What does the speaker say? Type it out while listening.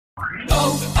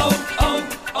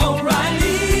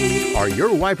O'Reilly. Are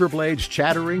your wiper blades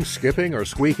chattering, skipping, or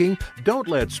squeaking? Don't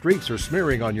let streaks or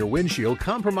smearing on your windshield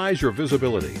compromise your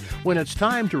visibility. When it's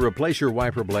time to replace your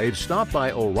wiper blades, stop by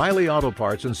O'Reilly Auto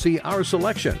Parts and see our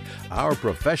selection. Our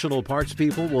professional parts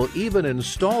people will even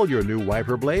install your new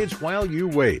wiper blades while you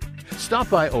wait. Stop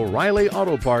by O'Reilly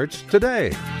Auto Parts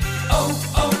today.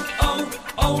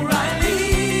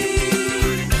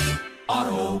 O'Reilly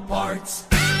Auto Parts.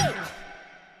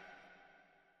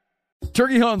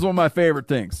 Turkey hunting is one of my favorite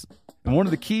things. And one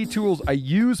of the key tools I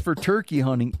use for turkey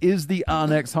hunting is the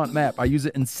OnX Hunt Map. I use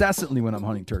it incessantly when I'm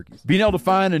hunting turkeys. Being able to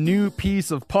find a new piece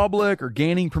of public or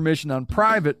gaining permission on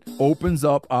private opens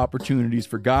up opportunities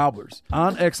for gobblers.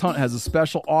 OnX Hunt has a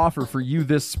special offer for you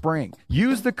this spring.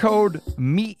 Use the code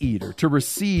MeatEater to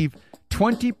receive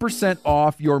 20%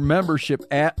 off your membership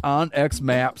at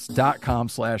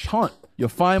onxmaps.com/hunt. You'll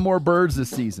find more birds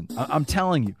this season. I'm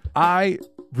telling you, I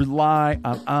rely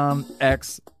on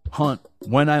OnX Hunt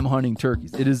when I'm hunting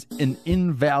turkeys. It is an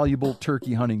invaluable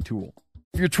turkey hunting tool.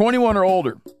 If you're 21 or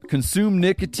older, consume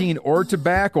nicotine or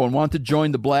tobacco, and want to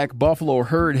join the Black Buffalo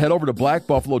herd, head over to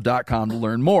blackbuffalo.com to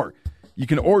learn more. You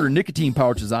can order nicotine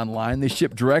pouches online. They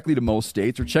ship directly to most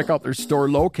states, or check out their store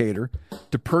locator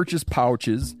to purchase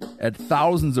pouches at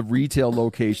thousands of retail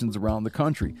locations around the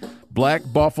country. Black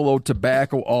Buffalo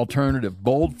Tobacco Alternative.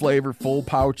 Bold flavor, full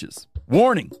pouches.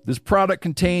 Warning, this product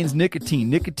contains nicotine.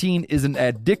 Nicotine is an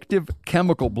addictive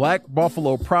chemical. Black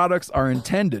Buffalo products are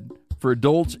intended for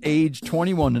adults aged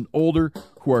 21 and older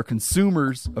who are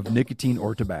consumers of nicotine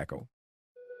or tobacco.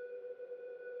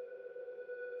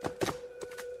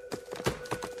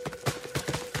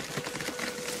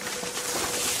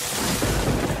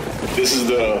 This is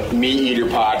the Meat Eater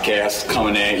podcast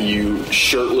coming at you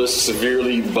shirtless,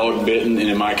 severely bug bitten, and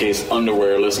in my case,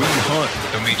 underwearless. We hunt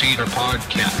the Meat Eater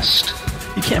podcast.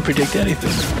 You can't predict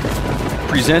anything.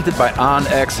 Presented by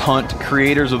OnX Hunt,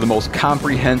 creators of the most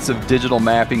comprehensive digital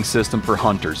mapping system for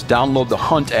hunters. Download the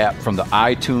Hunt app from the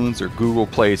iTunes or Google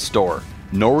Play Store.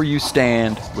 Know where you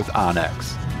stand with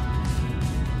OnX.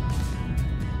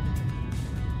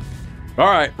 All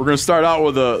right, we're going to start out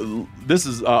with a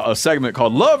segment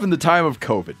called Love in the Time of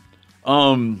COVID.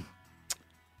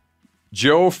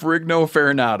 Joe Frigno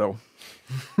Ferranato.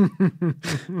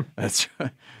 That's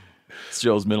right. It's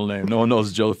Joe's middle name. No one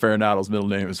knows Joe Ferranato's middle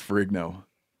name is Frigno.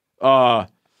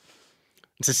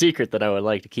 It's a secret that I would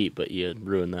like to keep, but you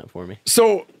ruined that for me.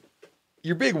 So,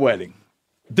 your big wedding.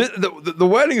 The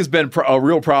wedding has been a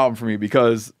real problem for me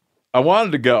because I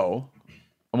wanted to go.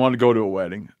 I wanted to go to a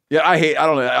wedding. Yeah,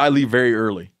 I leave very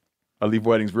early. I leave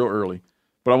weddings real early.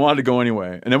 But I wanted to go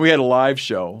anyway. And then we had a live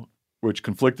show, which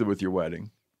conflicted with your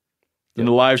wedding. Then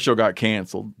the live show got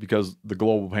canceled because of the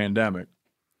global pandemic.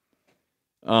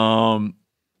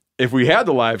 If we had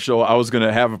the live show, I was going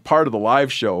to have a part of the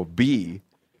live show be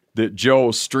that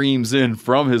Joe streams in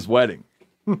from his wedding.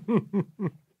 We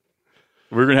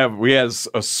had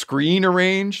a screen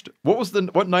arranged.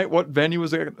 What night, what venue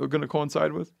was it going to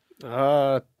coincide with?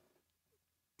 I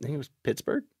think it was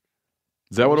Pittsburgh.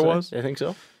 Is that what it was? I think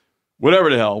so. Whatever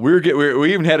the hell.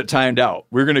 We even had it timed out.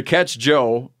 We were going to catch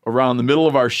Joe around the middle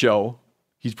of our show.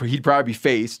 He'd probably be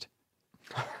faced.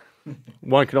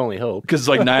 One could only hope. Because it's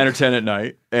like 9 or 10 at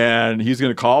night, and he's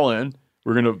going to call in.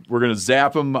 We're gonna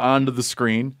zap him onto the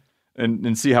screen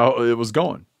and see how it was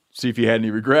going. See if he had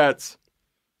any regrets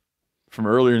from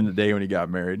earlier in the day when he got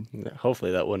married.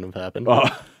 Hopefully that wouldn't have happened.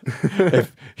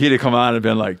 If he'd have come on and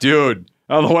been like, dude,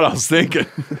 I don't know what I was thinking.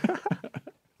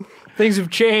 Things have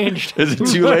changed. Is it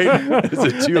too late? Is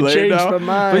it too late changed now? my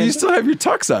mind. But you still have your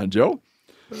tux on, Joe.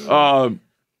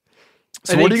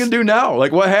 So what are you going to do now?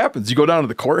 Like, what happens? You go down to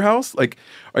the courthouse? Like,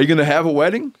 are you going to have a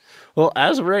wedding? Well,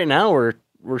 as of right now, we're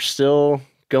still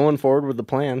going forward with the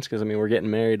plans because, we're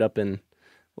getting married up in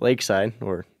Lakeside,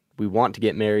 or we want to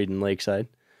get married in Lakeside.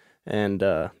 And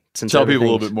since tell people a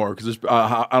little bit more, because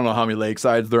I don't know how many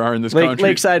Lakesides there are in this country.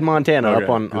 Lakeside, Montana, okay, up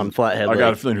on Flathead Lake. I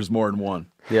got a feeling there's more than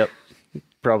one. Yep,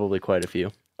 probably quite a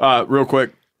few. Real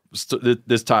quick,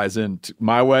 this ties into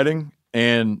my wedding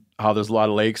and how there's a lot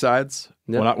of Lakesides.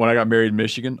 Yep. When I got married in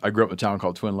Michigan, I grew up in a town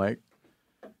called Twin Lake,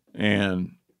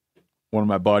 and one of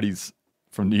my buddies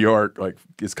from New York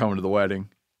is coming to the wedding,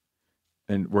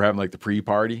 and we're having the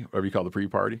pre-party, whatever you call the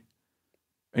pre-party,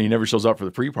 and he never shows up for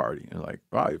the pre-party. And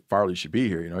wow, Farley should be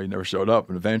here, he never showed up,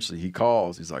 and eventually he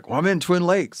calls. He's like, well, I'm in Twin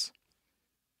Lakes.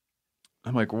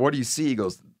 I'm like, well, what do you see? He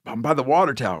goes, I'm by the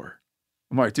water tower.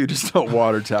 I'm like, dude, there's no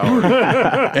water tower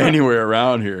anywhere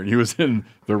around here. And he was in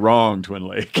the wrong Twin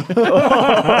Lake.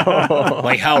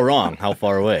 Like how wrong? How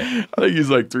far away? I think he's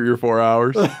 3 or 4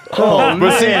 hours. Oh, but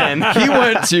man. See, he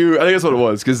went to, I think that's what it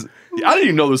was, because I didn't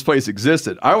even know this place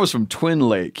existed. I was from Twin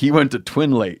Lake. He went to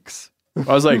Twin Lakes.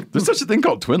 I was like, there's such a thing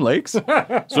called Twin Lakes? So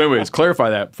anyways, clarify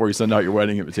that before you send out your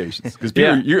wedding invitations. Because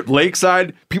you're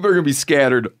Lakeside, people are going to be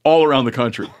scattered all around the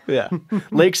country. Yeah.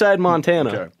 Lakeside, Montana.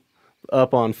 Okay.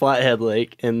 Up on Flathead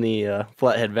Lake in the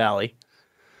Flathead Valley.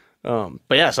 But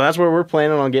yeah, so that's where we're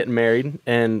planning on getting married.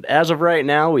 And as of right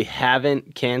now, we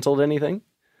haven't canceled anything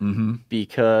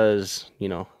because,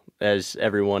 as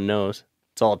everyone knows,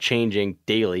 it's all changing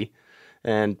daily.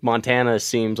 And Montana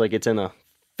seems like it's in a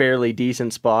fairly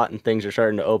decent spot and things are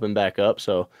starting to open back up.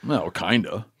 So, well,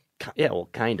 kinda. Yeah, well,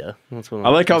 kinda. I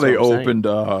like how they opened.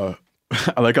 I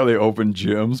like how they opened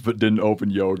gyms, but didn't open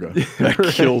yoga.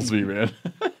 That kills me, man.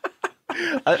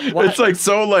 It's like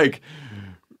so like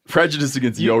prejudice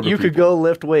against yoga. You could go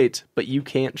lift weights, but you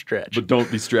can't stretch. But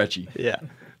don't be stretchy. Yeah,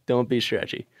 don't be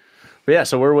stretchy. But yeah,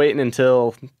 so we're waiting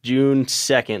until June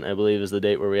 2nd, I believe, is the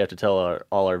date where we have to tell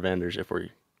all our vendors if we're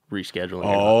rescheduling.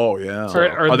 Oh, yeah. So,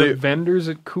 are the vendors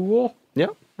cool?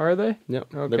 Yep. Are they?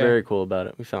 Yep. Okay. They're very cool about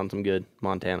it. We found some good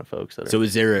Montana folks that are So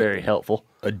is there very helpful.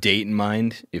 a date in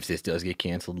mind if this does get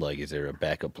canceled? Like, is there a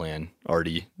backup plan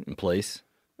already in place?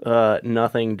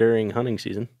 Nothing during hunting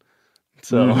season.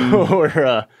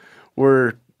 So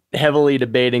we're heavily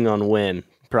debating on when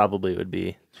probably would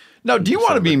be. Now, do you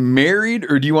want to be married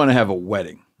or do you want to have a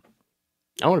wedding?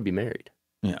 I want to be married.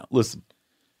 Yeah, listen.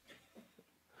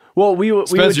 Well, we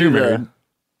Spencer, you're married.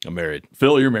 I'm married.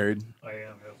 Phil, you're married. I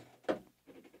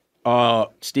am.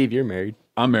 Steve, you're married.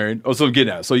 I'm married. Oh, so I'm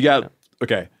getting at it. So you got,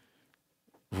 okay.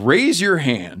 Raise your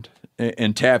hand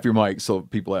and tap your mic so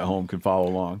people at home can follow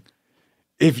along.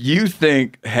 If you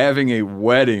think having a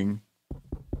wedding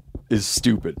is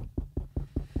stupid.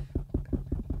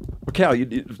 Well, Cal,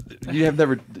 you have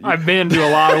never. I've been to a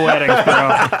lot of weddings,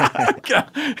 bro.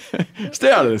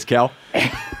 Stay out of this, Cal.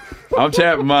 I'm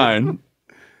tapping mine.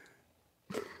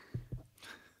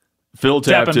 Phil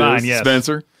tapped his. Mine, yes.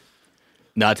 Spencer.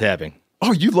 Not tapping.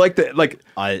 Oh, you like that? Like,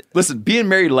 I listen, being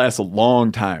married lasts a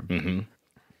long time. Mm-hmm.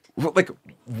 Like,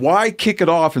 why kick it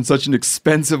off in such an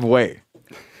expensive way?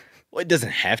 Well, it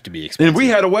doesn't have to be expensive. And we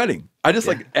had a wedding. I just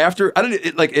like after I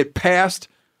didn't it passed.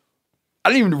 I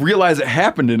didn't even realize it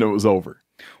happened and it was over.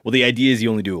 Well, the idea is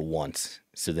you only do it once,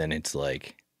 so then it's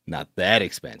like not that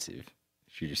expensive.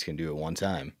 You're just gonna do it one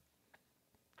time.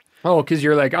 Oh, because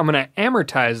you're like, I'm going to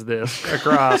amortize this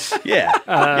across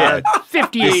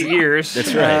 58 years.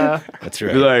 That's right. That's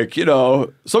right. Like,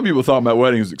 some people thought my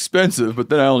wedding was expensive, but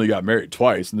then I only got married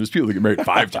twice, and there's people that get married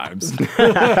 5 times.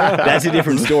 That's a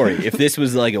different story. If this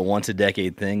was like a once a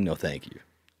decade thing, no thank you.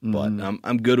 But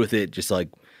I'm good with it just like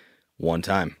one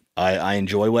time. I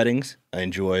enjoy weddings. I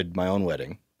enjoyed my own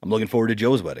wedding. I'm looking forward to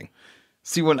Joe's wedding.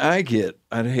 See, when I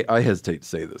hesitate to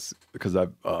say this because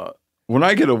when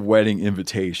I get a wedding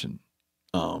invitation,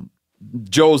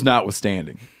 Joe's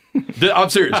notwithstanding. I'm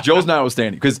serious. Joe's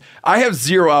notwithstanding because I have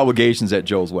 0 obligations at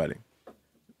Joe's wedding.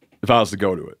 If I was to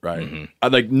go to it, right?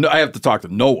 Mm-hmm. I have to talk to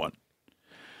no one.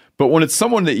 But when it's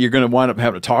someone that you're going to wind up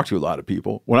having to talk to a lot of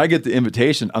people, when I get the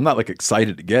invitation, I'm not like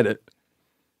excited to get it.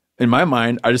 In my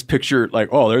mind, I just picture like,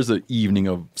 oh, there's an evening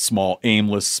of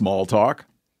aimless small talk.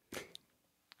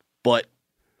 But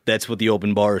that's what the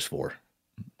open bar is for.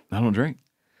 I don't drink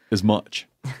as much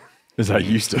as I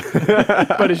used to.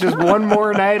 But it's just one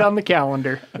more night on the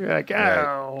calendar. You're like,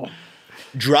 oh. Right.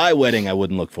 Dry wedding, I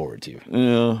wouldn't look forward to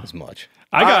as much.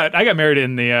 I got married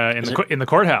in the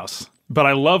courthouse, but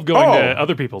I love going to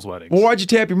other people's weddings. Well, why'd you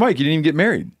tap your mic? You didn't even get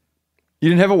married. You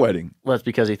didn't have a wedding. Well, that's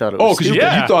because he thought it was stupid. You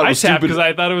thought it was I tapped stupid because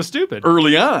I thought it was stupid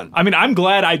early on. I mean, I'm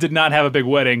glad I did not have a big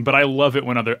wedding, but I love it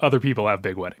when other people have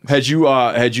big weddings. Had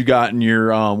you gotten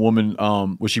your woman?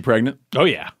 Was she pregnant? Oh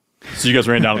yeah. So you guys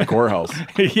ran down to the courthouse.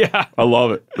 Yeah. I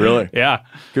love it. Really. Yeah.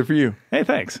 Good for you. Hey,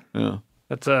 thanks. Yeah.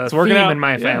 That's a It's working theme out in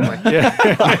my family.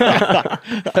 Yeah.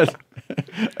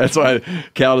 That's why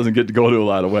Cal doesn't get to go to a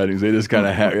lot of weddings. They just kind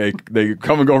of they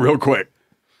come and go real quick.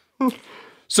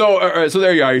 So all right, so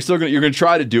there you are. You're gonna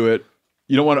try to do it.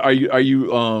 You don't want to. Are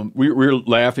you? We were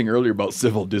laughing earlier about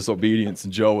civil disobedience,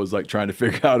 and Joe was like trying to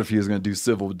figure out if he was going to do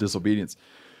civil disobedience.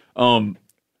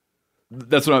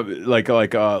 That's what I'm like.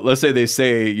 Let's say they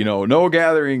say no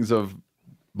gatherings of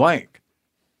blank.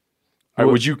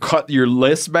 Would you cut your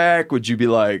list back? Would you be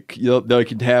like, they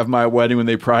could have my wedding when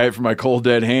they pry it from my cold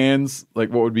dead hands?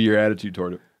 Like, what would be your attitude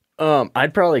toward it?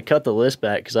 I'd probably cut the list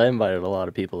back because I invited a lot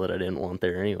of people that I didn't want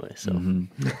there anyway. So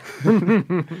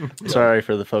sorry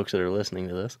for the folks that are listening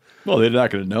to this. Well, they're not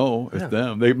going to know if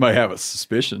them. They might have a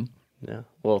suspicion. Yeah.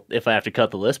 Well, if I have to cut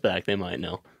the list back, they might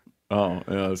know. Oh,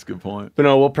 yeah, that's a good point. But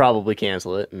no, we'll probably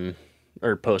cancel it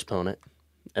or postpone it,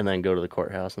 and then go to the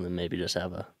courthouse, and then maybe just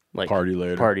have a party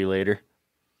later. Party later.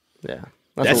 Yeah.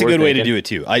 That's a good way to do it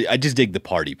too. I just dig the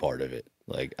party part of it.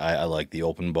 Like I like the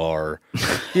open bar.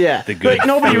 Yeah, the good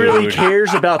nobody food. really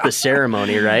cares about the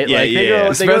ceremony, right? Yeah,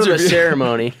 like they go to the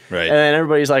ceremony, right? And then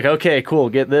everybody's like, "Okay, cool,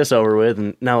 get this over with,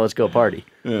 and now let's go party."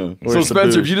 Yeah. So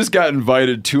Spencer, if you just got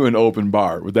invited to an open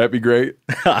bar, would that be great?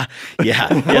 yeah,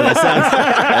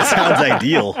 that sounds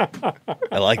ideal.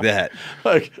 I like that.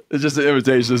 Like it's just an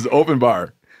invitation. It's an open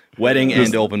bar, wedding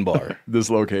and open bar. This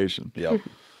location. Yep.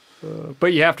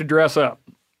 But you have to dress up.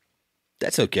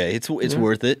 That's okay. It's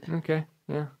worth it. Okay.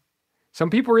 Yeah. Some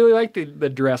people really like the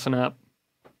dressing up.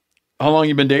 How long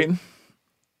you been dating?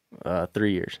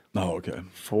 3 years. Oh, okay.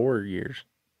 4 years.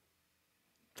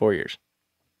 4 years.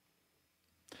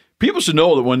 People should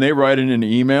know that when they write in an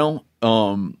email,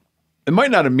 it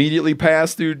might not immediately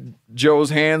pass through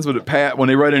Joe's hands, but when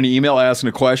they write in an email asking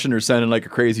a question or sending like a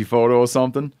crazy photo or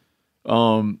something,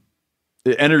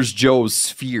 it enters Joe's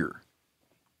sphere.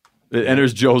 It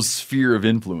enters Joe's sphere of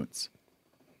influence.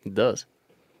 It does.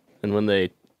 And when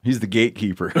he's the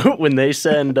gatekeeper. When they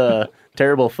send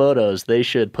terrible photos, they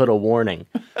should put a warning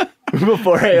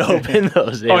before I open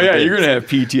those. Oh yeah, you're gonna have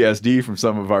PTSD from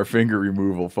some of our finger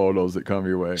removal photos that come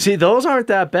your way. See, those aren't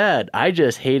that bad. I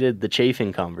just hated the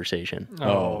chafing conversation.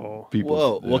 Oh, people.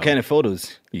 Whoa, what kind of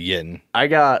photos you getting? I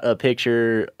got a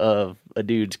picture of a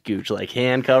dude's gooch, like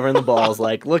hand covering the balls.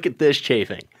 Like, look at this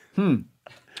chafing. You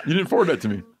didn't forward that to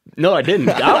me. No, I didn't.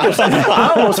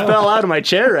 I almost fell out of my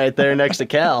chair right there next to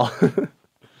Cal.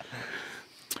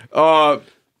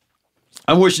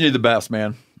 I'm wishing you the best,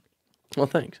 man. Well,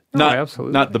 thanks.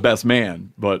 Absolutely. Not the best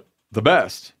man, but the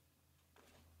best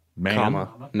man.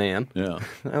 Man. Yeah.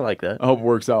 I like that. I hope it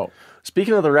works out.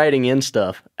 Speaking of the writing in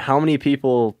stuff, how many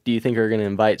people do you think are going to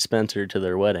invite Spencer to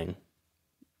their wedding?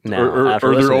 Now,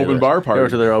 or their open bar party. Or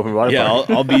to their open bar party.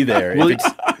 Yeah, I'll be there. If it's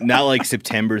not like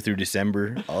September through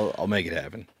December, I'll make it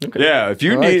happen. Okay. Yeah, if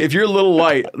you're a little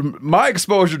light, my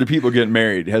exposure to people getting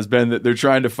married has been that they're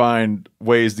trying to find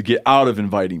ways to get out of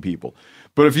inviting people.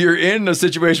 But if you're in a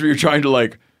situation where you're trying to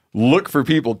like look for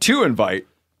people to invite,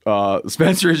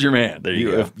 Spencer is your man. There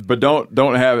you go. But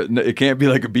don't have it. It can't be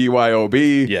like a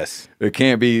BYOB. Yes. It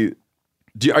can't be.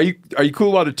 Are you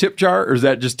cool about a tip jar, or is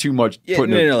that just too much? Yeah,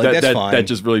 no, that's fine. That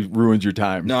just really ruins your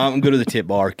time. No, I'm good with the tip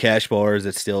bar. Cash bars,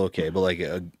 that's still okay. But like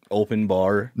an open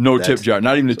bar, no tip jar.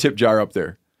 Not even a tip jar up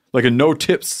there. Like a no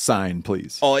tips sign,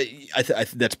 please. Oh,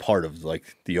 that's part of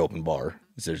like the open bar.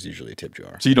 There's usually a tip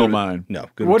jar. So you don't mind? No.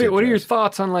 What are your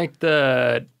thoughts on like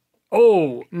the?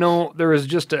 Oh no, there was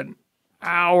just an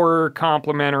hour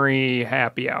complimentary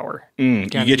happy hour. You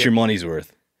get your money's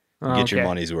worth. Get your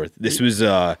money's worth. This was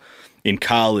in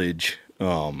college.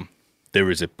 There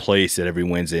was a place that every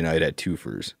Wednesday night had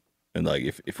twofers, and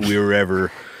like if we were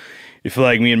ever, if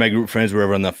like me and my group of friends were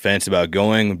ever on the fence about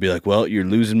going, we'd be like, well, you're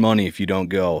losing money if you don't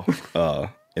go,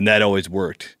 and that always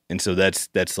worked. And so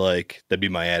that's like that'd be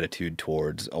my attitude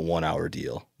towards a 1 hour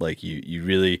deal. Like you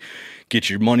really get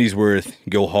your money's worth,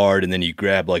 go hard, and then you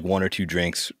grab like one or two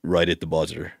drinks right at the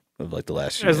buzzer of like the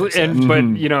last few minutes. But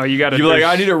you know, you got to. You're like,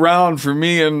 I need a round for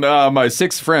me and my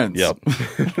 6 friends. Yep.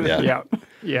 Yeah.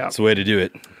 That's the way to do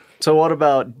it. So what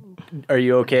about? Are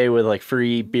you okay with like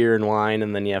free beer and wine,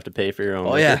 and then you have to pay for your own?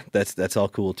 Oh liquor? yeah, that's all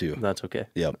cool too. That's okay.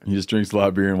 Yep. He just drinks a lot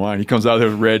of beer and wine. He comes out there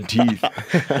with red teeth.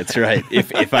 That's right.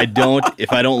 If I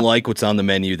don't like what's on the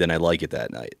menu, then I like it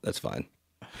that night. That's fine.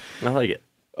 I like it.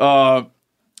 I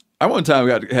one time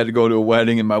had to go to a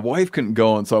wedding, and my wife couldn't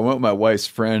go, and so I went with my wife's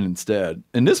friend instead.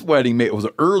 And this wedding was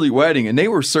an early wedding, and they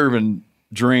were serving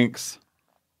drinks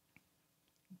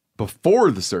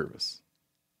before the service.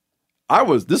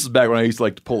 This is back when I used to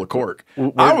like to pull a cork.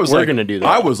 We're going to do that.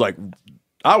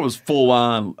 I was full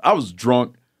on. I was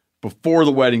drunk before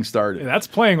the wedding started. That's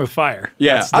playing with fire.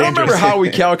 Yeah. That's I don't remember dangerous. how we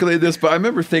calculated this, but I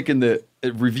remember thinking that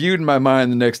it reviewed in my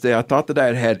mind the next day. I thought that I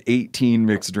had had 18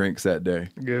 mixed drinks that day.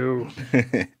 Go.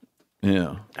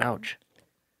 Yeah. Ouch.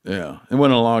 Yeah. It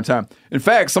went a long time. In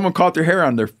fact, someone caught their hair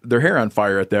on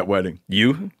fire at that wedding.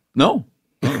 You? No.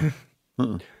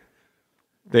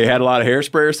 They had a lot of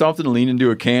hairspray or something, leaned into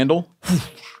a candle.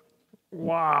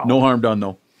 Wow. No harm done,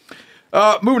 though.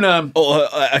 Moving on.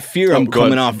 I fear I'm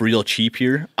coming off real cheap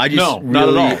here. Not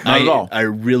at all. I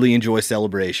really enjoy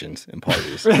celebrations and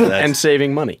parties. And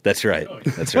saving money. That's right.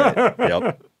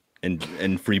 Yep.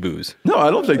 And free booze. No, I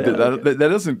don't think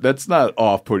that's not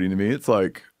off-putting to me. It's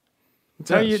like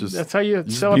that's how you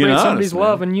celebrate somebody's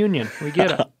love and union. We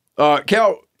get it.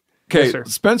 Cal, okay, Yes, sir.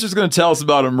 Spencer's going to tell us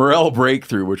about a Morel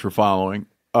breakthrough, which we're following.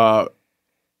 It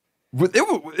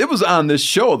was on this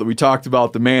show that we talked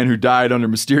about the man who died under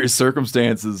mysterious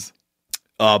circumstances.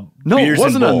 No, it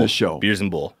wasn't on this show. Beers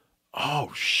and Bull.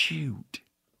 Oh, shoot.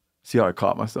 See how I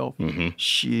caught myself?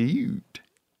 Mm-hmm.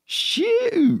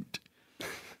 Shoot.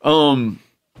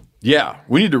 Yeah,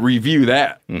 we need to review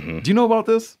that. Mm-hmm. Do you know about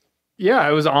this? Yeah,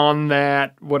 I was on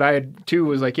that. What I had too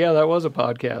was like, yeah, that was a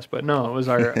podcast, but no, it was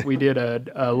we did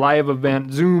a live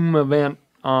event, Zoom event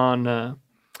on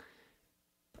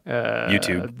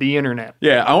YouTube, the internet.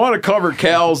 Yeah, I want to cover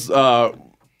Cal's. I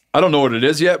don't know what it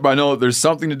is yet, but I know there's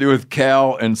something to do with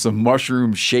Cal and some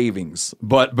mushroom shavings.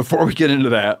 But before we get into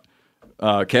that,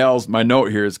 my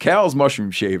note here is Cal's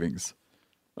mushroom shavings.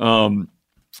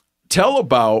 Tell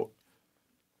about.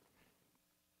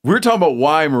 We were talking about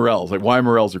why Morels, like why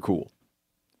Morels are cool.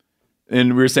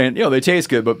 And we were saying, they taste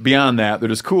good, but beyond that, they're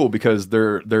just cool because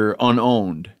they're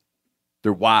unowned.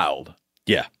 They're wild.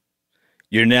 Yeah.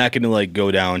 You're not going to like go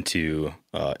down to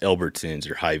Albertsons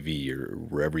or Hy-Vee or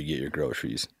wherever you get your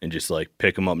groceries and just like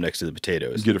pick them up next to the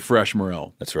potatoes. Get a fresh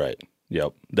Morel. That's right.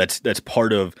 Yep. That's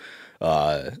part of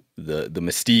the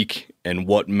mystique and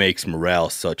what makes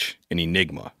Morel such an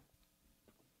enigma.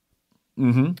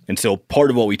 Mm-hmm. And so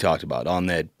part of what we talked about on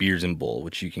that Beers and Bull,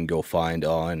 which you can go find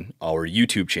on our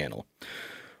YouTube channel,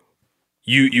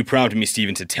 you prompted me,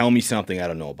 Steven, to tell me something I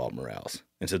don't know about Morels.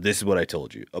 And so this is what I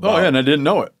told you about. And I didn't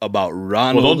know it. About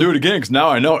Ronald. Well, don't do it again because now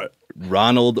I know it.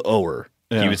 Ronald Ower.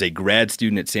 Yeah. He was a grad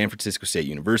student at San Francisco State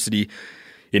University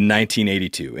in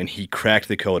 1982, and he cracked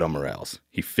the code on Morels.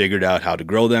 He figured out how to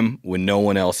grow them when no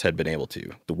one else had been able to.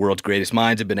 The world's greatest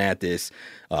minds have been at this.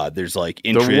 There's like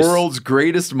interest. The world's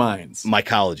greatest minds.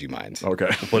 Mycology minds. Okay.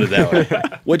 I'll put it that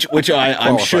way. which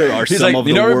I'm sure are He's some like, of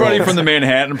you the know everybody world's- from the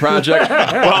Manhattan Project?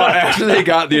 Well, after they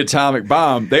got the atomic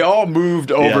bomb, they all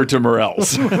moved over to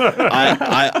Morels.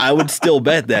 I would still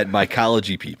bet that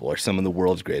mycology people are some of the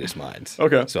world's greatest minds.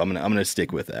 Okay. So I'm gonna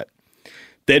stick with that.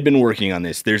 They'd been working on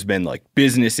this. There's been like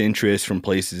business interest from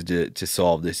places to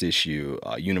solve this issue.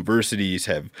 Universities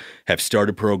have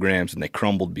started programs and they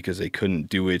crumbled because they couldn't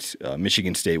do it.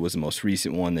 Michigan State was the most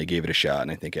recent one. They gave it a shot,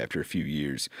 and I think after a few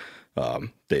years,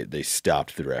 they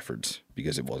stopped their efforts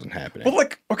because it wasn't happening. Well,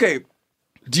 like, okay,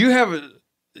 you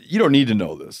don't need to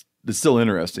know this. It's still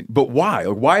interesting. But why?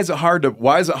 Like, why is it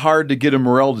hard to get a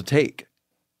Morel to take?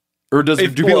 Or do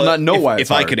people not know why it's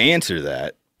hard? If I could answer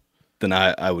that, then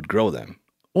I would grow them.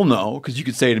 Well, no, because you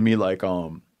could say to me like,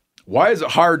 why is it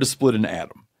hard to split an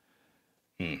atom?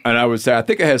 And I would say, I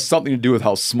think it has something to do with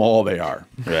how small they are.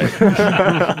 Right.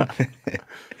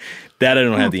 That I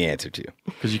don't have the answer to.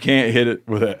 Because you can't hit it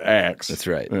with an axe. That's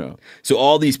right. Yeah. So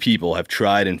all these people have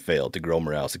tried and failed to grow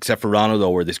Morels, except for Ronald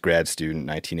Ower, this grad student,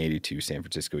 1982, San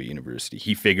Francisco University.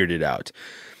 He figured it out.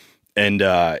 And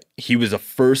he was the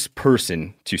first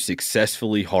person to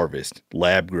successfully harvest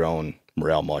lab-grown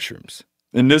Morel mushrooms.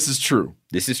 And this is true.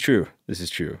 This is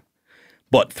true.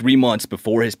 But 3 months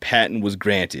before his patent was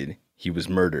granted, he was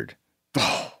murdered.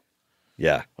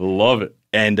 Yeah. I love it.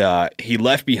 And he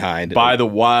left behind... By the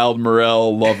Wild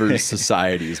Morel Lovers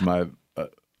Society is my...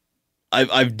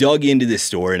 I've dug into this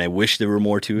story, and I wish there were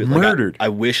more to it. Like, Murdered. I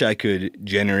wish I could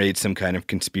generate some kind of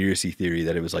conspiracy theory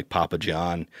that it was like Papa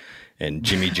John and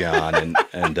Jimmy John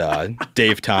and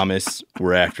Dave Thomas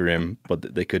were after him,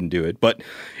 but they couldn't do it. But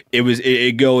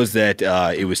it goes that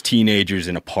it was teenagers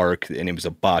in a park, and it was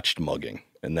a botched mugging,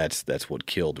 and that's what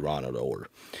killed Ronald Ower.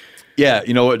 Yeah,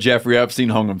 you know what? Jeffrey Epstein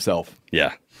hung himself.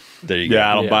 Yeah, there you go. Yeah,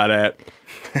 I don't buy that.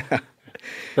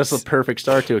 That's the perfect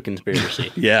start to a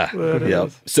conspiracy. Yeah.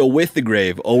 So with the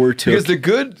grave, Ower took...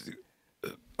 Because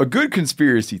a good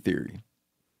conspiracy theory,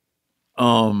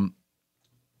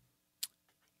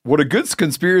 what a good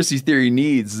conspiracy theory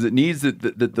needs is it needs that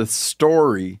the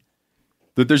story,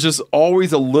 that there's just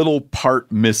always a little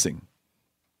part missing,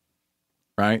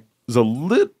 right? There's a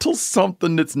little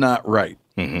something that's not right.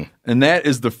 Mm-hmm. And that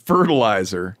is the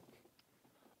fertilizer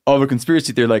of a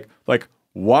conspiracy theory. Like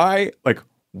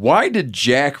why did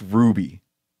Jack Ruby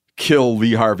kill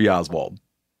Lee Harvey Oswald?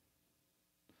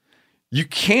 You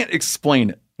can't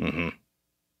explain it. Mm-hmm.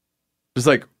 It's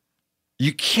like,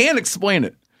 you can't explain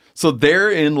it. So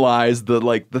therein lies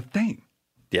the thing.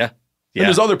 Yeah. And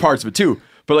there's other parts of it too.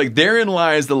 But like therein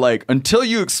lies the until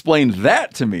you explain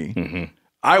that to me, mm-hmm.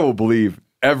 I will believe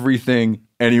everything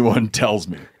anyone tells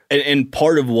me. And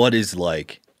part of what is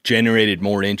generated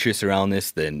more interest around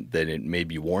this than it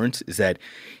maybe warrants is that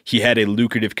he had a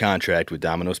lucrative contract with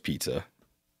Domino's Pizza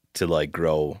to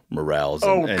grow Morels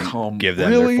and give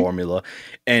them their formula.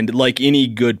 And like any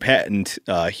good patent,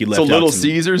 he left so Little out some,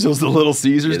 Caesars, those the Little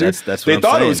Caesars, dude. That's what they I'm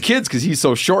thought saying. it was kids because he's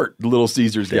so short. The Little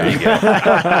Caesars guy. There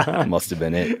you go. Must have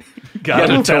been it. Got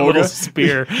Yeah, that toga. little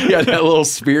spear. Yeah, that little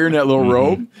spear and that little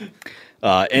robe.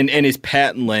 And his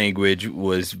patent language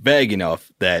was vague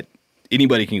enough that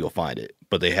anybody can go find it,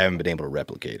 but they haven't been able to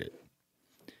replicate it.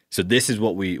 So this is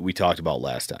what we talked about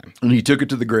last time. And he took it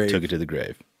to the grave. Took it to the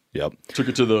grave. Yep. Took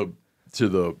it to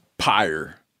the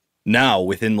pyre. Now,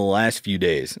 within the last few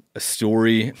days, a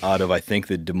story out of, I think,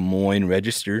 the Des Moines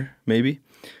Register, maybe,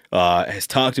 has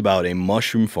talked about a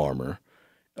mushroom farmer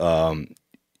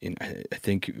in, I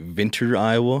think, Vinter,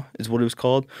 Iowa is what it was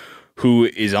called, who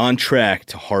is on track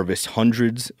to harvest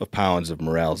hundreds of pounds of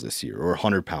morels this year, or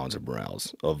 100 pounds of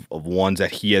morels, of ones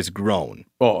that he has grown.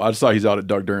 Oh, I just thought he's out at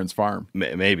Doug Duran's farm.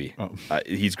 Maybe. Oh.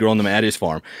 He's grown them at his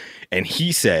farm. And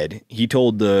he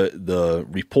told the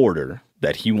reporter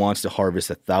that he wants to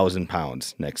harvest 1,000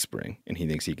 pounds next spring, and he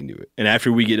thinks he can do it. And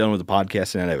after we get done with the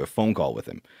podcast, and I have a phone call with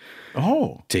him.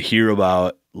 Oh. To hear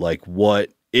about, like,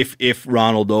 what, if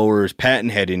Ronald Ower's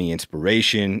patent had any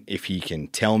inspiration, if he can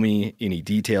tell me any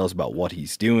details about what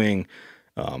he's doing,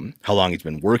 how long he's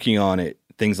been working on it,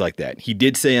 things like that. He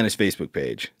did say on his Facebook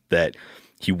page that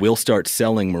he will start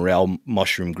selling morel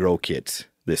mushroom grow kits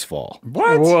this fall.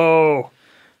 What? Whoa.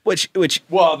 Which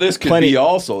Well, this could be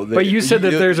also. But you said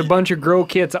that there's a bunch of grow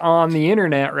kits on the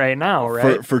internet right now,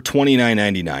 right? For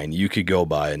 $29.99, you could go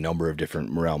buy a number of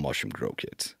different morel mushroom grow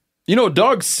kits. You know,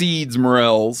 Doug seeds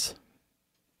morels.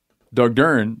 Doug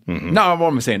Duran. Mm-hmm. No, what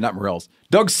am I saying? Not morels.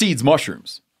 Doug seeds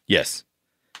mushrooms. Yes.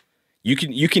 You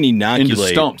can inoculate into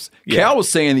stumps. Yeah. Cal was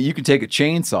saying that you can take a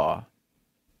chainsaw.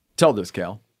 Tell this,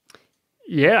 Cal.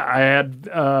 Yeah, I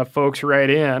had folks write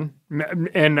in,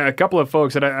 and a couple of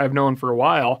folks that I've known for a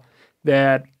while,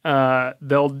 that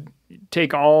they'll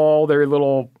take all their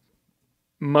little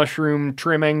mushroom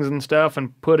trimmings and stuff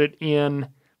and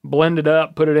blend it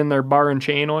up, put it in their bar and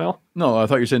chain oil. No, I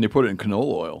thought you were saying they put it in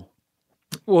canola oil.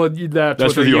 Well, that's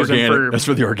what for they're the using organic. That's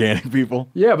for the organic people.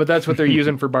 Yeah, but that's what they're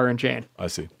using for bar and chain. I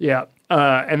see. Yeah,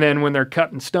 and then when they're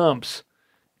cutting stumps,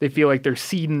 they feel like they're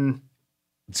seeding.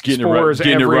 It's getting spores it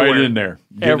right everywhere. in there.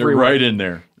 Getting Everywhere. it right in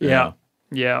there.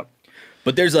 Yeah.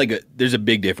 But there's a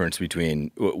big difference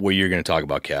between what you're going to talk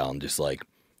about, Cal, and just like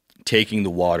taking the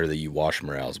water that you wash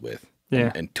morels with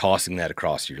and tossing that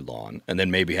across your lawn, and then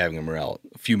maybe having a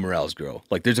few morels grow.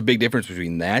 Like, there's a big difference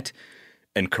between that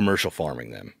and commercial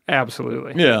farming them.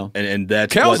 Absolutely. Yeah. And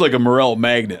that's Cal's like a morel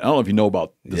magnet. I don't know if you know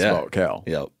about this about Cal.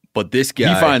 Yeah. But this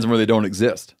guy, he finds them where they don't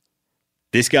exist.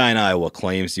 This guy in Iowa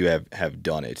claims to have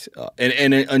done it,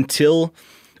 and until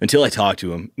I talk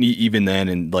to him, even then,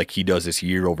 and like he does this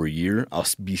year over year, I'll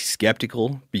be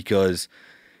skeptical because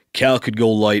Cal could go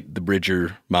light the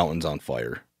Bridger Mountains on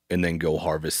fire and then go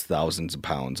harvest thousands of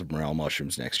pounds of morel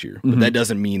mushrooms next year. But that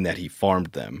doesn't mean that he farmed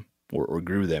them or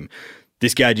grew them.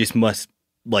 This guy just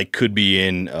could be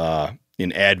in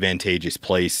an advantageous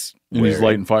place. And he's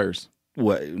lighting fires.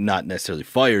 Not necessarily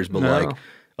fires, but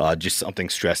just something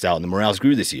stressed out. And the morels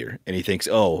grew this year, and he thinks,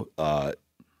 I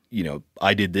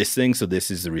did this thing, so this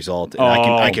is the result, and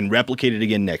I can replicate it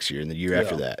again next year and the year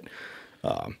after that.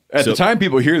 At the time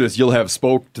people hear this, you'll have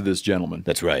spoke to this gentleman.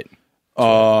 That's right.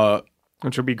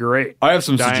 Which would be great. I have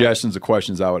some suggestions of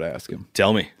questions I would ask him.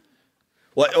 Tell me.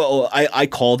 Well, I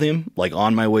called him like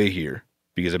on my way here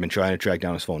because I've been trying to track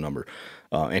down his phone number,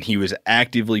 and he was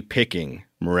actively picking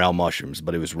morel mushrooms,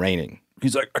 but it was raining.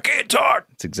 He's like, I can't talk.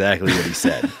 That's exactly what he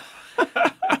said.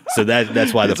 So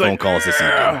that's why the phone call is this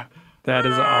evening. That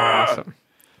is awesome.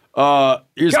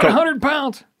 Here's Got 100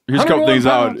 pounds. Here's a couple things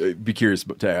pounds. I would be curious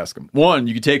to ask him. One,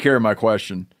 you can take care of my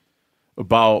question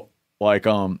about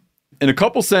in a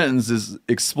couple sentences,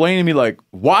 explain to me like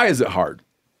why is it hard?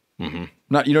 Mm-hmm.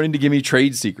 You don't need to give me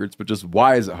trade secrets, but just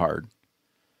why is it hard?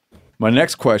 My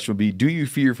next question would be, do you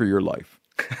fear for your life?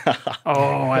 Oh,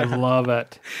 I love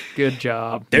it. Good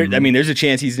job. There's a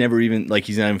chance he's never even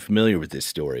he's not even familiar with this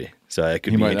story, so I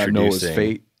could he be might not know his introducing.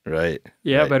 fate. Right.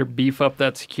 Yeah, right. better beef up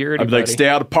that security. I'd be like, buddy. stay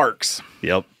out of parks.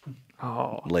 Yep.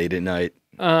 Oh. Late at night.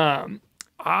 One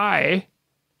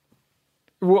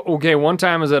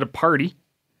time I was at a party,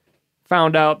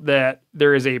 found out that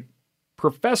there is a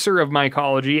professor of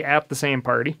mycology at the same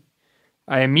party.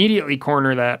 I immediately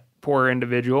corner that poor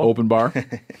individual. Open bar?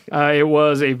 It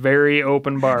was a very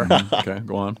open bar. Okay,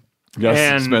 go on.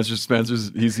 Yes,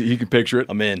 Spencer's, he can picture it.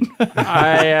 I'm in.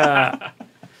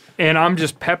 And I'm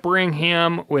just peppering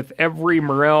him with every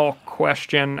morel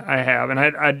question I have.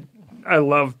 And I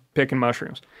love picking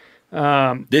mushrooms.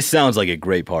 This sounds like a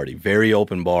great party. Very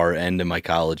open bar and a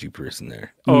mycology person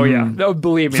there. Oh, yeah.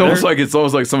 Believe me. It's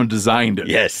almost like someone designed it.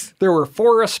 Yes. There were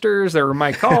foresters. There were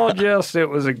mycologists. It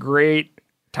was a great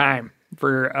time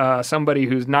for somebody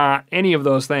who's not any of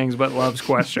those things but loves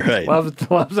questions. Right.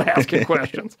 Loves asking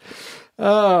questions.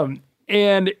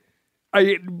 And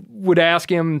I would ask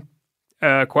him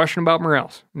a question about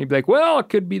morels. And he'd be like, well, it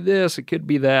could be this, it could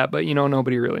be that, but,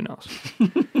 nobody really knows.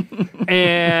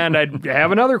 And I'd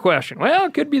have another question. Well,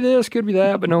 it could be this, could be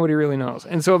that, but nobody really knows.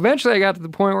 And so eventually I got to the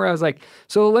point where I was like,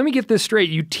 so let me get this straight.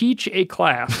 You teach a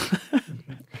class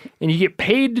and you get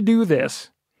paid to do this,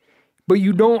 but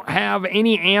you don't have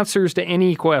any answers to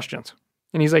any questions.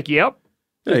 And he's like, yep,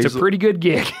 it's a pretty good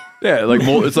gig. Yeah, like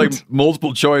it's like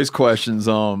multiple choice questions.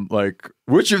 Like,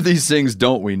 which of these things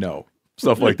don't we know?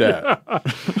 Stuff like that.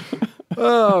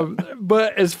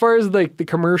 But as far as like the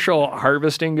commercial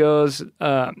harvesting goes,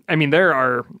 I mean,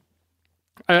 I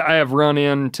have run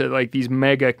into like these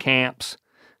mega camps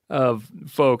of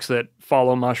folks that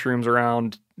follow mushrooms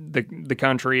around the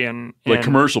country and like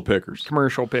commercial pickers.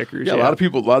 Yeah, a lot of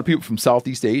people from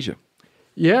Southeast Asia.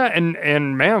 Yeah,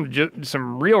 and man, just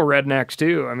some real rednecks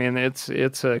too. I mean, it's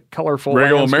a colorful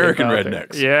regular landscape American out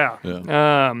rednecks. There.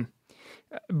 Yeah.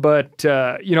 But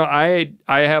I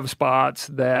have spots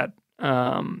that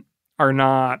are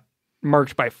not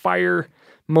marked by fire.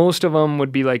 Most of them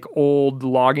would be like old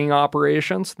logging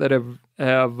operations that have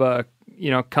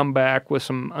come back with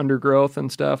some undergrowth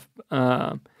and stuff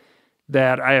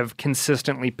that I have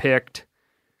consistently picked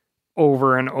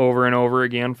over and over and over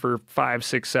again for 5,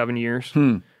 6, 7 years.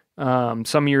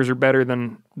 Some years are better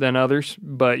than others,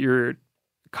 but you're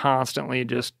constantly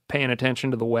just paying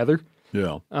attention to the weather.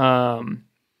 Yeah.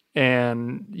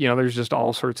 And there's just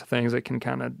all sorts of things that can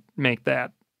kind of make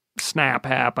that snap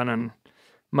happen and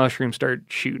mushrooms start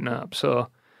shooting up. So,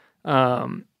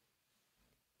 I'm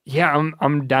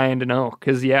dying to know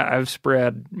because I've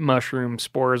spread mushroom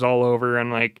spores all over,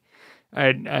 and like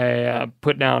I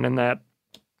put down in that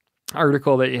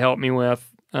article that you helped me with,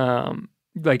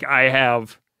 like I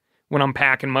have, when I'm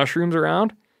packing mushrooms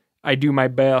around, I do my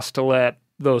best to let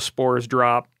those spores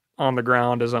drop on the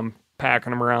ground as I'm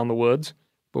packing them around the woods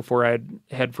before I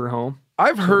head for home.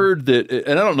 I've heard that,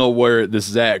 and I don't know where this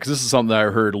is at, because this is something that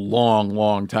I heard a long,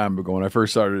 long time ago when I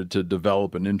first started to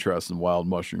develop an interest in wild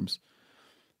mushrooms.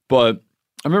 But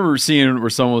I remember seeing where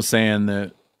someone was saying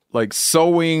that, like,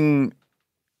 sowing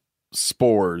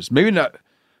spores, maybe not,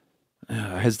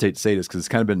 I hesitate to say this because it's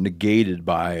kind of been negated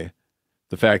by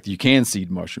the fact that you can seed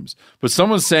mushrooms. But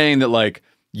someone's saying that, like,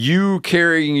 you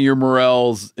carrying your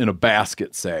morels in a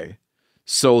basket, say,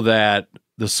 so that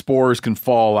the spores can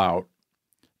fall out,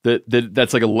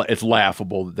 that's like it's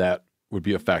laughable that would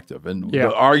be effective. And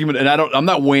the argument, and I'm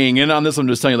not weighing in on this, I'm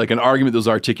just telling you, like, an argument that was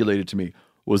articulated to me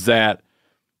was that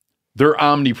they're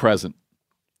omnipresent.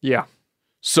 Yeah.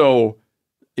 So,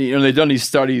 they've done these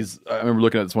studies. I remember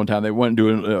looking at this one time. They went and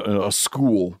doing a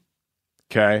school,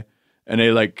 okay? And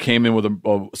they like came in with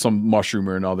some mushroom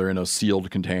or another in a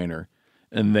sealed container,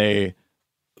 and they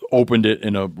opened it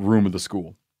in a room of the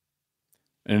school.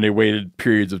 And they waited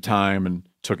periods of time and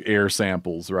took air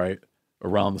samples, right,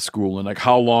 around the school, and like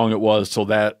how long it was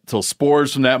till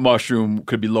spores from that mushroom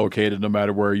could be located no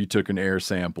matter where you took an air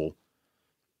sample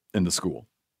in the school.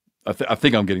 I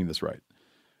think I'm getting this right.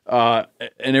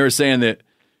 And they were saying that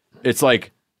it's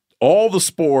like all the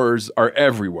spores are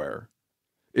everywhere.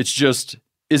 It's just,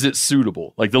 is it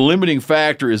suitable? Like the limiting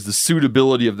factor is the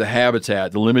suitability of the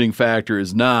habitat. The limiting factor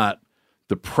is not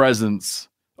the presence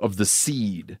of the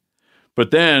seed.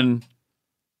 But then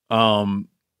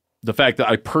the fact that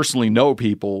I personally know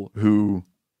people who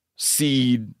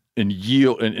seed and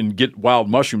yield and get wild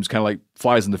mushrooms kind of like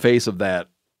flies in the face of that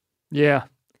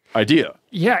idea.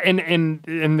 Yeah,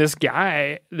 and this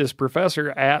guy, this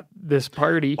professor at this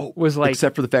party was like...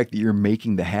 Except for the fact that you're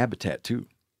making the habitat too.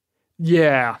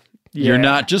 Yeah. You're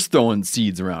not just throwing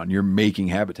seeds around, you're making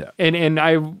habitat.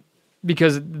 And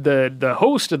because the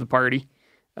host of the party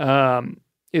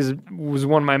was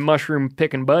one of my mushroom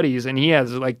picking buddies, and he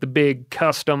has like the big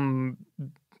custom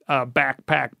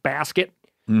backpack basket.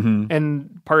 Mm-hmm.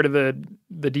 And part of the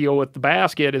deal with the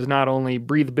basket is not only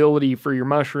breathability for your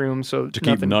mushrooms, so to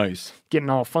keep it nice, getting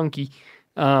all funky,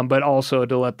 but also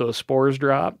to let those spores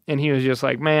drop. And he was just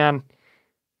like, man,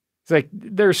 it's like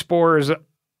there's spores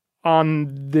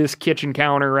on this kitchen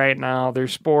counter right now.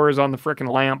 There's spores on the freaking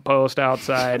lamppost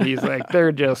outside. He's like,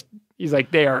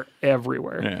 they are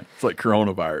everywhere. Yeah, it's like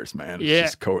coronavirus, man.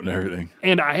 It's just coating everything.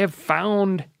 And I have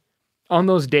found on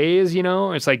those days,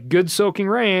 it's like good soaking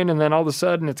rain, and then all of a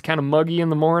sudden it's kind of muggy in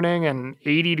the morning and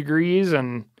 80 degrees.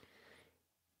 And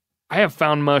I have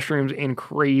found mushrooms in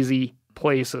crazy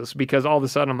places because all of a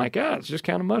sudden I'm like, it's just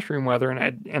kind of mushroom weather.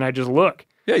 And I just look.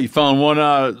 Yeah, you found one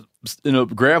in a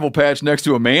gravel patch next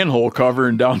to a manhole cover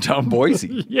in downtown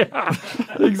Boise. Yeah,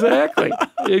 exactly.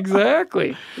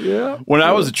 Exactly. Yeah. When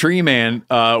I was a tree man,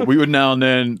 we would now and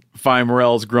then find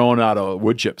morels growing out of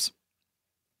wood chips.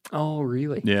 Oh,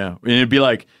 really? Yeah. And it'd be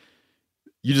like,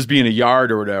 you just be in a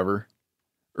yard or whatever,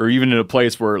 or even in a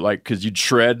place where, like, because you'd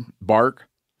shred bark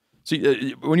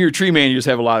See, when you're a tree man, you just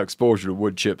have a lot of exposure to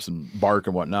wood chips and bark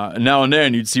and whatnot. And now and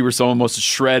then you'd see where someone must have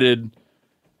shredded,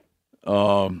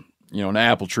 an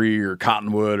apple tree or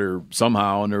cottonwood or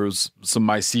somehow, and there was some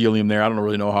mycelium there. I don't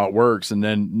really know how it works. And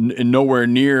then nowhere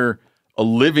near a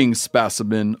living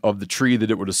specimen of the tree that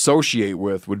it would associate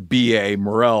with would be a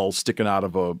morel sticking out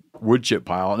of a wood chip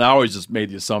pile. And I always just made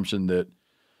the assumption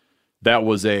that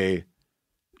was an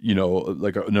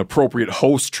appropriate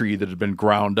host tree that had been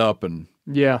ground up and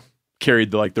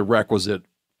carried the requisite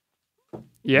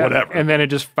whatever. And then it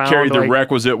just found carried the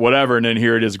requisite whatever, and then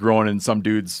here it is growing in some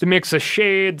dude's. The mix of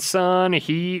shade, sun,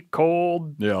 heat,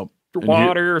 cold,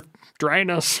 water,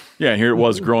 dryness. Yeah, and here it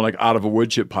was growing out of a wood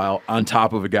chip pile on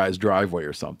top of a guy's driveway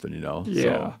or something, Yeah.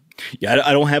 So, Yeah,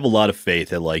 I don't have a lot of faith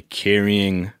that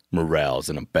carrying morels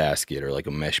in a basket or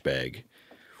a mesh bag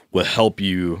will help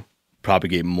you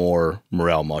propagate more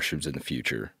morel mushrooms in the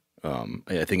future.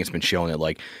 I think it's been shown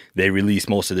that they release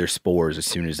most of their spores as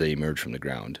soon as they emerge from the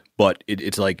ground. But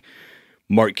it's like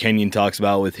Mark Kenyon talks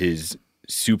about with his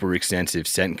super extensive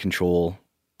scent control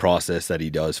process that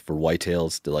he does for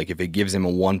whitetails. That if it gives him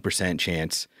a 1%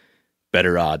 chance,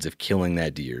 better odds of killing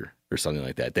that deer or something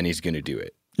like that, then he's going to do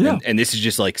it. Yeah. And this is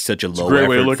just such a low great effort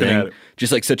way of looking thing. at it.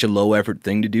 Just such a low effort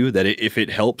thing to do that if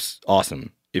it helps,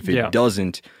 awesome. If it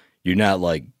doesn't, you're not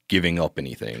giving up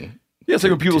anything. Yeah, it's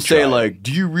when people say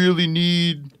do you really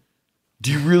need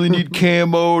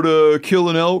camo to kill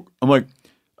an elk? I'm like,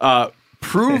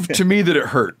 prove to me that it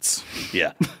hurts.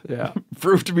 Yeah. Yeah.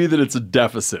 Prove to me that it's a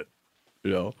deficit.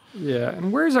 Yeah.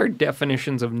 And where's our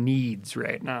definitions of needs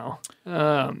right now?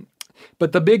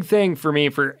 But the big thing for me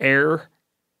for air,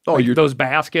 those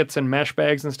baskets and mesh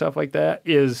bags and stuff like that,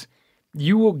 is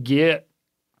you will get,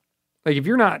 if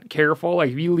you're not careful,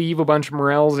 if you leave a bunch of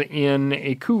morels in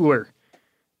a cooler,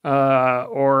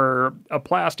 or a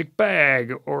plastic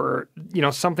bag, or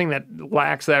something that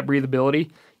lacks that breathability,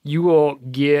 you will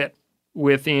get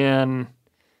within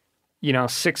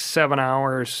 6-7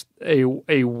 hours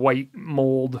a white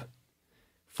mold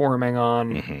forming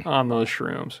on those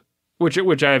shrooms,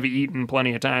 which I've eaten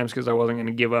plenty of times because I wasn't going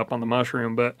to give up on the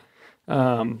mushroom, but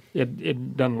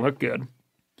it doesn't look good.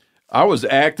 I was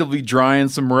actively drying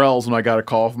some morels when I got a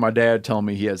call from my dad telling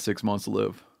me he had 6 months to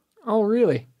live. Oh,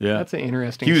 really? Yeah. That's an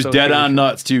interesting. He was dead on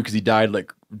nuts too because he died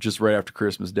just right after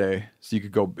Christmas Day. So you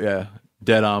could go,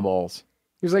 dead on balls.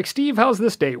 He was like, Steve, how's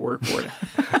this date work for you?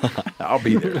 I'll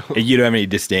be there. You don't have any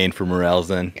disdain for morels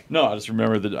then? No, I just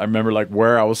remember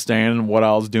where I was standing and what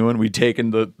I was doing. We'd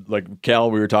taken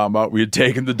Cal we were talking about, we had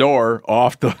taken the door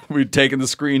we'd taken the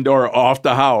screen door off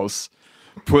the house,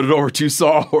 put it over 2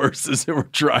 sawhorses, and we're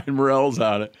trying morels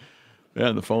on it. Yeah,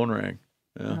 and the phone rang.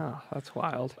 Yeah. Oh, that's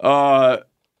wild.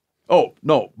 Oh,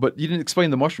 no, but you didn't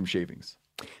explain the mushroom shavings.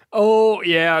 Oh,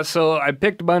 yeah. So I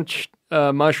picked a bunch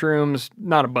mushrooms,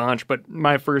 not a bunch, but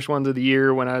my first ones of the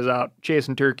year when I was out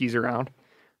chasing turkeys around.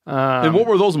 And what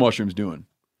were those mushrooms doing?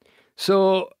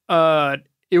 So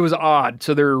it was odd.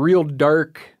 So they're real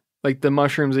dark, like the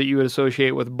mushrooms that you would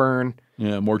associate with burn.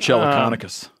 Yeah, Morchella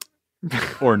conicus.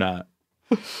 Or not.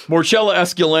 Morchella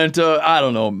esculenta, I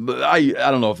don't know. I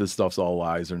don't know if this stuff's all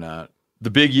lies or not. The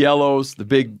big yellows,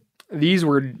 These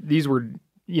were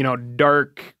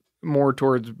dark, more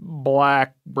towards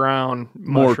black, brown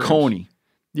mushrooms. more coney.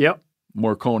 Yep.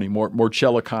 More coney,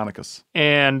 Morchella conicus.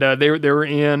 And they were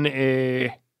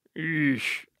in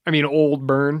old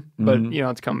burn, but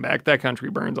it's coming back. That country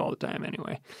burns all the time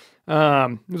anyway.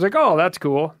 It was like, oh, that's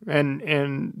cool.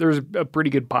 And there's a pretty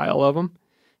good pile of them.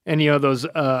 And those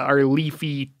our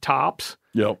leafy tops.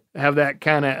 Yep. Have that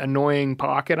kind of annoying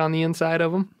pocket on the inside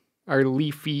of them. Our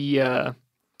leafy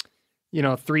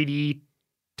 3D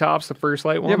tops, the First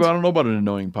Light ones. Yeah, but I don't know about an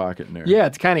annoying pocket in there. Yeah,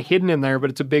 it's kind of hidden in there, but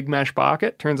it's a big mesh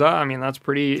pocket. Turns out, that's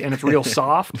pretty, and it's real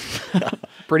soft.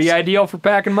 Pretty ideal for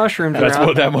packing mushrooms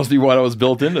around. That must be what was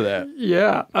built into that.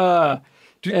 Yeah.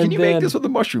 Dude, can you make this with a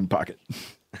mushroom pocket?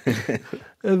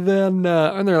 And then,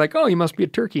 and they're like, oh, you must be a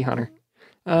turkey hunter.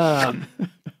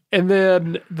 And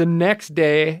then the next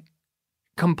day,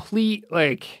 complete,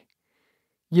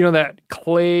 that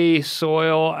clay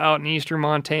soil out in eastern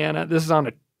Montana. This is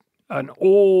on an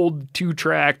old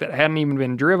 2-track that hadn't even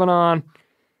been driven on.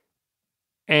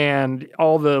 And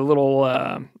all the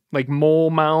little, mole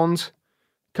mounds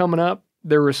coming up.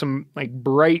 There were some,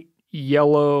 bright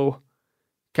yellow,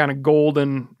 kind of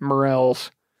golden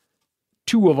morels.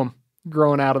 2 of them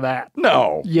growing out of that.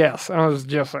 No. Yes. I was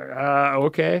just like,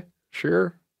 okay,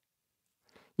 sure.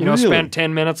 Really? Spent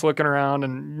 10 minutes looking around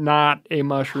and not a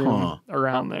mushroom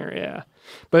around there. Yeah.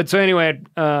 But so anyway,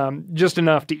 just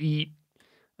enough to eat.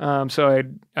 So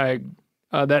I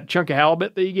that chunk of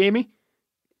halibut that you gave me,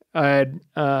 I had,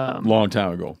 long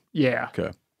time ago. Yeah.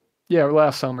 Okay. Yeah,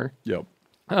 last summer. Yep.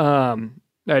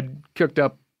 I'd cooked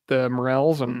up the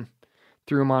Morels and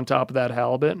threw them on top of that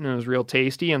halibut, and it was real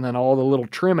tasty. And then all the little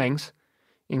trimmings,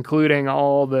 including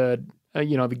all the,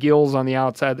 the gills on the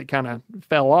outside that kind of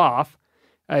fell off,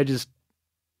 I just,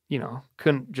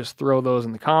 couldn't just throw those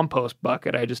in the compost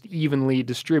bucket. I just evenly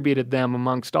distributed them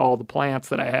amongst all the plants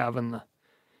that I have in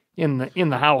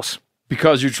the house.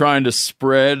 Because you're trying to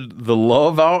spread the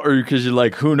love out, or because you're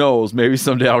like, who knows? Maybe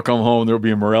someday I'll come home and there'll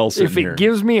be a Morel sitting here. If it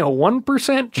gives me a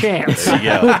 1% chance.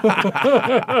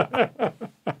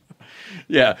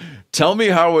 Yeah. Tell me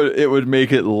how it would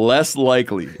make it less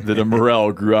likely that a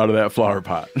Morel grew out of that flower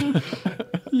pot.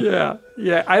 Yeah.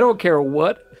 I don't care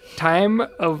what time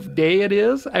of day it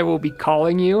is. I will be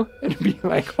calling you and be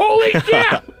like, holy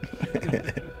crap!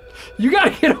 You got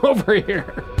to get over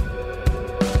here.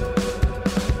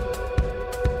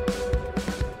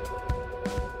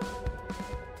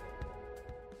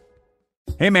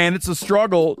 Hey, man, it's a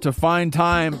struggle to find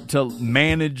time to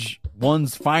manage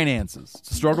one's finances. It's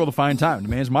a struggle to find time to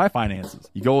manage my finances.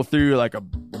 You go through like a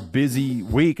busy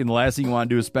week, and the last thing you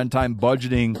want to do is spend time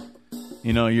budgeting,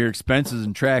 your expenses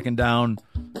and tracking down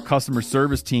customer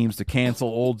service teams to cancel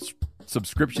old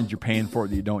subscriptions you're paying for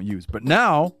that you don't use. But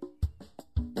now,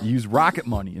 you use Rocket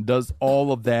Money and does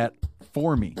all of that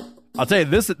for me. I'll tell you,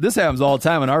 this happens all the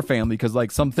time in our family because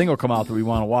like something will come out that we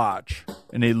want to watch,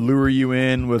 and they lure you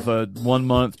in with a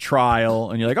 1-month trial,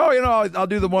 and you're like, oh, I'll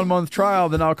do the 1-month trial,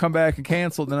 then I'll come back and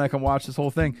cancel, then I can watch this whole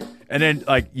thing, and then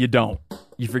like you don't,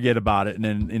 you forget about it, and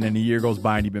then a year goes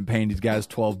by and you've been paying these guys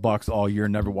 $12 all year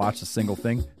and never watched a single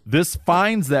thing. This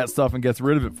finds that stuff and gets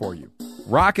rid of it for you.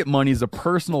 Rocket Money is a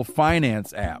personal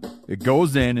finance app. It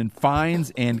goes in and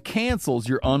finds and cancels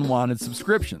your unwanted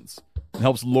subscriptions. It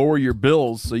helps lower your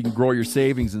bills so you can grow your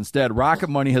savings instead. Rocket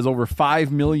Money has over 5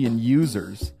 million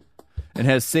users and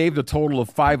has saved a total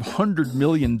of $500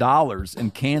 million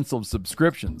in canceled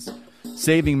subscriptions,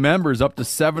 saving members up to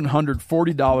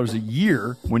 $740 a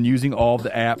year when using all of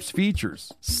the app's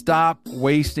features. Stop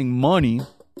wasting money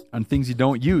on things you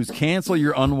don't use. Cancel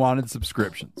your unwanted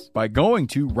subscriptions by going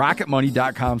to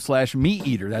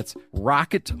rocketmoney.com/meateater. That's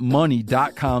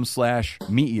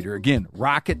rocketmoney.com/meateater. Again,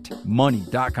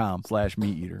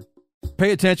 rocketmoney.com/meateater.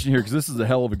 Pay attention here because this is a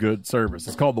hell of a good service.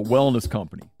 It's called the Wellness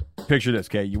Company. Picture this,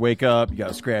 okay? You wake up, you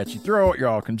got a scratchy throat, you're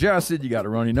all congested, you got a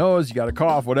runny nose, you got a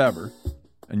cough, whatever.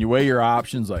 And you weigh your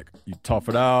options like you tough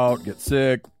it out, get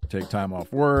sick, take time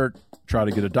off work, try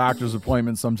to get a doctor's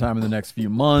appointment sometime in the next few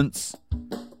months,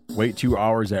 wait 2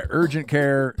 hours at urgent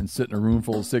care and sit in a room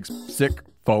full of sick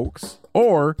folks,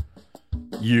 or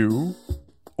you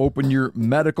open your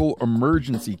medical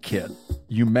emergency kit.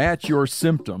 You match your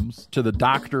symptoms to the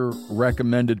doctor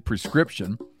recommended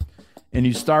prescription, and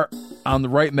you start on the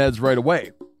right meds right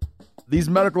away. These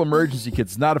medical emergency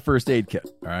kits is not a first aid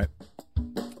kit, all right?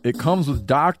 It comes with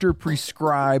doctor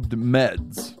prescribed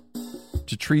meds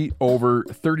to treat over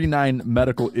 39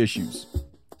 medical issues.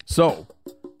 So,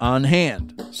 on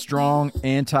hand, strong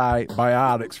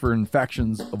antibiotics for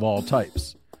infections of all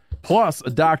types. Plus, a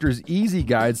doctor's easy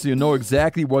guide so you know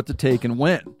exactly what to take and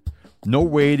when. No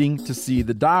waiting to see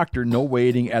the doctor, no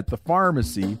waiting at the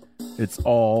pharmacy. It's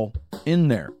all in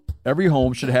there. Every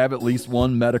home should have at least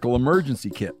one medical emergency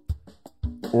kit.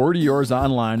 Order yours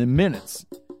online in minutes.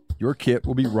 Your kit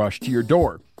will be rushed to your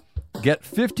door. Get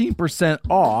 15%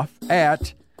 off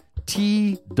at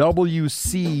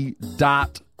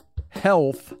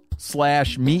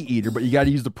twc.health/meateater, but you got to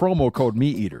use the promo code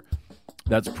meateater.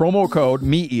 That's promo code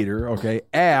meateater, okay,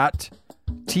 at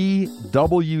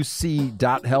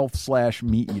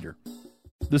twc.health/meateater.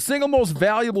 The single most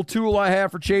valuable tool I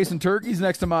have for chasing turkeys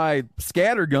next to my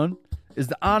scatter gun is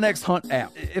the Onyx Hunt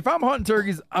app. If I'm hunting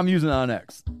turkeys, I'm using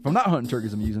Onyx. If I'm not hunting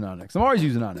turkeys, I'm using Onyx. I'm always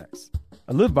using Onyx.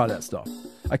 I live by that stuff.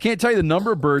 I can't tell you the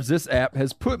number of birds this app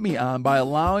has put me on by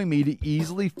allowing me to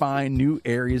easily find new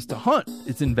areas to hunt.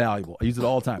 It's invaluable. I use it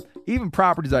all the time. Even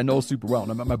properties I know super well.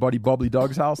 And I'm at my buddy Bubbly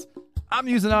Doug's house. I'm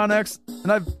using Onyx,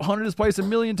 and I've hunted this place a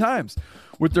million times.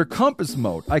 With their compass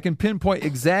mode, I can pinpoint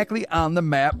exactly on the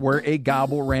map where a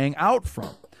gobble rang out from,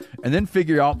 and then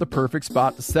figure out the perfect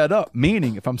spot to set up.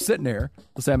 Meaning, if I'm sitting there,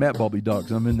 let's say I'm at Bubbly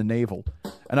Doug's, and I'm in the navel,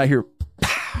 and I hear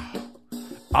pow,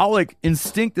 I'll like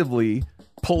instinctively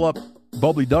pull up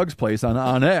Bubbly Doug's place on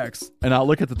Onyx, and I'll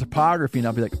look at the topography, and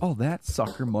I'll be like, oh, that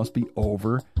sucker must be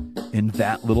over in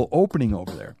that little opening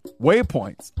over there.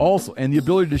 Waypoints also, and the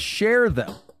ability to share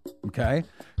them, okay,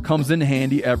 comes in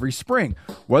handy every spring.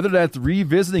 Whether that's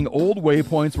revisiting old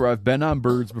waypoints where I've been on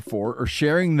birds before or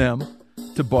sharing them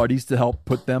to to buddies to help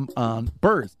put them on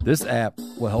birds. This app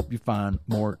will help you find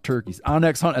more turkeys.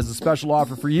 OnX Hunt has a special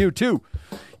offer for you, too.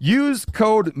 Use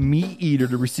code MeatEater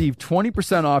to receive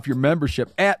 20% off your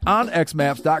membership at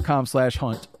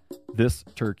onxmaps.com/hunt this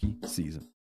turkey season.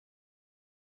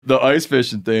 The ice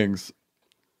fishing things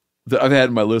that I've had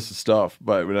in my list of stuff,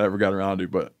 but we never got around to,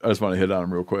 but I just want to hit on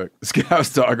them real quick. This guy I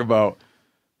was talking about,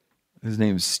 his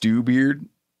name is Stu Beard.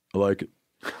 I like it.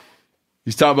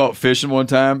 He's talking about fishing one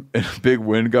time, and a big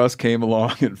wind gust came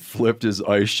along and flipped his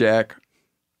ice shack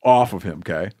off of him,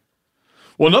 okay?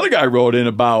 Well, another guy wrote in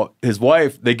about his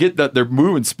wife. They get that they're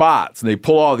moving spots, and they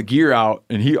pull all the gear out,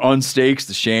 and he unstakes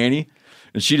the shanty,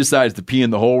 and she decides to pee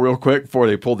in the hole real quick before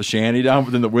they pull the shanty down,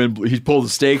 but then the wind, he pulls the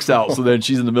stakes out, so then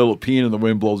she's in the middle of peeing, and the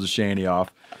wind blows the shanty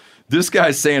off. This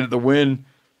guy's saying that the wind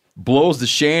blows the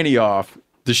shanty off.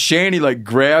 The shanty, like,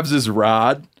 grabs his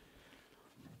rod.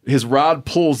 His rod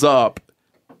pulls up.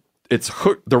 It's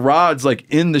hooked. The rod's like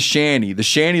in the shanty. The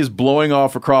shanty is blowing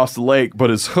off across the lake, but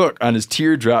his hook on his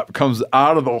teardrop comes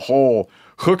out of the hole,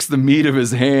 hooks the meat of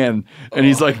his hand, and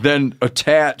he's like then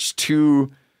attached to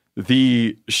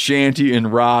the shanty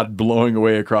and rod blowing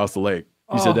away across the lake.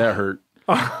 He said that hurt.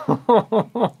 It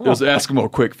was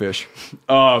Eskimo quick fish.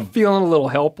 Feeling a little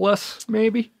helpless,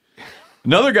 maybe?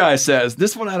 Another guy says,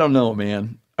 this one I don't know,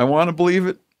 man. I want to believe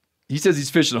it. He says he's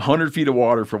fishing 100 feet of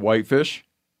water for whitefish.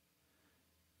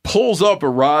 Pulls up a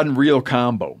rod and reel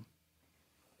combo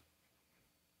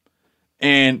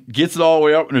and gets it all the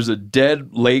way up, and there's a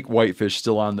dead lake whitefish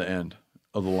still on the end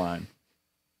of the line.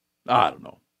 I don't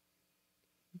know.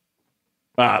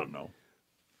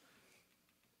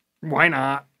 Why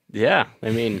not? Yeah,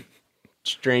 I mean,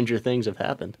 stranger things have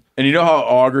happened. And you know how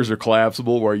augers are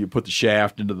collapsible where you put the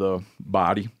shaft into the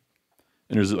body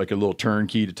and there's like a little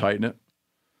turnkey to tighten it?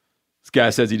 This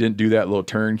guy says he didn't do that little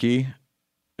turnkey,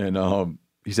 and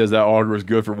he says that auger was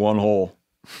good for one hole.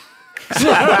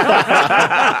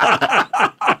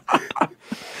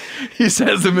 He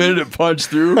says the minute it punched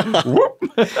through, whoop.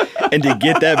 And to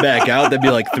get that back out, that'd be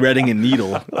like threading a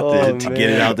needle to get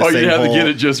it out the same hole. You have to get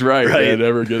it just right. Man.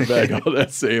 Never get back out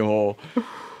that same hole.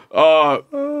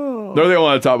 Another thing I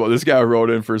want to talk about, this guy wrote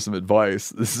in for some advice.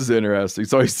 This is interesting.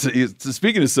 So he's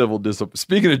speaking of civil discipline,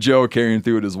 speaking of Joe carrying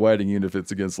through at his wedding, even if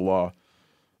it's against the law.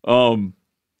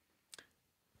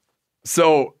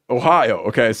 So Ohio,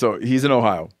 okay, so he's in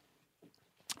Ohio.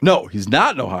 No, he's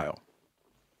not in Ohio.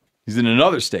 He's in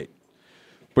another state.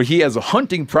 But he has a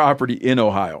hunting property in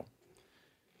Ohio.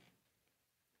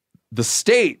 The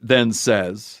state then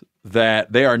says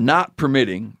that they are not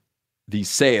permitting the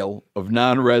sale of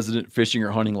non-resident fishing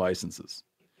or hunting licenses.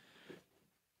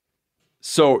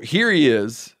 So here he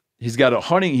is. He's got a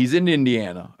hunting, he's in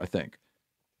Indiana, I think.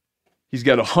 He's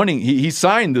got a hunting, he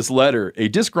signed this letter, a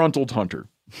disgruntled hunter.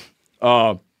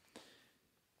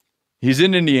 He's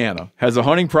in Indiana, has a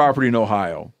hunting property in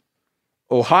Ohio.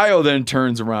 Ohio then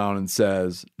turns around and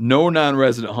says, no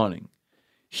non-resident hunting.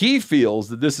 He feels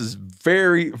that this is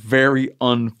very, very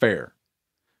unfair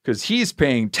because he's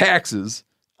paying taxes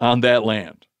on that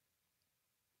land.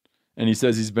 And he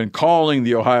says he's been calling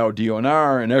the Ohio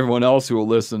DNR and everyone else who will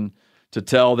listen to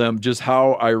tell them just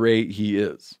how irate he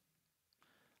is.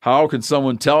 How can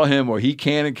someone tell him what he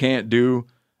can and can't do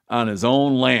on his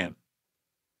own land?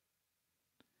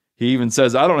 He even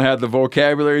says, I don't have the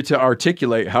vocabulary to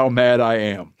articulate how mad I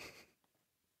am.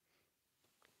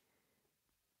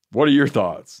 What are your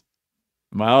thoughts?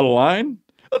 Am I out of line?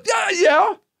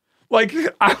 Yeah. Like,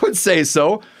 I would say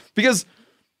so. Because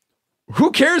who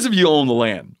cares if you own the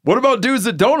land? What about dudes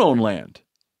that don't own land?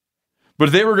 But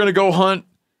if they were going to go hunt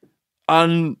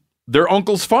on their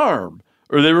uncle's farm,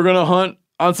 or they were going to hunt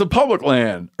on some public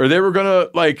land, or they were going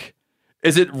to, like,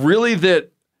 is it really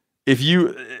that if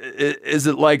you... Is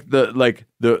it like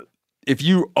if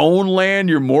you own land,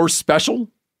 you're more special?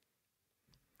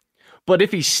 But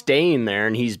if he's staying there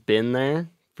and he's been there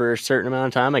for a certain amount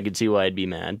of time, I could see why I'd be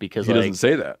mad because he doesn't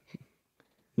say that.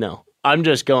 No, I'm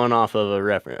just going off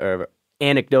of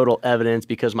anecdotal evidence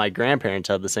because my grandparents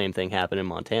had the same thing happen in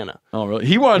Montana. Oh, really?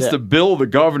 He wants to bill the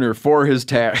governor for his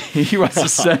tax. He wants to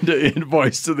send an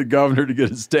invoice to the governor to get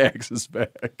his taxes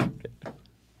back.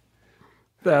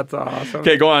 That's awesome.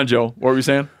 Okay, go on, Joe. What were you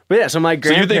saying? But yeah, so my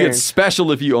grandparents... So you think it's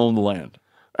special if you own the land?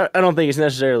 I don't think it's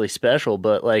necessarily special,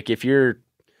 but like if you're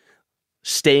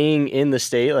staying in the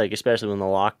state, like especially when the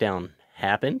lockdown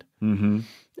happened,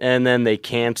 and then they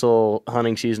cancel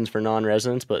hunting seasons for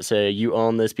non-residents, but say you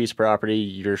own this piece of property,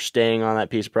 you're staying on that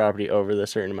piece of property over the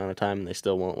certain amount of time, and they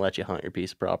still won't let you hunt your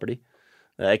piece of property.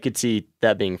 I could see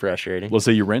that being frustrating. Let's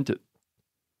say you rent it.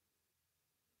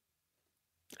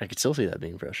 I could still see that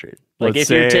being frustrating. Like if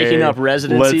you're taking up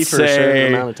residency for a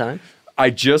certain amount of time. I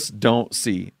just don't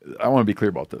see. I want to be clear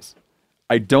about this.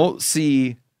 I don't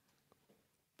see.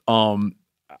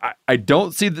 I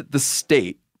don't see that the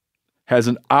state has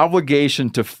an obligation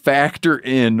to factor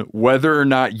in whether or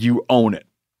not you own it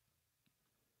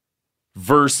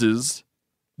versus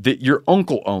that your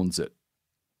uncle owns it,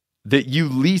 that you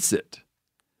lease it,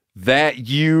 that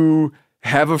you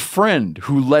have a friend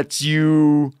who lets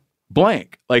you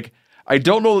blank. Like, I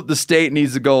don't know that the state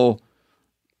needs to go,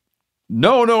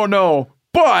 no,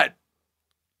 but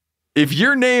if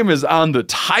your name is on the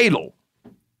title.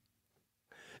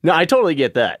 No, I totally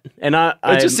get that, and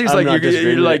it just seems like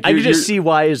you're like I can just see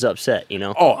why he's upset. You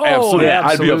know? Oh, absolutely. Yeah,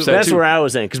 I'd be upset That's too. where I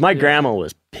was in because my grandma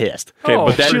was pissed. Okay,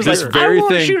 but she was this like, very I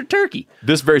want to thing, shoot a turkey.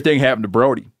 This very thing happened to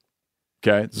Brody.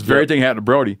 Okay, this very thing happened to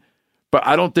Brody, but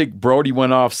I don't think Brody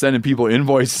went off sending people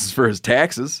invoices for his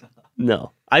taxes.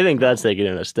 No, I think that's taking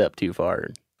it a step too far.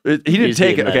 He didn't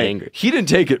take it. Okay, angry. he didn't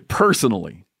take it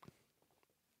personally.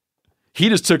 He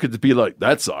just took it to be like,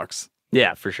 that sucks.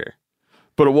 Yeah, for sure.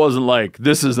 But it wasn't like,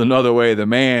 this is another way the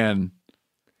man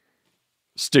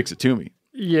sticks it to me.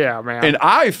 Yeah, man. And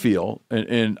I feel,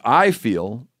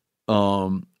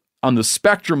 on the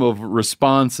spectrum of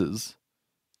responses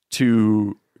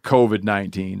to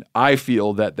COVID-19, I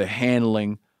feel that the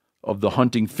handling of the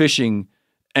hunting, fishing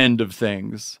end of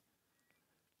things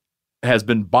has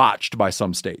been botched by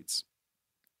some states.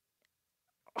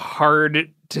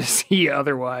 Hard to see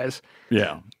otherwise.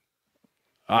 Yeah.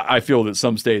 I feel that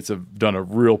some states have done a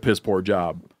real piss poor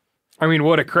job. I mean,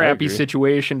 what a crappy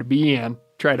situation to be in.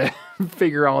 Try to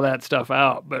figure all that stuff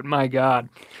out. But my God.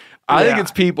 I think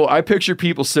it's people. I picture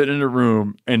people sitting in a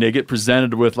room and they get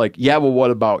presented with like, yeah, well, what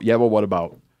about? Yeah, well, what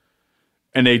about?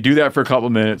 And they do that for a couple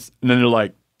of minutes. And then they're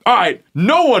like, all right,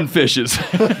 no one fishes.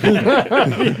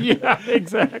 Yeah,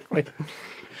 exactly.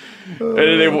 And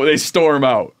then they storm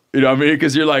out. You know what I mean?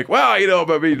 Because you're like, well,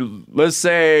 I mean, let's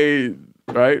say,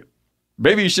 right?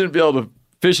 Maybe you shouldn't be able to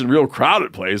fish in real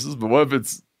crowded places, but what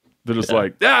if they're just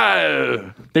like,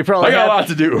 they probably I got a lot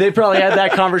to do. They probably had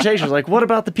that conversation. Like, what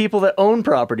about the people that own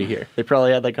property here? They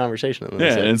probably had that conversation. And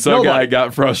yeah, said, and some guy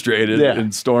got frustrated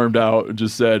and stormed out and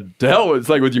just said, to hell with it. It's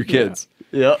like with your kids.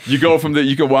 Yeah. You go from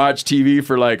you can watch TV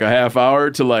for like a half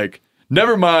hour to like,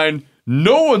 never mind,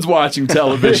 no one's watching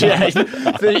television.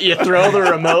 You throw the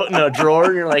remote in a drawer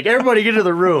and you're like, everybody get to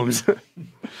the rooms.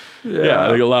 Yeah, I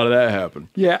think a lot of that happened.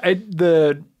 Yeah,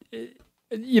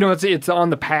 it's on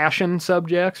the passion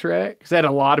subjects, right? Because I had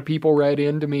a lot of people write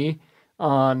into me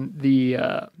on the,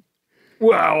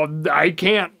 I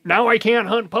can't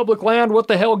hunt public land. What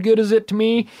the hell good is it to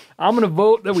me? I'm going to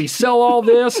vote that we sell all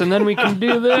this and then we can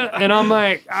do that. And I'm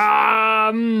like,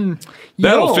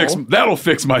 that'll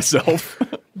fix myself.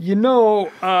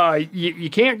 You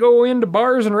can't go into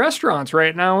bars and restaurants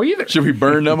right now either. Should we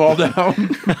burn them all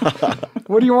down?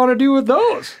 What do you want to do with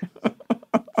those?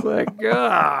 It's like,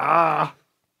 Yeah,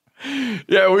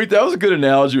 that was a good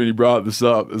analogy when you brought this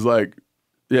up. It's like,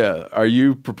 yeah, are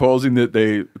you proposing that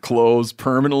they close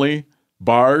permanently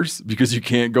bars because you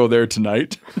can't go there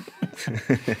tonight?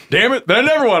 Damn it, then I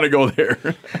never want to go there.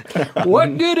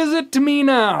 What good is it to me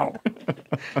now?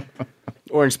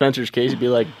 Or in Spencer's case, it'd be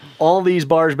like, all these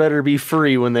bars better be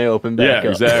free when they open back up. Yeah,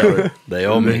 exactly. They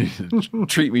owe me.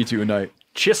 Treat me to a night.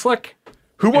 Chislick.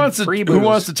 Who wants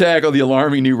to tackle the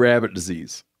alarming new rabbit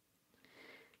disease?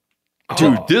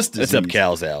 Dude, this disease. It's up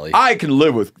Cal's alley. I can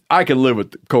live with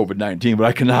COVID-19, but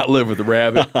I cannot live with the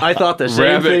rabbit. I thought the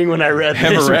same thing when I read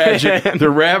hemorrhagic. The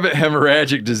rabbit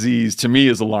hemorrhagic disease to me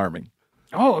is alarming.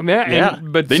 Oh man, yeah.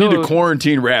 But they need to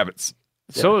quarantine rabbits.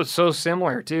 So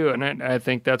similar too, and I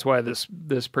think that's why this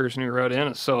person who wrote in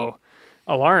is so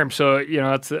alarmed. So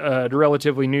it's a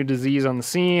relatively new disease on the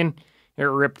scene. It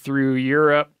ripped through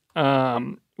Europe,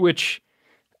 which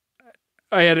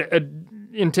I had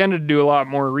intended to do a lot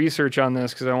more research on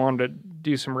this because I wanted to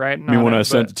do some writing. You mean when I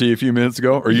sent it to you a few minutes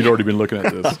ago, or you'd already been looking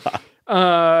at this?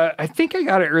 I think I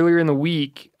got it earlier in the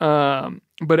week, but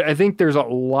I think there's a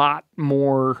lot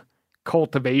more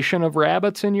cultivation of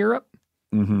rabbits in Europe.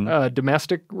 Mm-hmm.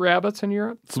 Domestic rabbits in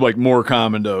Europe. It's like more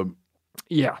common to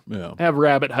have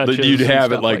rabbit hutches. You'd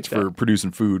have it like for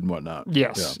producing food and whatnot.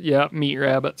 Yes, meat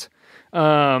rabbits.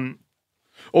 Also,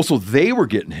 they were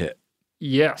getting hit.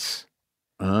 Yes.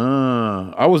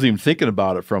 I wasn't even thinking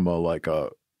about it from a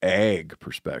ag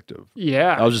perspective.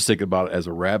 Yeah, I was just thinking about it as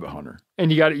a rabbit hunter. And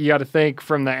you got to think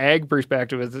from the ag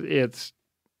perspective. It's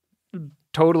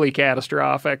totally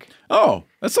catastrophic. Oh,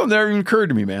 that's something that never even occurred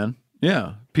to me, man.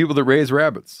 Yeah, people that raise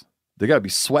rabbits, they got to be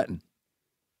sweating.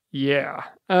 Yeah.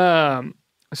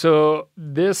 So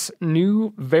this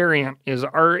new variant is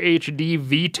RHD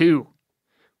V2.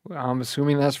 I'm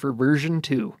assuming that's for version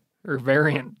 2 or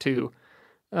variant 2.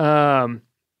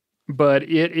 But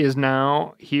it is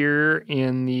now here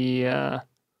in the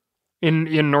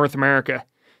in North America.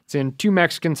 It's in 2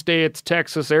 Mexican states,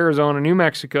 Texas, Arizona, New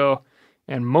Mexico,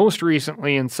 and most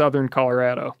recently in southern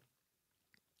Colorado.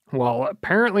 While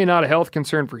apparently not a health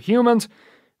concern for humans,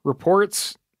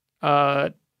 reports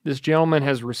this gentleman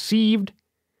has received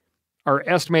are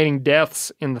estimating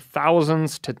deaths in the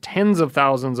thousands to tens of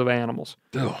thousands of animals.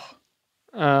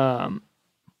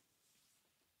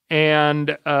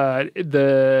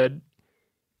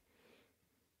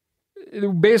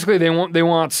 Basically they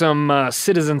want some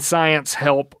citizen science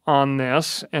help on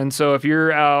this. And so if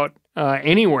you're out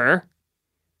anywhere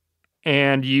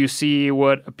and you see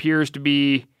what appears to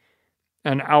be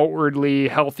an outwardly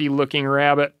healthy looking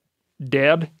rabbit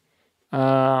dead,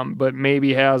 but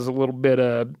maybe has a little bit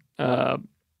of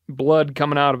blood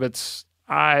coming out of its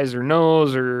eyes or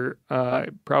nose or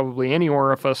probably any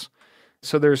orifice.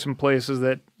 So there's some places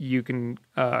that you can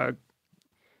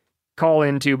call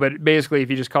into, but basically if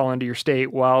you just call into your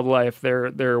state wildlife,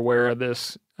 they're aware of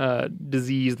this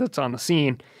disease that's on the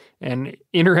scene. And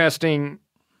interestingly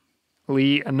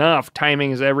enough,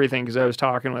 timing is everything, because I was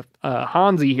talking with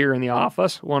Hansi here in the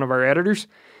office, one of our editors,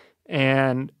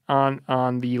 and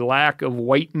on the lack of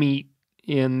white meat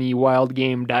in the wild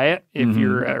game diet, if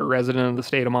you're a resident of the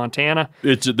state of Montana.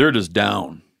 They're just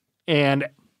down.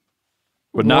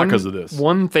 But not because of this.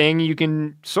 One thing you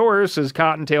can source is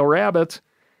cottontail rabbits.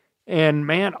 And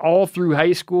man, all through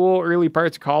high school, early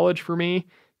parts of college for me,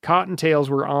 cottontails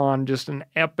were on just an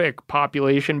epic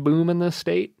population boom in this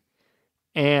state.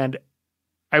 And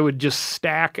I would just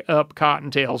stack up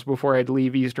cottontails before I'd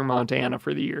leave eastern Montana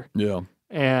for the year. Yeah.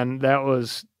 And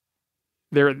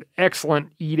they're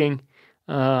excellent eating.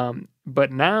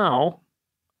 But now,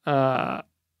 I'm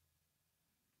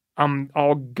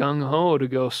all gung-ho to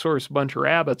go source a bunch of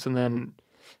rabbits, and then,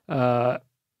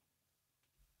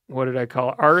 what did I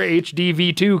call it?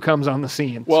 RHDV2 comes on the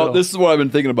scene. Well, this is what I've been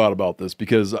thinking about this,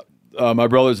 because my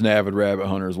brother's an avid rabbit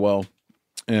hunter as well.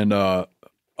 And I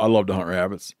love to hunt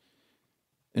rabbits.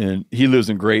 And he lives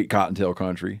in great cottontail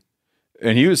country.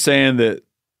 And he was saying that,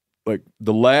 like,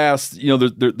 the last,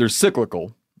 they're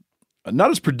cyclical.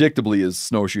 Not as predictably as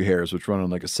snowshoe hares, which run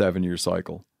on like a 7-year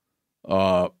cycle.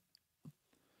 Hold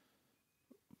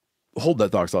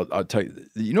that thought. I'll tell you.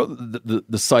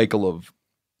 The cycle of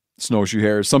snowshoe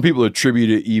hares. Some people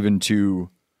attribute it even to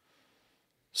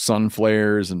sun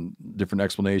flares and different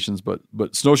explanations, but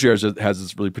snowshoe hares has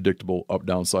this really predictable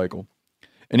up-down cycle.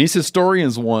 And these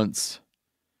historians once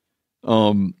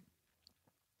went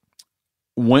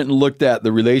and looked at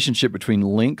the relationship between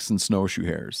lynx and snowshoe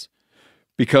hares.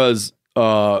 Because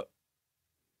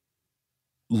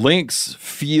lynx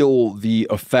feel the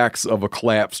effects of a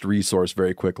collapsed resource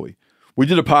very quickly. We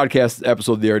did a podcast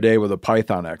episode the other day with a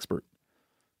python expert,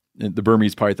 the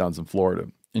Burmese pythons in Florida.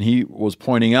 And he was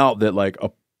pointing out that, like, a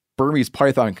Burmese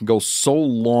python can go so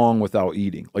long without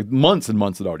eating, like months and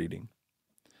months without eating,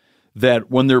 that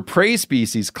when their prey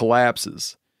species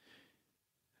collapses,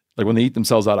 like when they eat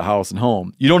themselves out of house and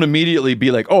home, you don't immediately be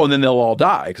like, oh, and then they'll all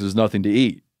die because there's nothing to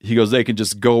eat. He goes, they can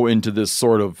just go into this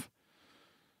sort of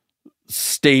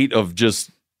state of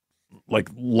just like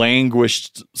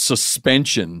languished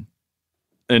suspension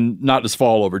and not just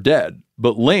fall over dead.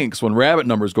 But lynx, when rabbit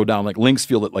numbers go down, like lynx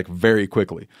feel it like very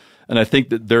quickly. And I think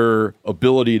that their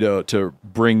ability to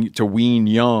wean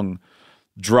young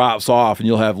drops off, and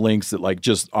you'll have lynx that like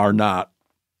just are not,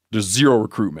 there's zero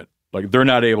recruitment. Like they're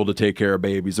not able to take care of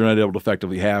babies. They're not able to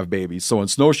effectively have babies. So when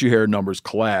snowshoe hare numbers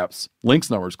collapse,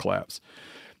 lynx numbers collapse.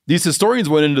 These historians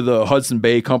went into the Hudson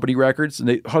Bay Company records, and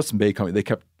they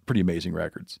kept pretty amazing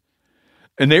records.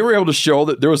 And they were able to show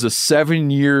that there was a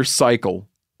 7-year cycle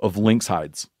of lynx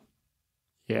hides.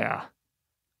 Yeah.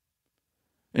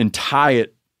 And tie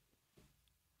it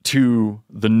to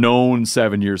the known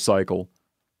 7-year cycle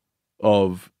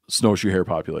of snowshoe hare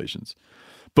populations.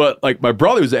 But like my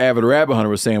brother, who's an avid rabbit hunter,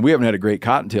 was saying, we haven't had a great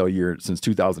cottontail year since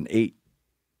 2008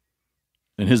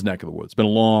 in his neck of the woods. It's been a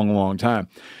long, long time.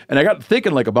 And I got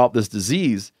thinking like about this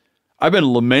disease. I've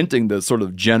been lamenting the sort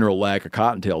of general lack of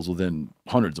cottontails within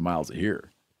hundreds of miles of here.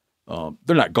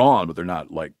 They're not gone, but they're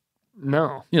not like,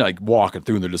 no, like walking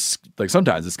through and they're just like,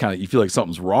 sometimes it's kind of, you feel like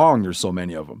something's wrong. There's so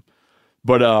many of them.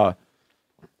 But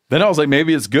then I was like,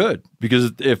 maybe it's good,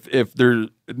 because if there,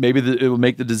 it will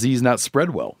make the disease not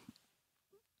spread well.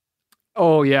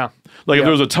 Oh yeah. Like if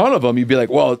there was a ton of them, you'd be like,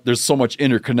 well, there's so much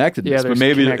interconnectedness. Yeah, but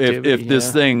maybe if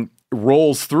this thing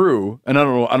rolls through, and I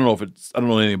don't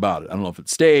know anything about it. I don't know if it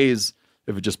stays,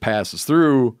 if it just passes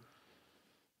through,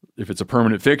 if it's a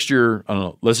permanent fixture. I don't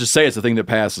know. Let's just say it's a thing that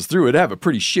passes through. It'd have a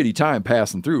pretty shitty time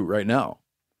passing through right now,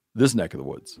 this neck of the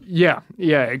woods. Yeah.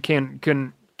 It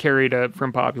can carried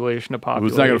from population to population.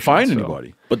 It's not going to find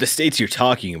anybody. But the states you're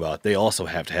talking about, they also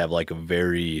have to have like a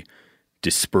very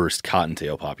dispersed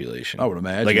cottontail population. I would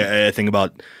imagine. Like I think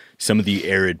about some of the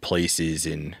arid places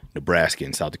in Nebraska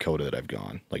and South Dakota that I've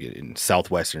gone, like in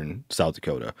southwestern South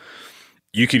Dakota.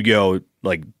 You could go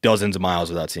like dozens of miles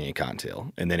without seeing a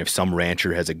cottontail. And then if some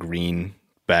rancher has a green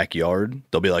backyard,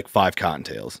 there'll be like 5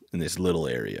 cottontails in this little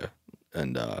area.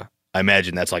 And I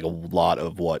imagine that's like a lot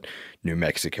of what New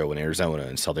Mexico and Arizona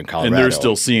and Southern Colorado And they're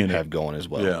still seeing it. have going as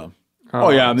well. Yeah. Oh,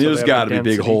 yeah. I mean, so there's they got have to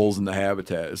be big density. holes in the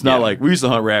habitat. It's not like we used to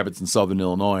hunt rabbits in southern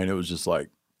Illinois, and it was just like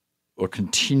a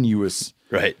continuous.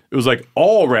 Right. It was like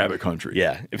all rabbit country.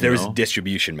 Yeah. If there was a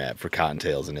distribution map for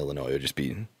cottontails in Illinois, it would just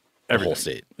be the whole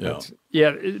state. Yeah.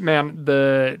 Yeah, man.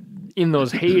 In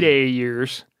those heyday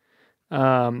years,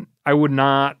 I would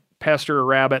not pester a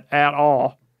rabbit at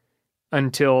all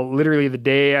until literally the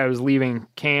day I was leaving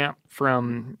camp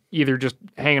from either just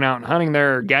hanging out and hunting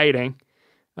there or guiding.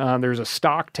 There's a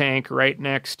stock tank right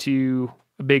next to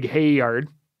a big hay yard.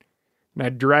 And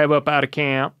I'd drive up out of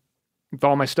camp with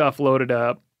all my stuff loaded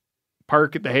up,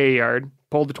 park at the hay yard,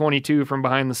 pull the 22 from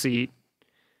behind the seat,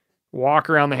 walk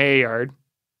around the hay yard,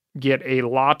 get a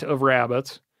lot of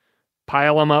rabbits,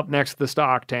 pile them up next to the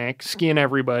stock tank, skin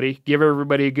everybody, give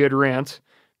everybody a good rinse,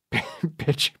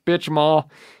 pitch them all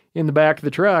in the back of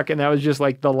the truck. And that was just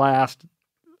like the last.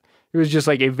 It was just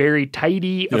like a very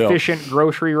tidy, efficient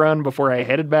grocery run before I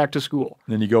headed back to school.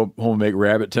 And then you go home and make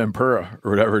rabbit tempura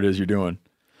or whatever it is you're doing.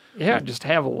 Yeah, just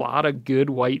have a lot of good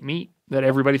white meat that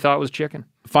everybody thought was chicken.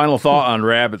 Final thought on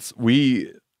rabbits.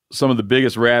 Some of the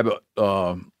biggest rabbit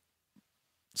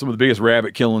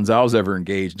killings I was ever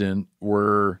engaged in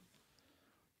were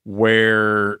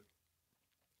where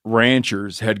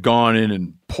ranchers had gone in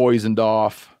and poisoned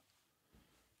off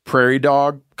prairie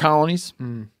dog colonies.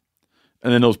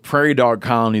 And then those prairie dog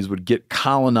colonies would get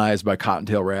colonized by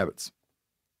cottontail rabbits.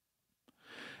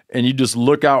 And you just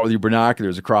look out with your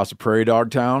binoculars across a prairie dog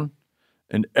town,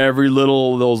 and every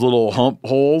those little hump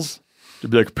holes, there'd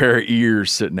be like a pair of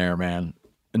ears sitting there, man.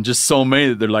 And just so many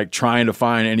that they're like trying to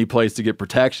find any place to get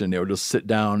protection. They would just sit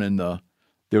down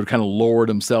they would kind of lower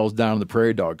themselves down in the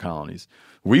prairie dog colonies.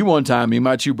 Me and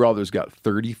my 2 brothers got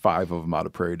 35 of them out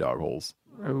of prairie dog holes.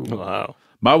 Oh, wow.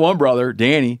 My one brother,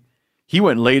 Danny,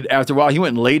 after a while, he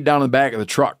went and laid down in the back of the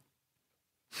truck.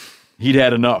 He'd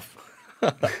had enough.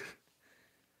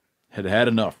 had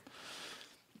enough.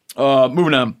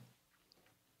 Moving on.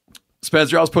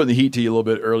 Spencer, I was putting the heat to you a little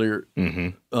bit earlier. Mm-hmm.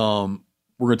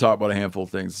 We're going to talk about a handful of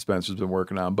things Spencer's been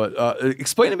working on. But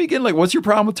explain to me again, like, what's your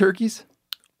problem with turkeys?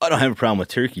 I don't have a problem with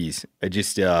turkeys. I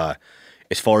just, as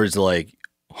far as like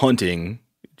hunting,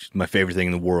 which is my favorite thing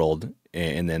in the world,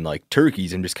 and then like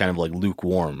turkeys, I'm just kind of like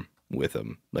lukewarm with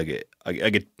them. Like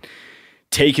I could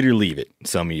take it or leave it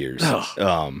some years.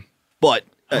 But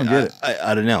I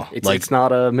don't know. It's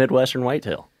not a Midwestern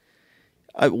whitetail.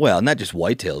 Well, not just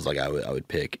whitetails. Like I would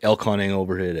pick elk hunting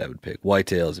over it. I would pick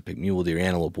whitetails. I'd pick mule deer,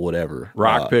 antelope, whatever.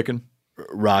 Rock picking.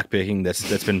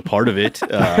 That's been part of it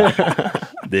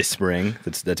this spring.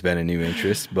 That's been a new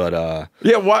interest. But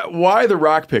why the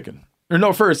rock picking? Or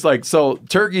no, first, like, so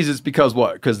turkeys is because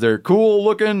what? Because they're cool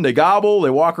looking, they gobble, they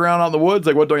walk around out in the woods.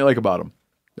 Like, what don't you like about them?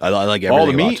 I like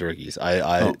everything about turkeys.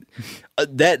 That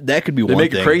could be one thing. They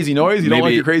make a crazy noise? You don't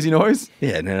like your crazy noise?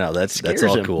 Yeah, no, that's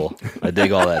all cool. I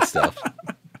dig all that stuff.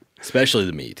 Especially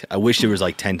the meat. I wish there was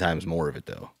like 10 times more of it,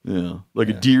 though. Yeah, like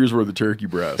a deer's worth of turkey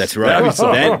breast. That's right.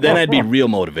 Then I'd be real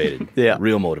motivated. Yeah.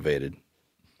 Real motivated.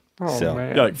 Oh, man.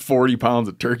 You got like 40 pounds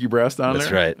of turkey breast on That's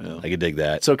there? right. Yeah. I could dig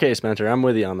that. It's okay, Spencer. I'm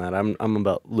with you on that. I'm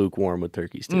about lukewarm with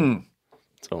turkeys, too.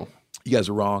 So you guys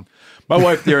are wrong. My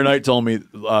wife the other night told me,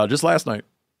 just last night,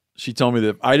 she told me that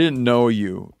if I didn't know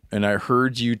you and I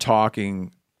heard you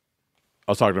talking,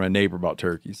 I was talking to my neighbor about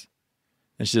turkeys.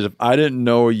 And she said, if I didn't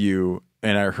know you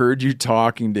and I heard you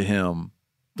talking to him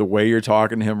the way you're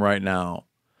talking to him right now,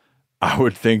 I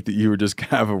would think that you were just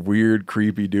kind of a weird,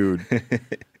 creepy dude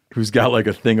who's got like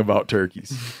a thing about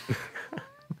turkeys.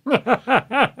 But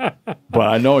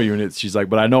I know you, and she's like,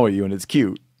 but I know you, and it's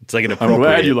cute. It's like an I'm appropriate.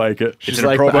 glad you like it. she's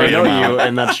like, but I know you,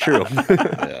 and that's true.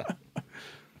 Yeah.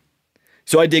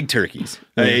 So I dig turkeys.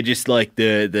 I just like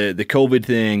the COVID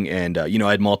thing, and I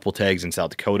had multiple tags in South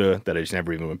Dakota that I just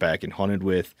never even went back and hunted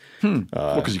with. Well,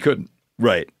 because you couldn't.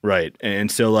 Right. And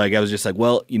so like I was just like,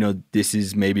 well, this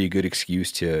is maybe a good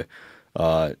excuse to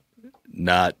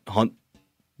not hunt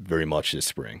very much this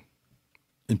spring.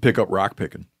 And pick up rock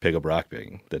picking.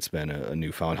 That's been a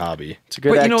newfound hobby. It's a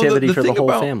good activity for the whole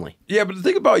family. Yeah, but the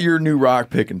thing about your new rock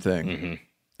picking thing,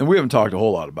 and we haven't talked a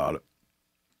whole lot about it,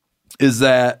 is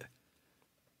that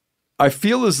I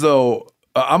feel as though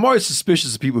I'm always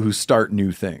suspicious of people who start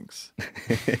new things.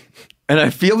 And I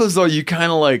feel as though you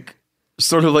kind of like,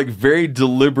 sort of like very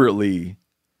deliberately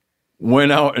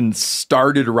went out and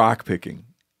started rock picking.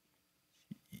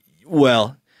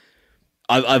 Well,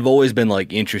 I've always been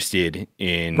like interested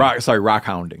in rock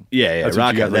hounding. Yeah, That's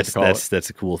rock. that's That's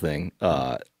a cool thing.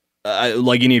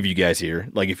 Like any of you guys here,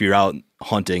 like if you're out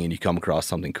hunting and you come across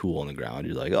something cool on the ground,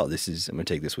 you're like, oh, I'm gonna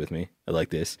take this with me. I like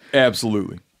this.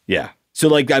 Absolutely. Yeah. So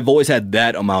like I've always had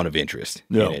that amount of interest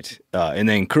in it. And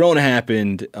then Corona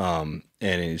happened, and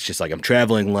it's just like I'm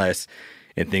traveling less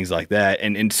and things like that.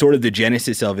 And sort of the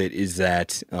genesis of it is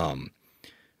that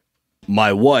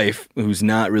my wife, who's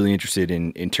not really interested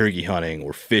in turkey hunting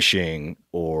or fishing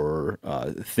or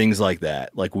things like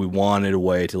that, like we wanted a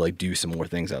way to like do some more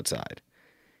things outside.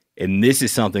 And this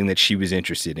is something that she was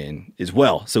interested in as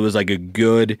well. So it was like a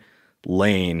good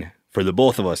lane for the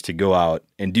both of us to go out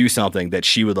and do something that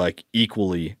she would like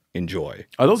equally enjoy.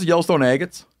 Are those Yellowstone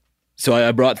agates? So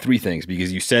I brought 3 things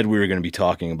because you said we were going to be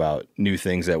talking about new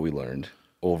things that we learned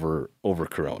over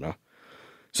Corona.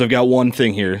 So I've got one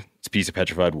thing here. It's a piece of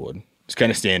petrified wood. It's kind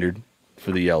of standard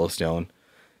for the Yellowstone.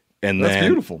 And that's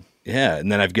beautiful. Yeah, and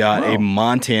then I've got a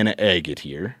Montana agate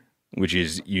here, which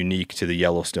is unique to the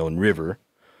Yellowstone River.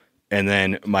 And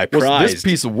then my prize. This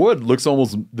piece of wood looks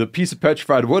the piece of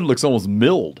petrified wood looks almost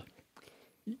milled.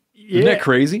 Isn't that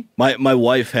crazy? My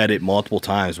wife had it multiple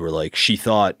times where like she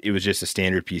thought it was just a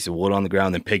standard piece of wood on the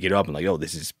ground, then pick it up and like, oh,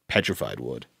 this is petrified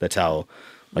wood. That's how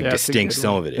like distinct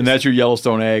some of it is. And that's your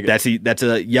Yellowstone agate. That's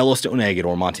a Yellowstone agate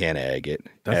or Montana agate,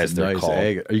 as they're called.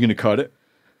 Agate. Are you going to cut it?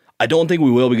 I don't think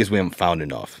we will because we haven't found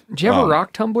enough. Do you have a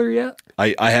rock tumbler yet?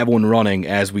 I have one running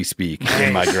as we speak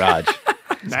in my garage.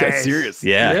 This guy's serious.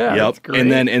 Yeah. Yep.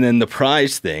 And then the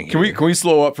prize thing. Can we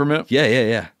slow up for a minute?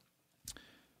 Yeah.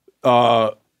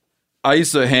 I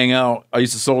used to hang out. I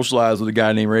used to socialize with a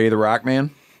guy named Ray the Rockman,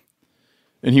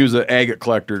 and he was an agate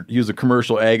collector. He was a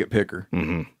commercial agate picker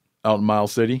out in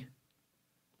Miles City.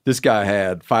 This guy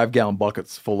had 5-gallon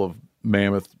buckets full of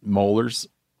mammoth molars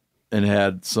and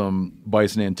had some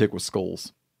bison antiqua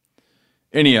skulls.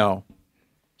 Anyhow,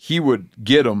 he would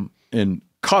get them and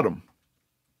cut them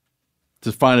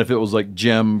to find if it was like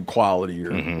gem quality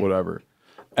or whatever.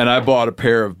 And I bought a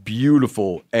pair of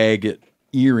beautiful agate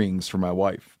earrings for my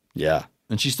wife. Yeah.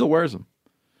 And she still wears them.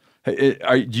 Hey,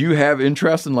 do you have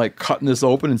interest in like cutting this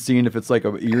open and seeing if it's like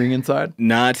an earring inside?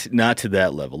 Not to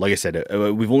that level. Like I said,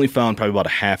 we've only found probably about a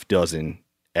half dozen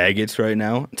agates right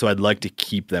now. So I'd like to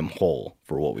keep them whole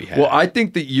for what we have. Well, I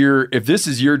think that if this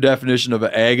is your definition of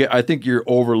an agate, I think you're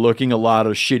overlooking a lot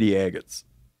of shitty agates.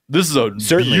 This is a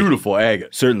beautiful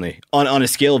agate. Certainly. On a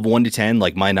scale of 1 to 10,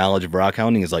 like my knowledge of rock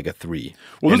hounding is like a 3.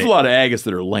 Well, there's a lot of agates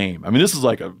that are lame. I mean, this is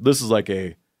like a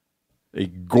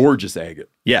gorgeous agate.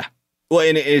 Yeah. Well,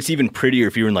 and it's even prettier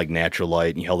if you're in like natural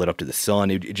light and you held it up to the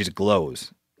sun. It just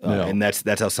glows. And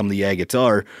that's how some of the agates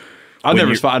are. I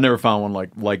never found one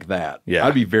like that. Yeah.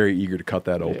 I'd be very eager to cut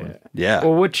that open. Yeah.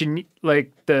 Well, what you need,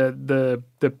 like the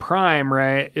prime,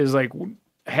 right, is like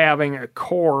having a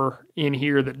core in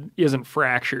here that isn't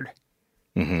fractured.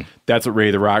 Mm-hmm. That's what Ray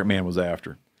the Rockman was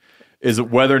after. Is it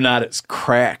whether or not it's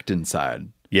cracked inside?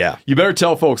 Yeah. You better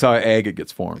tell folks how an agate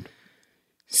gets formed.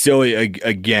 So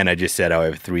again, I just said I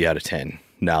have 3 out of 10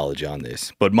 knowledge on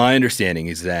this, but my understanding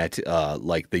is that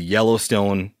like the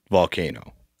Yellowstone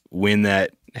volcano, when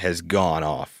that has gone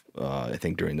off, I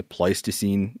think during the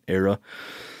Pleistocene era,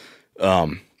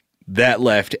 that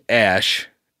left ash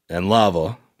and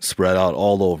lava spread out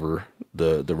all over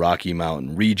the Rocky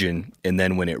Mountain region, and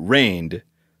then when it rained,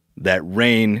 that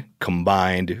rain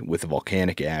combined with the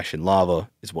volcanic ash and lava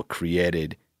is what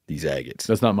created these agates.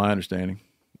 That's not my understanding.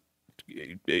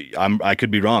 I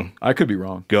could be wrong. I could be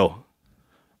wrong. Go.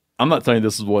 I'm not saying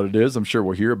this is what it is. I'm sure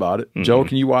we'll hear about it. Joe,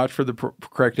 can you watch for the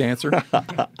correct answer?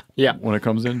 Yeah. When it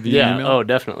comes in via email? Oh,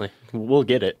 definitely. We'll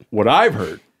get it. What I've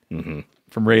heard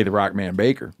from Ray the Rockman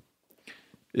Baker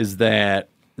is that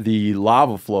the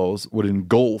lava flows would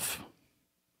engulf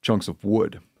chunks of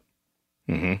wood.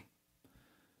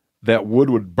 That wood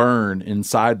would burn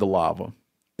inside the lava,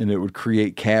 and it would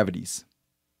create cavities.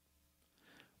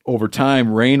 Over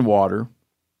time, rainwater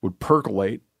would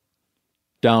percolate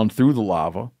down through the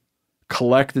lava,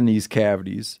 collect in these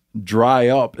cavities, dry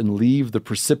up, and leave the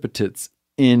precipitates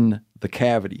in the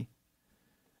cavity.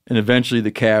 And eventually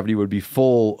the cavity would be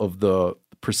full of the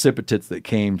precipitates that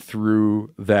came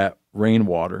through that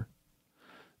rainwater.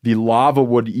 The lava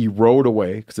would erode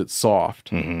away because it's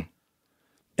soft and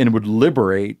would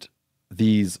liberate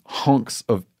these hunks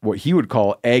of what he would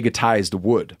call agatized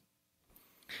wood.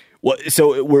 Well,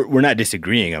 so we're not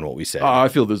disagreeing on what we said. I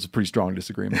feel there's a pretty strong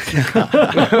disagreement.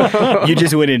 You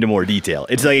just went into more detail.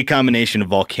 It's like a combination of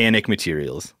volcanic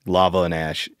materials, lava and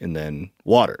ash, and then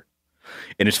water.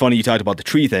 And it's funny you talked about the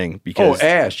tree thing because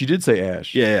ash. You did say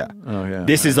ash. Yeah. Oh yeah.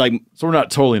 This is like so we're not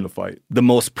totally in a fight. The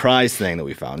most prized thing that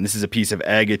we found. And this is a piece of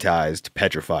agatized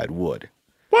petrified wood.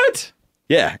 What?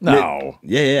 Yeah. No.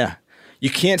 Yeah. You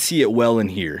can't see it well in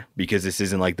here because this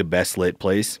isn't like the best lit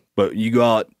place, but you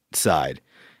go outside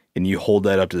and you hold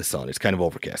that up to the sun. It's kind of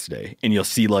overcast today, and you'll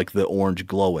see like the orange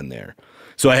glow in there.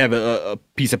 So I have a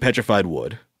piece of petrified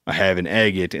wood. I have an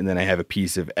agate, and then I have a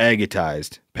piece of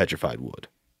agatized petrified wood.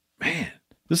 Man,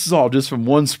 this is all just from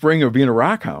one spring of being a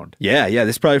rock hound. Yeah.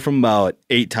 This is probably from about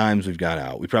 8 times we've gone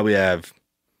out. We probably have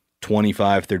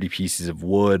 25, 30 pieces of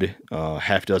wood,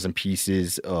 half dozen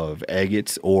pieces of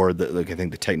agates, or I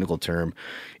think the technical term,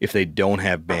 if they don't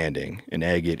have banding, an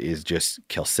agate is just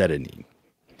chalcedony.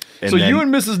 So you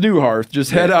and Mrs. Newharth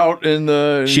just head out in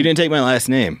the... She didn't take my last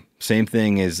name. Same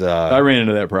thing as... I ran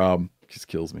into that problem. It just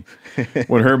kills me.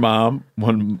 When her mom,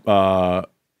 when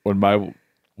my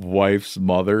wife's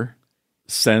mother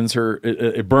sends her...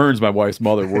 It burns my wife's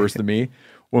mother worse than me.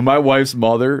 When my wife's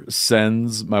mother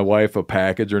sends my wife a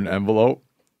package or an envelope,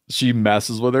 she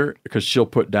messes with her because she'll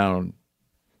put down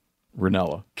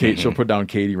Ranella. She'll put down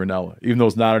Katie Ranella, even though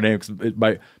it's not her name. Cause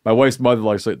my wife's mother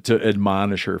likes to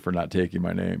admonish her for not taking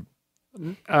my name.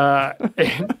 I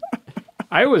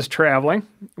was traveling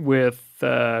with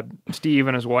Steve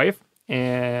and his wife,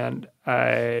 and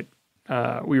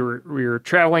we were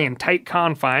traveling in tight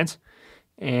confines,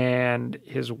 and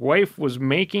his wife was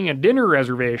making a dinner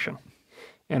reservation,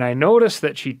 and I noticed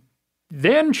that she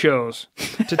then chose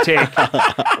to take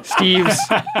Steve's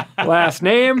last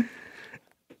name.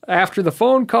 After the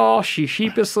phone call, she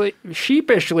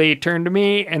sheepishly turned to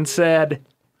me and said,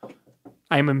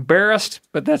 "I'm embarrassed,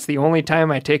 but that's the only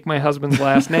time I take my husband's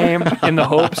last name in the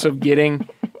hopes of getting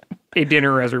a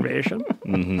dinner reservation."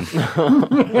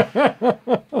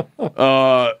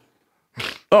 So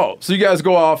you guys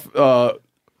go off,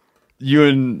 you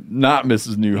and not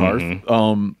Mrs.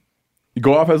 Newharth. You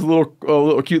go off as a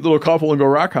little cute little couple and go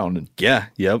rock hounding. Yeah,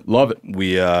 yep. Love it.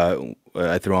 We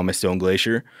I throw on my Stone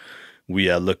Glacier.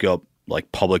 We look up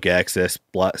like public access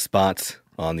spots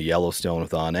on the Yellowstone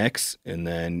with Onyx, and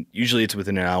then usually it's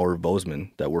within an hour of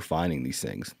Bozeman that we're finding these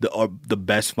things. The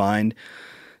best find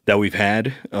that we've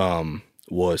had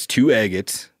was 2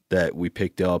 agates that we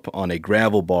picked up on a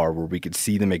gravel bar where we could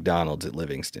see the McDonald's at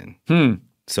Livingston.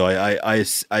 So I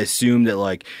assume that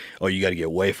like, you got to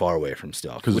get way far away from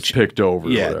stuff, because it's picked over.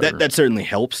 Yeah, that certainly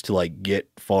helps to like get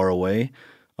far away.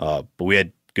 But we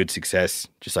had good success,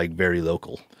 just like very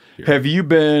local. Here. Have you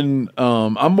been?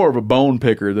 I'm more of a bone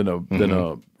picker than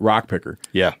a rock picker.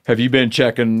 Yeah. Have you been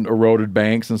checking eroded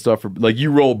banks and stuff? Like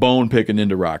you roll bone picking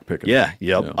into rock picking? Yeah.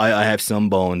 Yep. Yeah. I have some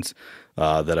bones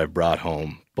that I've brought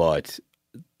home, but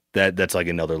that's like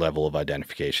another level of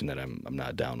identification that I'm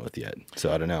not down with yet.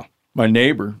 So I don't know. My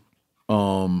neighbor,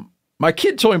 my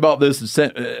kid told me about this.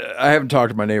 And I haven't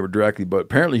talked to my neighbor directly, but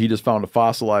apparently he just found a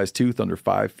fossilized tooth under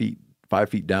 5 feet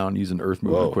down using earth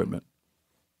moving equipment.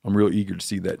 I'm real eager to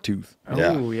see that tooth.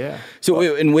 Oh, yeah. So,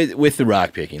 and with the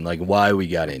rock picking, like why we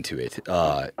got into it,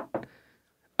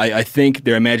 I think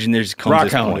there's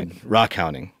comes rock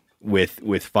hounding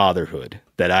with fatherhood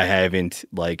that I haven't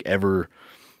like ever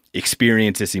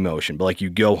experienced this emotion. But like you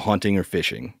go hunting or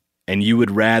fishing, and you would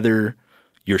rather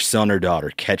your son or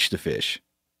daughter catch the fish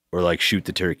or like shoot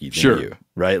the turkey than you,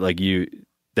 right? Like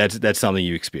that's something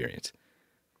you experience.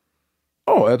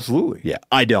 Oh, absolutely. Yeah,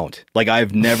 I don't. Like,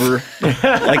 I've never,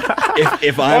 like,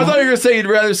 if I thought you were going to say you'd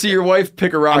rather see your wife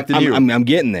pick a rock than you. I'm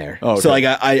getting there. Oh, okay. So, like,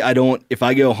 I don't, if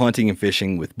I go hunting and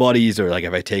fishing with buddies, or like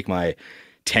if I take my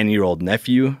 10-year-old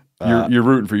nephew, you're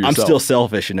rooting for yourself. I'm still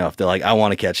selfish enough that, like, I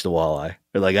want to catch the walleye.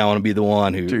 Or, like, I want to be the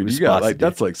one who Dude, you got, like,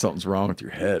 that's like something's wrong with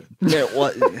your head. Yeah,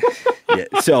 what? Yeah.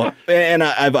 So, and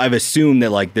I've assumed that,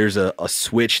 like, there's a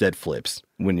switch that flips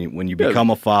when you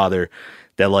become a father.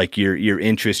 That like your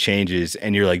interest changes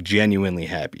and you're like genuinely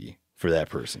happy for that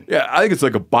person. Yeah, I think it's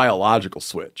like a biological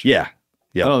switch. Yeah.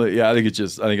 I think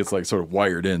it's like sort of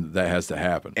wired in that has to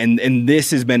happen. And this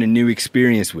has been a new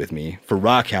experience with me for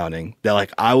rock hounding that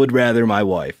like I would rather my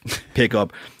wife pick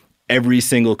up every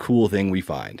single cool thing we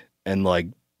find and like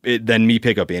than me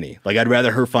pick up any. Like I'd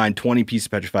rather her find 20 pieces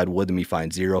of petrified wood than me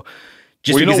find 0.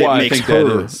 Just because it makes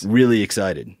her really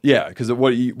excited. Yeah, because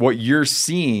what you're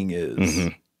seeing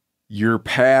is your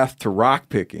path to rock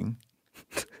picking.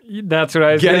 That's what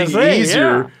I was getting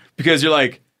easier because you're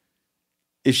like,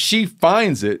 if she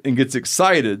finds it and gets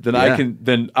excited,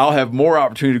 then I'll have more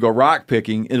opportunity to go rock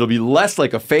picking. It'll be less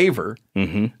like a favor.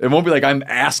 It won't be like I'm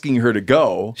asking her to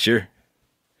go. Sure.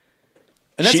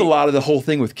 And that's a lot of the whole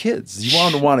thing with kids. You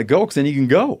want them to want to go because then you can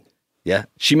go. Yeah.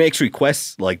 She makes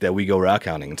requests like that we go rock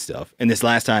hunting and stuff. And this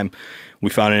last time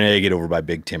we found an agate over by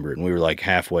Big Timber and we were like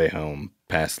halfway home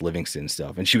past Livingston and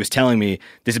stuff. And she was telling me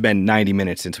this had been 90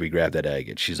 minutes since we grabbed that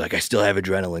agate. She's like, I still have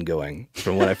adrenaline going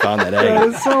from when I found that agate. That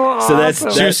is so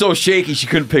awesome. She was so shaky she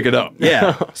couldn't pick it up.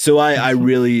 Yeah. So I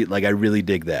really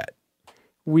dig that.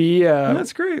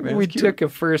 That's great, man. We took a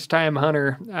first time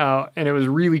hunter out and it was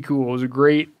really cool. It was a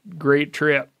great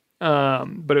trip.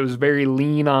 But it was very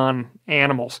lean on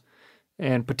animals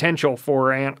and potential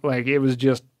for it was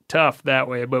just tough that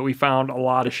way, but we found a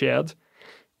lot of sheds.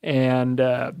 And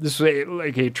this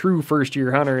was a true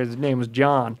first-year hunter. His name was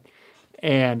John.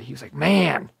 And he was like,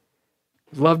 man,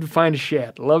 love to find a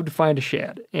shed.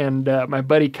 And my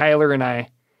buddy Kyler and I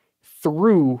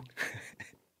threw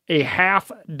a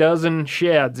half dozen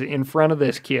sheds in front of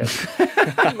this kid.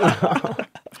 And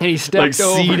he stepped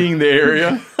over. Like seeding the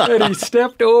area? And he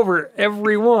stepped over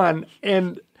every one.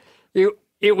 And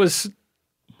it was...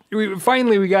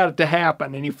 finally, we got it to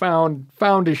happen. And he found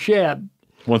a shed.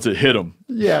 Once it hit him.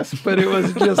 Yes, but it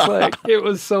was just like, it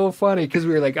was so funny because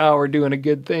we were like, oh, we're doing a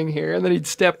good thing here. And then he'd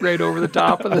step right over the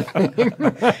top of the thing.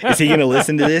 Is he going to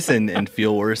listen to this and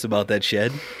feel worse about that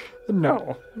shed?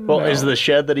 No. Well, no. Is the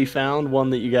shed that he found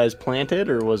one that you guys planted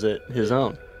or was it his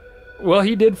own? Well,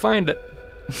 he did find it.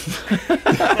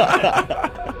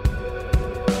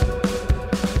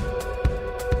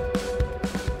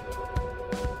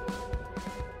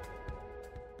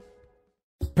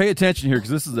 Pay attention here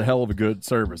because this is a hell of a good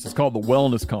service. It's called the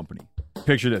Wellness Company.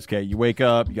 Picture this, okay? You wake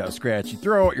up, you got a scratchy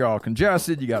throat, you're all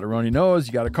congested, you got a runny nose,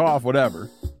 you got a cough, whatever.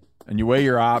 And you weigh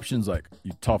your options like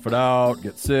you tough it out,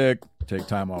 get sick, take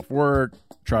time off work,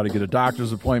 try to get a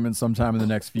doctor's appointment sometime in the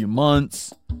next few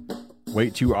months,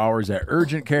 wait 2 hours at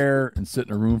urgent care and sit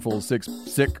in a room full of sick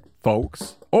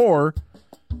folks. Or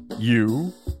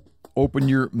you open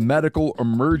your medical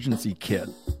emergency kit.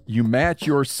 You match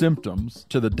your symptoms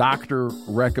to the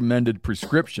doctor-recommended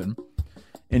prescription,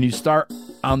 and you start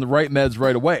on the right meds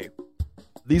right away.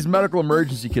 These medical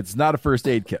emergency kits is not a first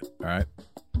aid kit, all right?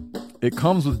 It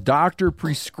comes with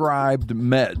doctor-prescribed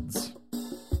meds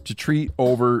to treat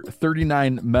over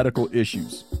 39 medical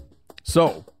issues.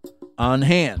 So, on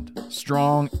hand,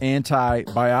 strong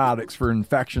antibiotics for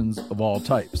infections of all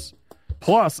types.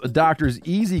 Plus, a doctor's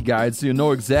easy guide so you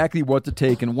know exactly what to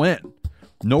take and when.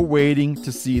 No waiting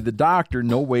to see the doctor,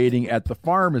 no waiting at the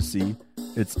pharmacy.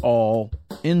 It's all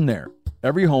in there.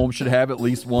 Every home should have at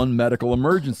least one medical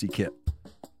emergency kit.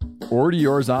 Order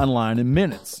yours online in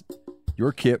minutes.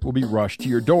 Your kit will be rushed to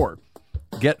your door.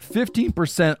 Get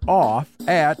 15% off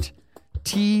at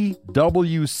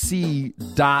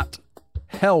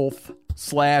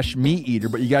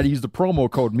twc.health/meateater, but you got to use the promo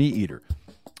code meateater.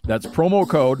 That's promo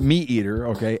code meateater,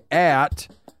 okay, at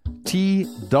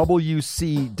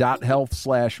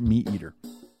twc.health/meateater.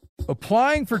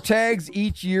 Applying for tags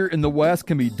each year in the West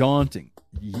can be daunting.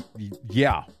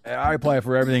 Yeah, I apply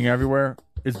for everything everywhere.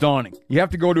 It's daunting. You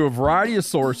have to go to a variety of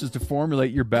sources to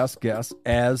formulate your best guess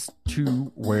as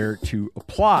to where to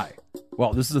apply.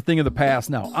 Well, this is a thing of the past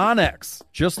now. OnX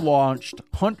just launched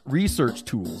Hunt Research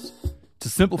Tools to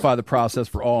simplify the process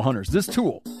for all hunters. This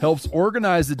tool helps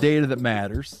organize the data that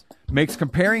matters, makes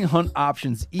comparing hunt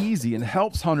options easy, and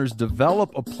helps hunters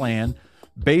develop a plan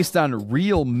based on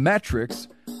real metrics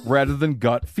rather than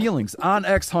gut feelings.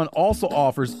 OnX Hunt also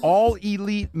offers all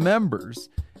elite members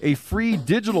a free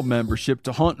digital membership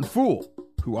to Hunt and Fool,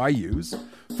 who I use,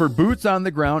 for boots on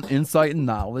the ground insight and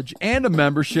knowledge, and a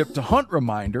membership to Hunt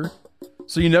Reminder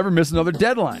so you never miss another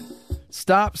deadline.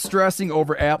 Stop stressing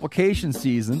over application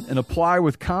season and apply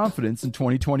with confidence in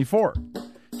 2024.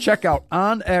 Check out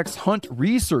OnX Hunt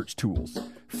Research Tools,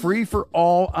 free for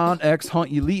all OnX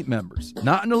Hunt Elite members.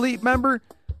 Not an Elite member?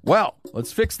 Well,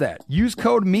 let's fix that. Use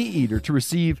code MeatEater to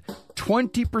receive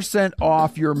 20%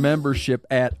 off your membership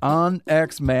at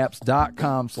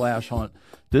onxmaps.com/hunt.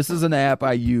 This is an app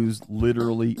I use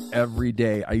literally every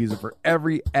day. I use it for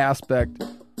every aspect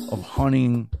of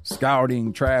hunting,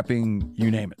 scouting, trapping,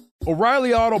 you name it.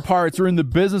 O'Reilly Auto Parts are in the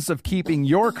business of keeping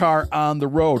your car on the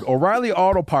road. O'Reilly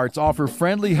Auto Parts offer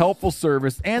friendly, helpful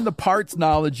service and the parts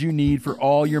knowledge you need for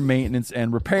all your maintenance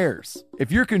and repairs.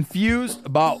 If you're confused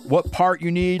about what part you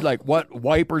need, like what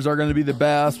wipers are going to be the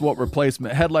best, what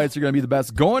replacement headlights are going to be the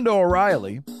best, go into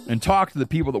O'Reilly and talk to the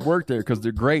people that work there because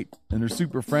they're great and they're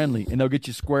super friendly and they'll get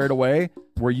you squared away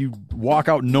where you walk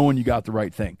out knowing you got the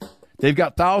right thing. They've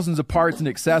got thousands of parts and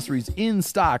accessories in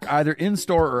stock, either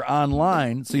in-store or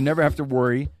online, so you never have to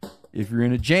worry if you're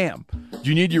in a jam. Do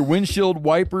you need your windshield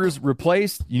wipers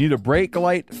replaced? You need a brake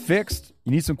light fixed?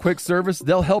 You need some quick service?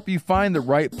 They'll help you find the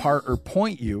right part or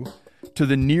point you to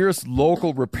the nearest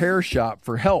local repair shop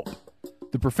for help.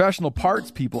 The professional parts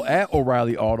people at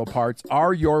O'Reilly Auto Parts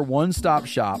are your one-stop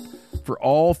shop for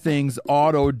all things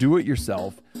auto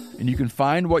do-it-yourself, and you can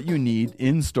find what you need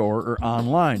in-store or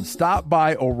online. Stop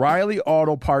by O'Reilly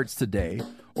Auto Parts today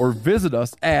or visit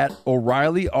us at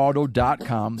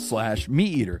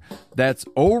O'ReillyAuto.com/MeatEater. That's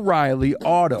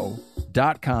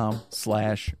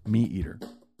O'ReillyAuto.com/MeatEater.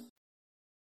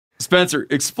 Spencer,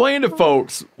 explain to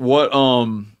folks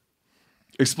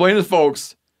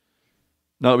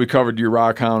now that we covered your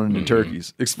rock hound and your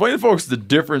turkeys, explain to folks the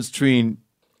difference between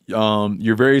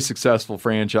your very successful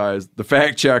franchise, the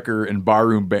Fact Checker and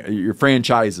Barroom, your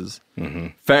franchises,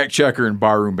 Fact Checker and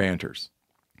Barroom Banters.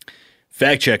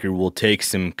 Fact Checker will take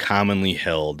some commonly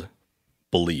held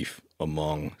belief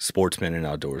among sportsmen and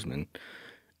outdoorsmen,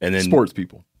 and then sports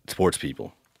people,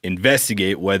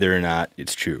 investigate whether or not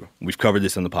it's true. We've covered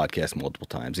this on the podcast multiple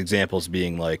times. Examples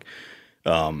being like,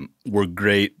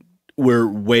 we're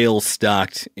whales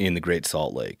stocked in the Great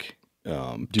Salt Lake.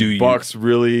 Do bucks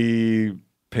really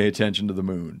pay attention to the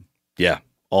moon? Yeah,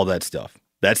 all that stuff.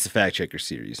 That's the Fact Checker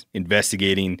series,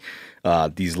 investigating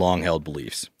these long-held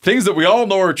beliefs. Things that we all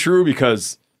know are true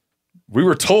because we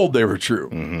were told they were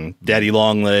true. Daddy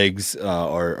longlegs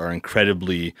are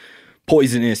incredibly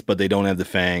poisonous, but they don't have the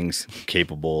fangs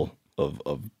capable of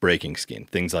breaking skin,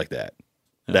 things like that.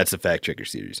 Yeah. That's the Fact Checker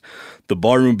series. The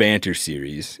Barroom Banter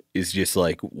series is just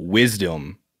like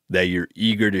wisdom that you're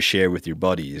eager to share with your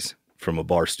buddies from a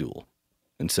bar stool.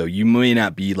 And so you may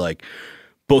not be like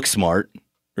book smart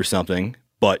or something,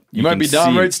 but you might be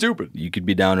downright stupid. You could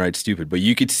be downright stupid, but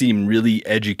you could seem really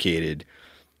educated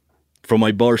from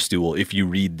a bar stool if you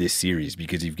read this series,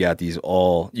 because you've got these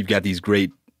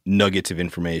great nuggets of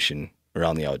information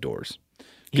around the outdoors.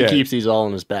 He keeps these all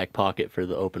in his back pocket for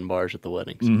the open bars at the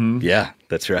weddings. Yeah,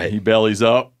 that's right. He bellies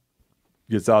up,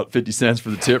 gets out 50 cents for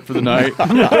the tip for the night,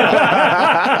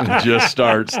 and just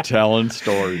starts telling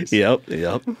stories. Yep.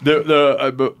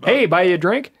 Hey, buy you a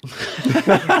drink?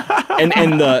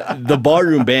 and the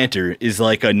Barroom Banter is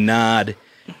like a nod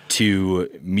to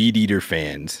Meat Eater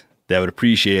fans that would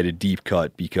appreciate a deep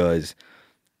cut, because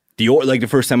the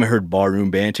first time I heard Barroom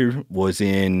Banter was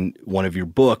in one of your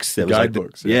books. That was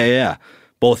guidebooks. Yeah.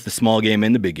 Both the small game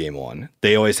and the big game one.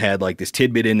 They always had like this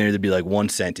tidbit in there that'd be like one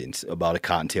sentence about a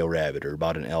cottontail rabbit or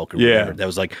about an elk or whatever. That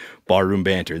was like Barroom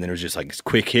Banter. And then it was just like this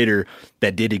quick hitter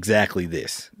that did exactly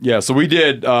this. Yeah, so we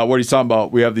did what he's talking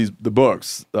about. We have the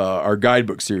books, our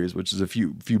guidebook series, which is a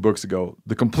few books ago.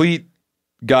 The Complete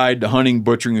Guide to Hunting,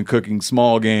 Butchering, and Cooking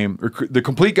Small Game, or The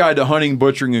Complete Guide to Hunting,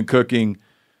 Butchering, and Cooking,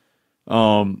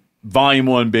 Volume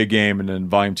 1 Big Game, and then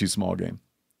Volume 2 Small Game.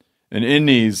 And in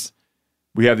these,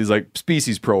 we have these like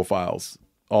species profiles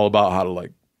all about how to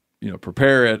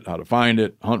prepare it, how to find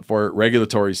it, hunt for it,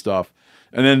 regulatory stuff.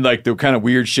 And then like the kind of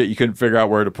weird shit you couldn't figure out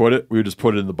where to put it, we would just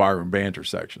put it in the Barroom Banter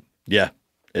section. Yeah.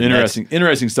 And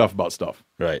interesting stuff about stuff.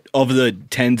 Right. Of the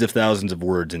tens of thousands of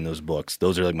words in those books,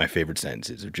 those are like my favorite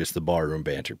sentences, are just the Barroom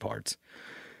Banter parts.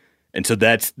 And so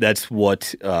that's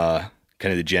what kind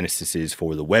of the genesis is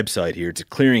for the website here. It's a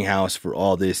clearinghouse for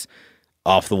all this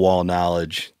off-the-wall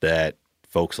knowledge that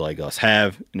folks like us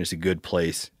have, and it's a good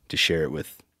place to share it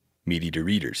with Meat Eater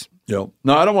readers. Yep.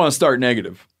 No, I don't want to start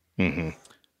negative. But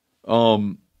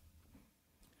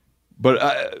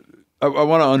I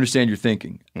want to understand your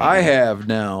thinking. I have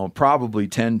now probably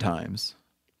 10 times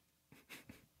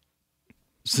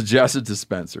suggested to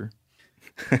Spencer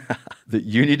that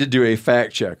you need to do a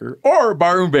fact checker or a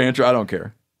Barroom Banter, I don't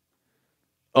care,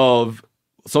 of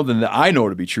something that I know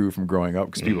to be true from growing up,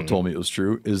 because people told me it was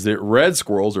true, is that red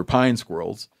squirrels or pine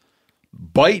squirrels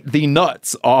bite the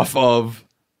nuts off of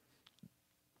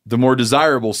the more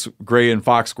desirable gray and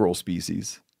fox squirrel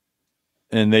species.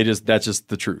 And that's just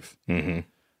the truth.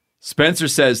 Spencer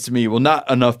says to me, well, not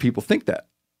enough people think that.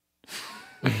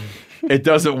 It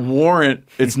doesn't warrant,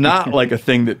 it's not like a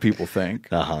thing that people think.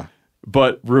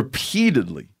 But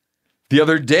repeatedly, the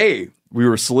other day, we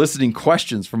were soliciting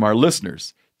questions from our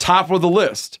listeners. Top of the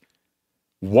list,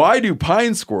 why do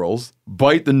pine squirrels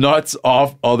bite the nuts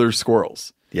off other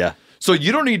squirrels? Yeah. So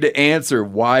you don't need to answer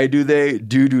why do they,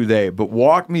 do they, but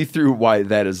walk me through why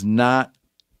that is not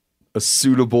a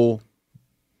suitable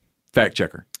fact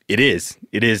checker. It is.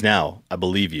 It is now. I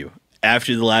believe you.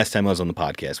 After the last time I was on the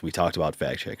podcast, we talked about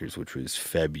fact checkers, which was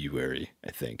February, I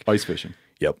think. Ice fishing.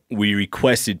 Yep. We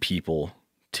requested people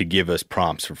to give us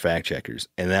prompts for fact checkers,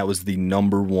 and that was the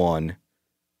number one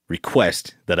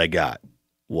request that I got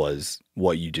was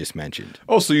what you just mentioned.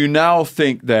 Oh, so you now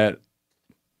think that?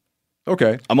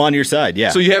 Okay, I'm on your side. Yeah.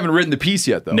 So you haven't written the piece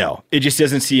yet, though. No, it just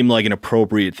doesn't seem like an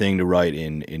appropriate thing to write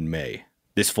in May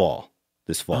this fall.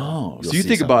 Oh, You'll so you see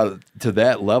think something. about it to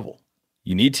that level?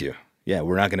 You need to. Yeah,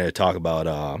 we're not going to talk about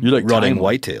You're like running time-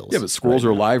 whitetails. Yeah, but squirrels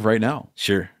are alive right now.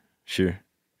 Sure.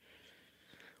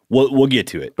 We'll get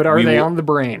to it. But are they on the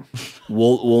brain?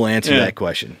 We'll answer that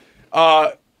question.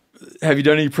 Have you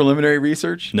done any preliminary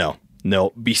research? No.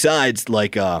 Besides,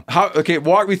 like, Okay,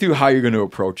 walk me through how you're going to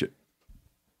approach it.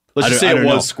 Let's just say I it don't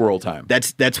was know. squirrel time.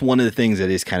 That's one of the things that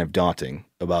is kind of daunting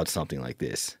about something like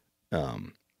this.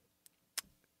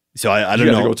 So I don't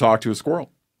you know. got to go talk to a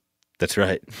squirrel. That's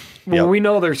right. Well, Yep. we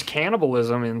know there's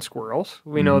cannibalism in squirrels.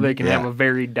 We know they can have a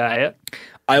varied diet.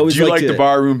 I always Do you like to, the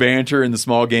barroom banter in the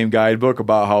small game guidebook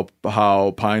about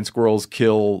how pine squirrels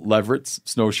kill leverets,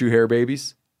 snowshoe hare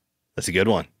babies? That's a good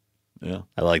one. Yeah.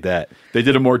 I like that. They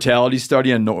did a mortality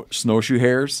study on snowshoe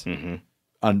hares,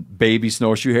 on baby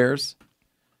snowshoe hares.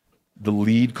 The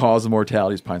lead cause of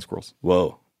mortality is pine squirrels.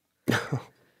 Whoa.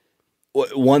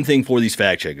 One thing for these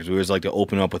fact checkers, we always like to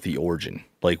open up with the origin.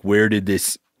 Like, where did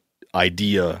this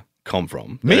idea come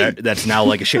from? Me. That's now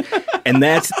like a shit. And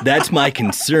that's my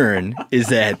concern, is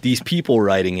that these people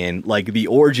writing in, like, the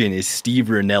origin is Steve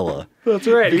Ranella. That's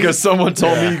right. Because someone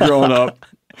told me growing up.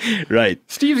 Right.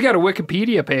 Steve's got a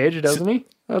Wikipedia page, doesn't he?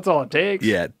 That's all it takes.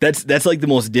 Yeah, that's like the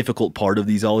most difficult part of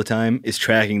these all the time, is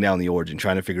tracking down the origin,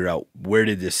 trying to figure out where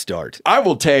did this start. I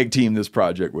will tag team this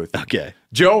project with you. Okay.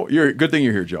 Joe, good thing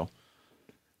you're here, Joe.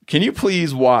 Can you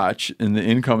please watch in the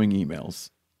incoming emails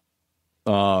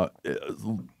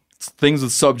things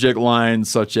with subject lines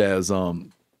such as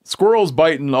squirrels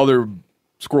biting other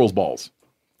squirrels' balls?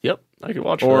 Yep, I could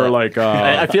watch. Or for that. like,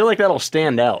 I feel like that'll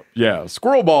stand out. yeah,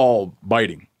 squirrel ball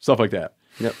biting, stuff like that.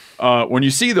 Yep. When you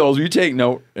see those, you take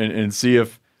note and see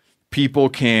if people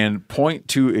can point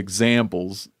to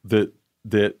examples that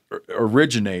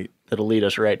originate That'll lead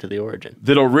us right to the origin.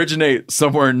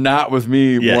 somewhere not with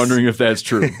me Yes. wondering if that's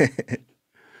true.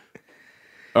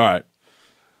 All right.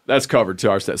 That's covered to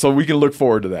our set. So we can look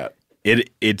forward to that.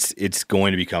 It's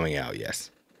going to be coming out,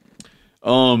 yes.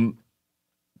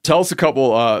 Tell us a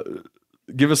couple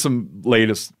give us some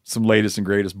latest and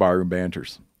greatest barroom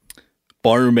banters.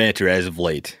 Barroom banter as of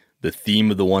late, the theme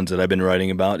of the ones that I've been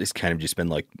writing about has kind of just been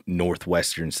like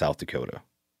northwestern South Dakota.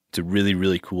 It's a really,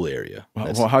 really cool area.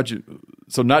 Well,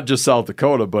 so not just South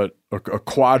Dakota, but a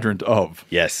quadrant of.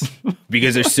 Yes,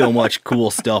 because there's so much cool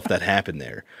stuff that happened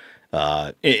there.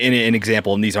 An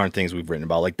example, and these aren't things we've written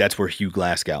about, like that's where Hugh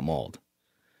Glass got mauled.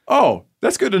 Oh,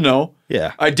 that's good to know.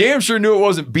 Yeah. I damn sure knew it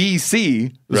wasn't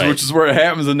BC, Right. which is where it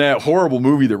happens in that horrible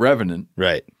movie, The Revenant.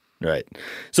 Right.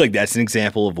 So like that's an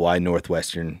example of why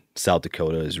northwestern South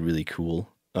Dakota is really cool.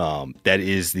 That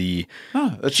is the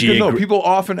That's good to know. People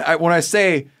often,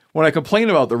 when I complain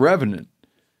about The Revenant,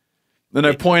 then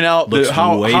I point out looks that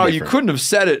how way you different. couldn't have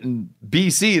said it in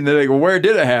BC, and then they go, "Where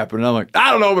did it happen?" And I'm like,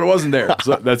 "I don't know, but it wasn't there."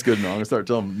 So that's good to know. I'm gonna start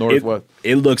telling them Northwest.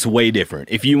 It looks way different.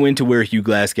 If you went to where Hugh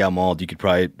Glass got mauled, you could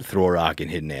probably throw a rock and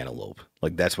hit an antelope.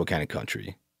 Like that's what kind of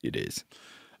country it is.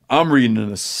 I'm reading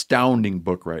an astounding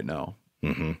book right now.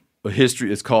 Mm-hmm. A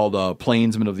history. It's called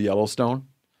Plainsmen of the Yellowstone.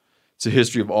 It's a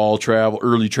history of all travel,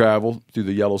 early travel through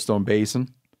the Yellowstone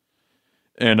Basin,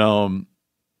 and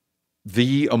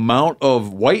the amount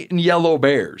of white and yellow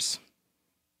bears,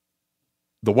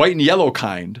 the white and yellow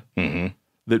kind,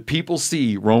 that people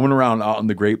see roaming around out in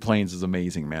the Great Plains is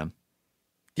amazing, man.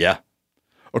 Yeah.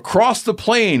 Across the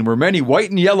plain were many white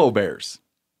and yellow bears,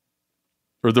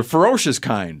 or the ferocious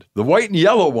kind, the white and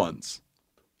yellow ones.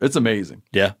 It's amazing.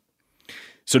 Yeah.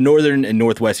 So northern and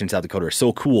northwestern South Dakota are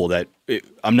so cool that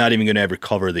I'm not even going to ever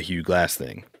cover the Hugh Glass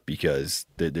thing, because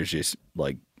there's just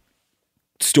like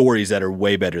stories that are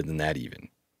way better than that, even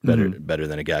better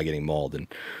than a guy getting mauled and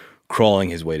crawling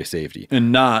his way to safety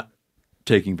And not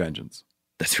taking vengeance.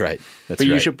 That's right. But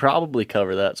you should probably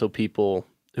cover that so people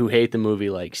who hate the movie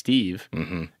like Steve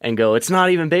and go, it's not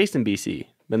even based in BC.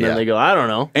 And then they go, I don't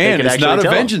know. They And could it's actually not a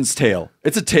tell 'em. vengeance tale.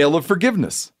 It's a tale of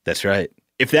forgiveness. That's right.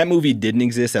 If that movie didn't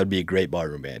exist, that would be a great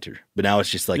barroom banter. But now it's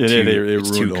just like Yeah, too ruined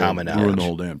too the common whole, knowledge. ruined the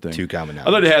whole damn thing. Too common I'd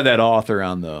knowledge. like to have that author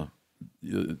on the.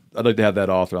 I'd like to have that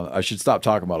author on. I should stop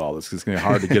talking about all this because it's going to be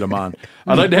hard to get him on.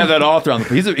 I'd like to have that author on.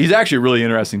 He's actually a really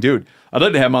interesting dude. I'd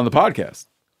like to have him on the podcast.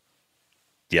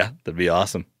 Yeah, that'd be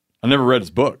awesome. I never read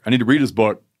his book. I need to read his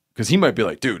book because he might be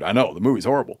like, dude, I know the movie's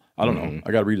horrible. I don't know.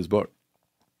 I got to read his book.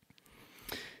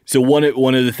 So one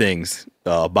of the things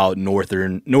about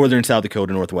northern South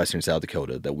Dakota, northwestern South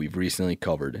Dakota that we've recently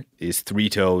covered is Three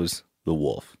Toes the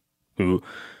wolf, who,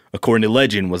 according to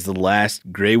legend, was the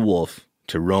last gray wolf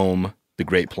to roam the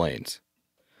Great Plains.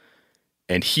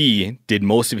 And he did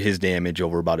most of his damage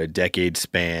over about a decade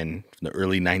span from the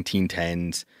early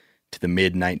 1910s to the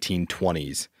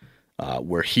mid-1920s,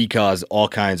 where he caused all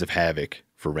kinds of havoc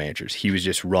for ranchers. He was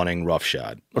just running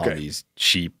roughshod on these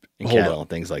sheep and cattle and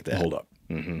things like that. Hold up.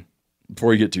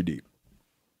 Before you get too deep.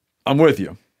 I'm with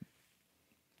you.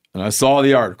 And I saw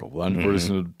the article. We're just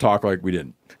going to talk like we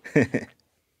didn't.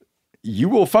 You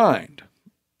will find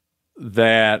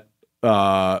that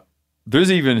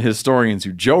there's even historians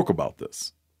who joke about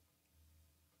this.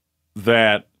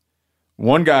 That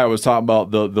one guy was talking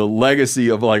about the legacy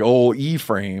of like old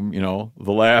Ephraim,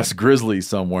 the last grizzly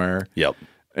somewhere. Yep.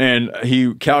 And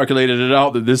he calculated it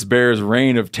out that this bear's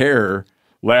reign of terror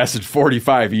lasted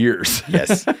 45 years.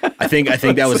 Yes. I think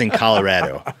that was in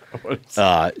Colorado.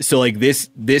 So like this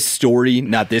story,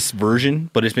 not this version,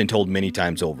 but it's been told many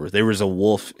times over. There was a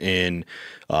wolf in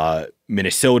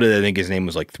Minnesota. I think his name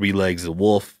was like Three Legs the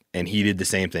Wolf, and he did the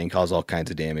same thing, caused all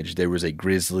kinds of damage. There was a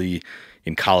grizzly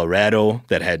in Colorado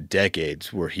that had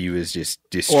decades where he was just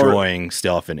destroying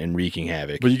stuff and wreaking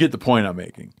havoc. But you get the point I'm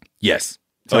making. Yes.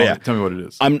 Tell me what it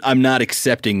is. I'm not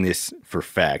accepting this for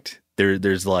fact.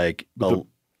 There's like the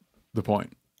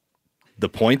point. The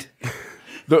point?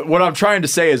 What I'm trying to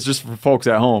say is, just for folks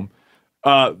at home,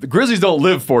 the Grizzlies don't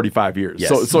live 45 years.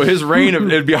 Yes. So his reign of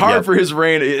it'd be hard for his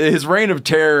reign of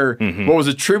terror. What was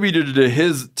attributed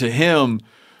to him,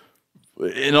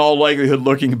 in all likelihood,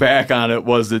 looking back on it,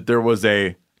 was that there was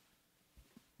a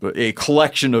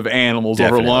collection of animals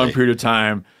over a long period of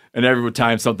time. And every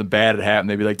time something bad had happened,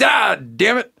 they'd be like,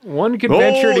 damn it. One could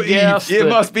venture to guess. It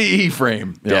must be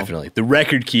Ephraim. Definitely. The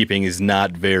record keeping is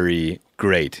not very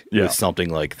great with something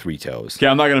like Three Toes. Okay,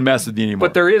 I'm not going to mess with you anymore.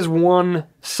 But there is one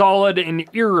solid and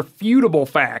irrefutable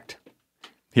fact.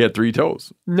 He had 3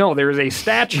 toes. No, there is a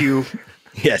statue.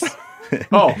 Yes.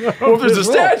 Well, if there's a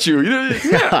statue.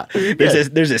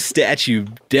 There's a statue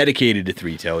dedicated to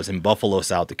Three Toes in Buffalo,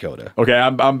 South Dakota. Okay,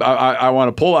 I want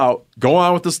to pull out. Go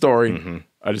on with the story.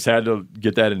 I just had to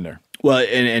get that in there. Well,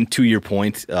 and to your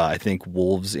point, I think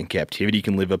wolves in captivity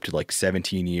can live up to like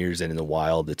 17 years, and in the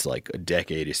wild, it's like a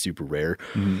decade is super rare.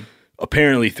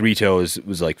 Apparently, Three Toes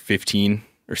was like 15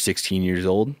 or 16 years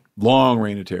old. Long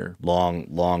reign of terror.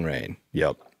 Long reign.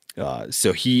 Yep.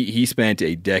 So he spent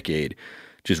a decade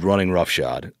just running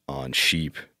roughshod on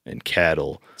sheep and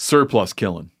cattle. Surplus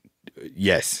killing.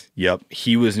 Yes. Yep.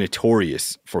 He was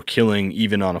notorious for killing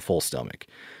even on a full stomach.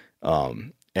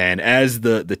 And as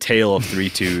the tale of Three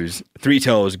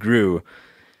Toes grew,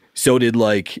 so did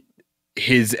like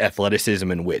his athleticism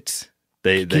and wits.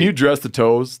 Can you address the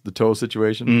toe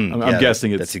situation? I'm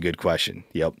guessing that's a good question.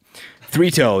 Yep.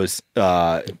 Three Toes,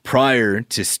 prior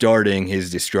to starting his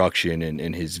destruction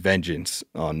and his vengeance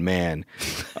on man,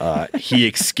 he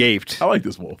escaped. I like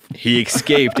this wolf. He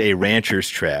escaped a rancher's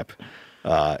trap,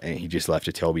 and he just left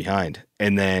a toe behind.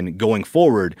 And then going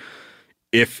forward,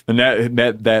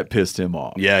 that pissed him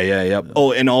off. Yeah.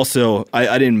 Oh, and also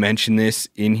I didn't mention this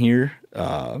in here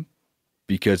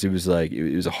because it was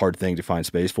a hard thing to find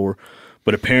space for.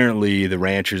 But apparently the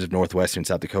ranchers of northwestern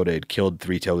South Dakota had killed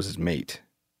Three Toes' mate.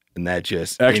 And that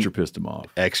just pissed him off.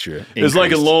 Extra. It's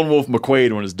like a Lone Wolf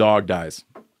McQuaid when his dog dies.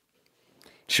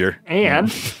 Sure. And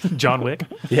John Wick.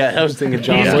 Yeah, I was thinking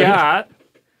John he's Wick. got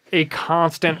a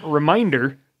constant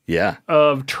reminder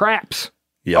of traps.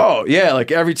 Yep. Oh, yeah.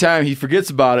 Like every time he forgets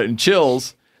about it and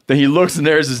chills, then he looks and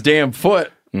there's his damn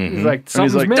foot. He's like,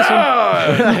 something's missing.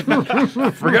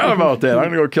 Forgot about that. I'm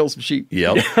going to go kill some sheep.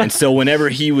 Yep. And so whenever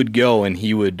he would go and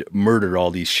he would murder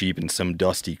all these sheep in some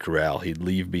dusty corral, he'd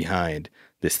leave behind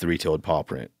this three-toed paw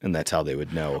print, and that's how they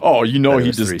would know. Oh,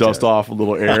 he'd just dust off a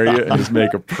little area and just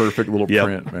make a perfect little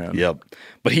print, man. Yep.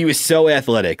 But he was so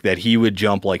athletic that he would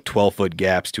jump like 12-foot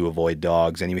gaps to avoid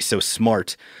dogs, and he was so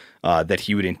smart that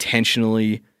he would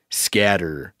intentionally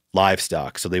scatter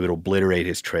livestock so they would obliterate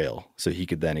his trail so he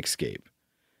could then escape.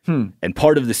 And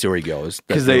part of the story goes...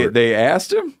 Because they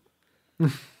asked him?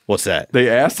 What's that? They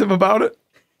asked him about it?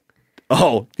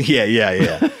 Oh,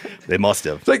 yeah. They must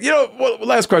have. It's like,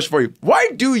 last question for you.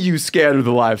 Why do you scatter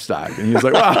the livestock? And he was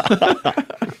like, wow.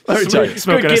 Let me tell you.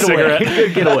 Smoking a cigarette.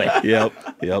 Good getaway.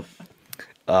 Yep.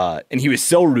 And he was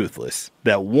so ruthless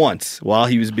that once, while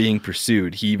he was being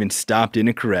pursued, he even stopped in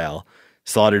a corral,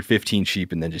 slaughtered 15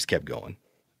 sheep, and then just kept going.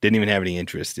 Didn't even have any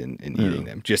interest in eating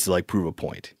them, just to prove a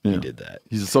point. He did that.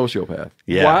 He's a sociopath.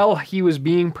 Yeah. While he was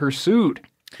being pursued.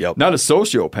 Yep. Not a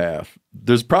sociopath.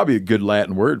 There's probably a good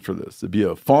Latin word for this. It'd be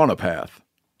a faunopath.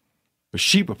 A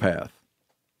sheepopath.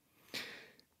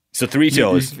 So Three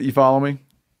Toes. You follow me?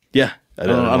 Yeah. I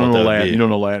don't know Latin. You don't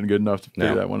know Latin good enough to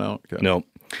figure that one out? Okay. No.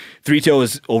 Three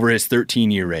Toes, over his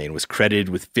 13-year reign, was credited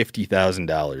with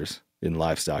 $50,000 in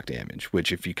livestock damage,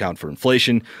 which if you count for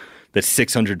inflation, that's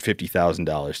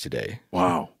 $650,000 today.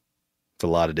 Wow. It's a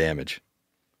lot of damage.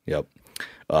 Yep.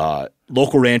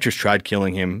 Local ranchers tried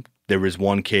killing him. There was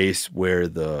one case where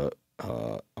I'm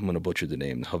going to butcher the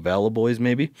name, the Havela boys,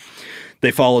 maybe.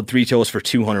 They followed Three Toes for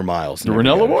 200 miles. The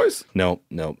Ranella boys? No.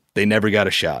 They never got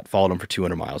a shot. Followed him for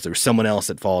 200 miles. There was someone else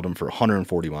that followed him for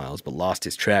 140 miles, but lost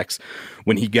his tracks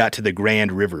when he got to the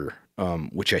Grand River,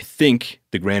 which I think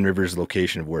the Grand River is the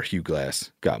location of where Hugh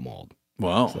Glass got mauled.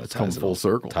 Wow. So that comes full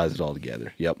circle. Ties it all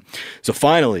together. Yep. So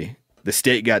finally, the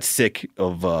state got sick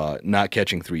of not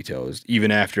catching Three Toes, even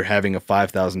after having a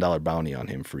 $5,000 bounty on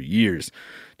him for years.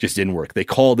 Just didn't work. They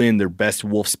called in their best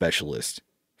wolf specialist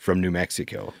from New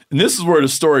Mexico. And this is where the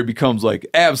story becomes like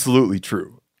absolutely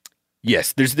true.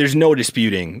 Yes, there's no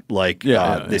disputing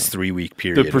this 3 week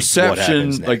period. The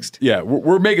perception,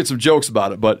 we're making some jokes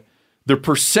about it, but the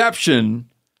perception,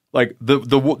 like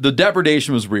the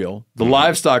depredation was real, the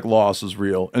livestock loss was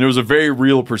real, and there was a very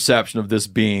real perception of this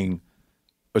being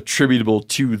attributable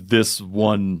to this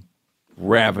one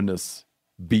ravenous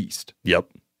beast. Yep.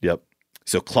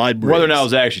 So Clyde Briggs. Whether or not it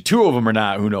was actually two of them or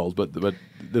not, who knows? But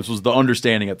this was the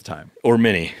understanding at the time. Or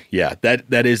many. Yeah,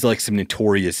 that is like some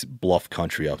notorious bluff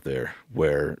country up there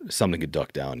where something could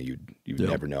duck down and you'd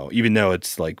never know. Even though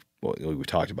it's like what we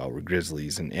talked about where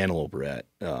grizzlies and antelope are at,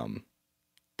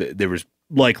 there was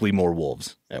likely more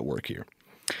wolves at work here.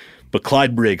 But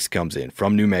Clyde Briggs comes in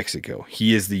from New Mexico.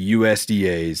 He is the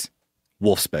USDA's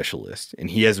wolf specialist,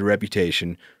 and he has a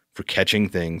reputation for catching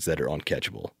things that are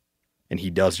uncatchable. And he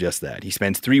does just that. He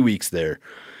spends 3 weeks there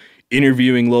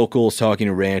interviewing locals, talking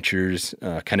to ranchers,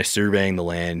 kind of surveying the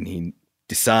land. He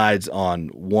decides on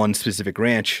one specific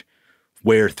ranch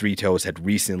where Three Toes had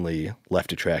recently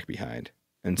left a track behind.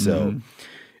 And so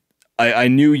I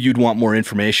knew you'd want more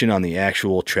information on the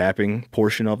actual trapping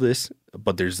portion of this,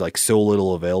 but there's like so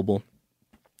little available.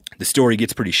 The story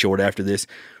gets pretty short after this.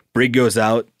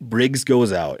 Briggs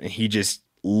goes out, and he just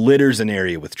litters an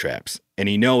area with traps. And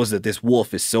he knows that this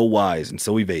wolf is so wise and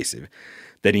so evasive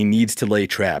that he needs to lay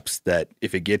traps that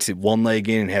if it gets it one leg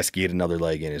in, it has to get another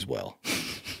leg in as well.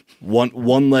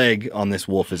 One leg on this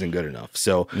wolf isn't good enough.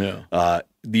 So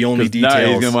the only details... Now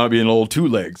he's going to want to be an old two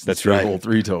legs. That's right. Old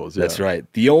Three Toes. Yeah. That's right.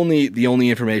 The only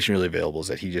information really available is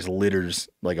that he just litters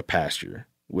like a pasture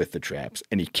with the traps.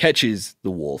 And he catches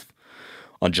the wolf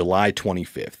on July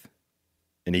 25th.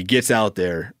 And he gets out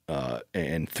there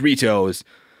and Three Toes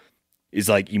is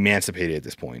like emancipated at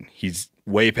this point. He's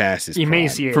way past his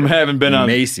emaciated from having been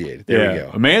emaciated. There we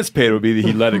go. Emancipated would be that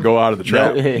he let it go out of the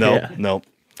trap. No.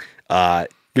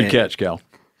 Good catch, Cal.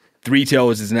 Three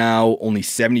Toes is now only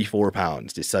 74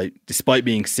 pounds, despite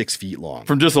being 6 feet long.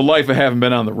 From just a life of having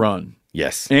been on the run.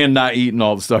 Yes, and not eating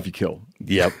all the stuff you killed.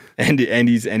 Yep, and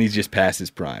he's just past his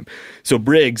prime. So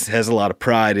Briggs has a lot of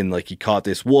pride in like he caught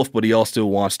this wolf, but he also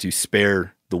wants to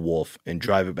spare the wolf and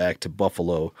drive it back to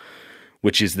Buffalo,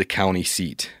 which is the county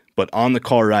seat. But on the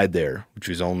car ride there, which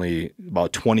was only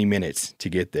about 20 minutes to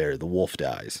get there, the wolf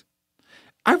dies.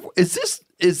 Is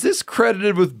this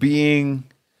credited with being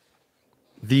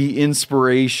the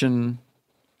inspiration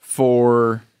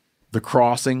for The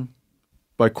Crossing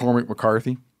by Cormac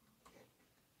McCarthy?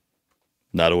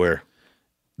 Not aware.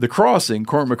 The Crossing,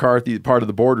 Cormac McCarthy, part of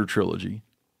the Border trilogy.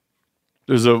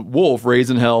 There's a wolf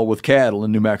raising hell with cattle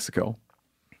in New Mexico.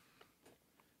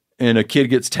 And a kid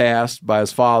gets tasked by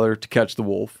his father to catch the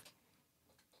wolf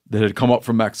that had come up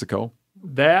from Mexico.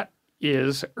 That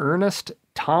is Ernest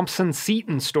Thompson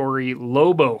Seton's story,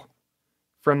 Lobo,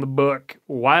 from the book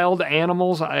Wild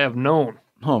Animals I Have Known.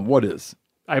 What is?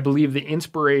 I believe the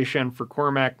inspiration for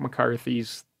Cormac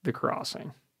McCarthy's The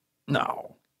Crossing.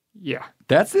 No. Yeah.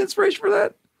 That's the inspiration for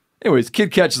that? Anyways,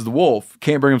 kid catches the wolf,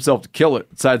 can't bring himself to kill it,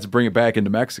 decides to bring it back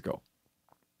into Mexico.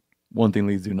 One thing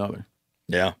leads to another.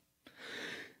 Yeah.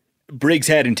 Briggs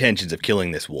had intentions of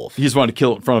killing this wolf. He just wanted to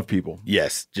kill it in front of people.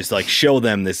 Yes, just like show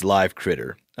them this live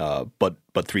critter. But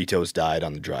Three Toes died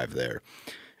on the drive there.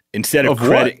 Instead of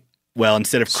crediting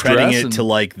it to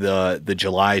like the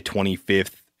July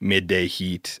 25th midday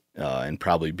heat and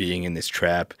probably being in this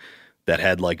trap that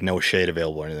had like no shade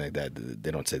available or anything like that,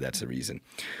 they don't say that's the reason.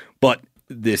 But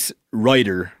this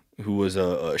writer who was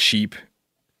a sheep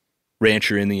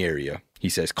rancher in the area, he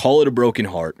says, "Call it a broken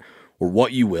heart or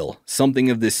what you will. Something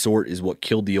of this sort is what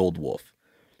killed the old wolf.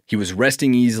 He was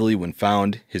resting easily when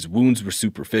found. His wounds were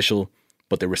superficial,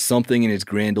 but there was something in his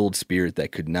grand old spirit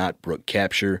that could not brook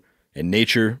capture, and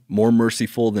nature, more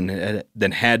merciful than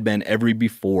had been ever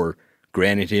before,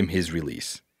 granted him his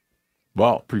release."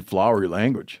 Wow, pretty flowery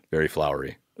language. Very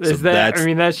flowery.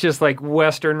 That's just like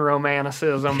Western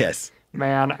romanticism. Yes.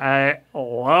 Man, I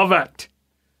love it.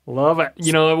 Love it.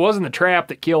 You know, it wasn't the trap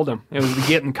that killed him. It was the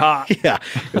getting caught. Yeah,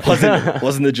 it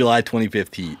wasn't the July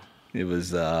 25th heat. It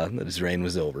was that his reign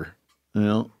was over.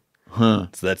 Yeah. Huh.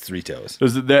 So that's 3 toes.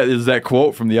 Is that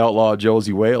quote from the outlaw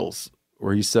Josie Wales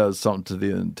where he says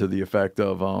something to the effect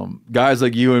of, guys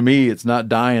like you and me, it's not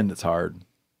dying that's hard.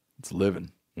 It's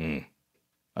living.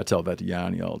 I tell that to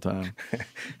Yanni all the time.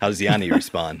 How does Yanni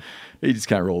respond? He just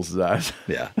kind of rolls his eyes.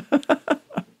 Yeah.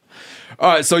 All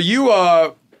right, so you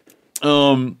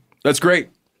that's great.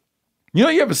 You know,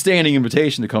 you have a standing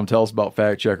invitation to come tell us about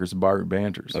fact checkers and barroom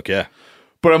banters. Okay.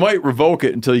 But I might revoke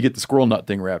it until you get the squirrel nut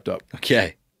thing wrapped up.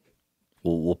 Okay.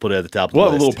 We'll put it at the top of the We'll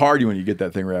list. have a little party when you get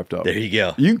that thing wrapped up. There you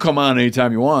go. You can come on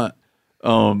anytime you want,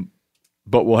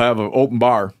 but we'll have an open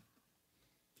bar.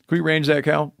 Can we arrange that,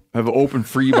 Cal? Have an open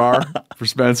free bar for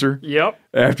Spencer? Yep.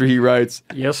 After he writes.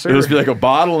 Yes, sir. It'll just be like a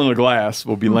bottle and a glass.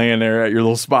 We'll be laying there at your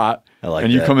little spot. I like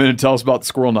and you that. come in and tell us about the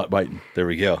squirrel nut biting. There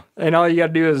we go. And all you got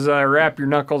to do is wrap your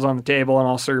knuckles on the table, and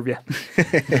I'll serve you.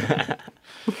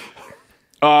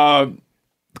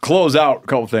 Close out a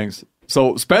couple things.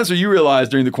 So, Spencer, you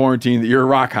realized during the quarantine that you're a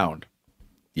rock hound.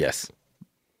 Yes.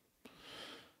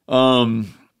 What's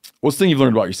the thing you've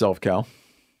learned about yourself, Cal?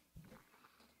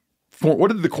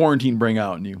 What did the quarantine bring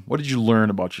out in you? What did you learn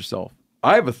about yourself?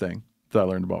 I have a thing that I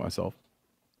learned about myself.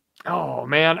 Oh,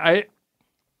 man.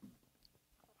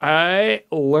 I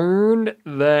learned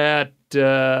that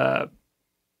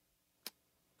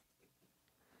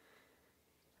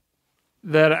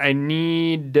that I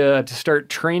need to start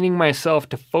training myself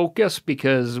to focus,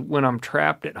 because when I'm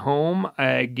trapped at home,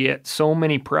 I get so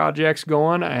many projects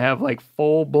going. I have like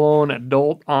full-blown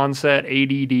adult onset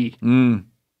ADD.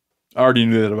 I already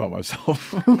knew that about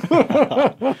myself.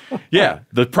 Yeah,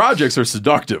 the projects are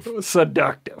seductive.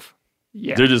 Seductive.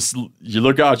 Yeah. They're just, you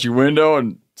look out your window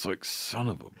and it's like, son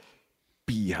of a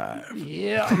beehive.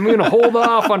 Yeah, I'm going to hold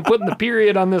off on putting the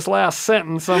period on this last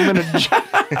sentence. I'm going to...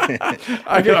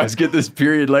 I can always get this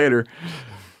period later.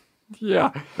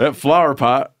 Yeah. That flower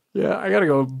pot. Yeah, I got to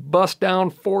go bust down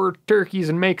 4 turkeys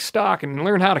and make stock and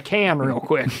learn how to can real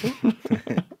quick.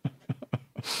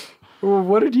 Well,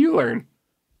 what did you learn?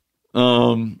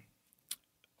 I'll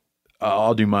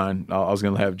do mine. I was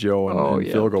going to have Joe and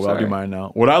yeah, Phil go, but I'll do sorry. mine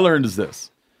now. What I learned is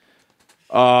this.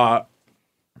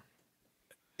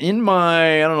 In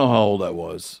my, I don't know how old I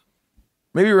was,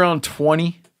 maybe around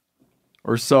 20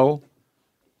 or so,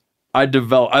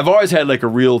 I've always had like a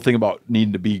real thing about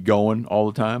needing to be going all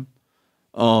the time,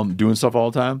 doing stuff all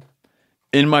the time.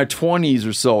 In my 20s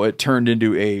or so, it turned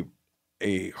into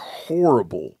a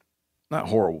horrible, not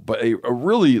horrible, but a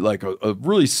really like a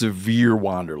really severe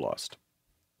wanderlust.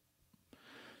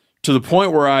 To the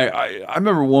point where I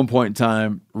remember one point in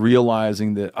time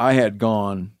realizing that I had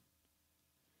gone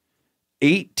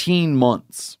 18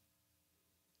 months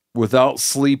without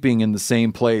sleeping in the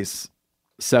same place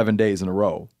 7 days in a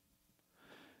row.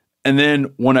 And then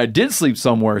when I did sleep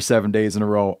somewhere 7 days in a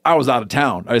row, I was out of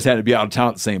town. I just had to be out of town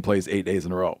at the same place 8 days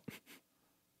in a row.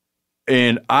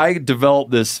 And I developed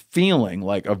this feeling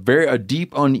like a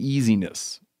deep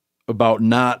uneasiness about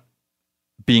not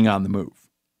being on the move,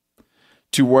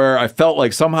 to where I felt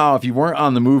like somehow if you weren't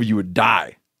on the move, you would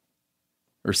die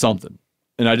or something.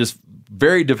 And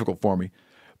very difficult for me.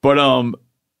 But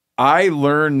I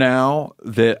learn now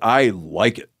that I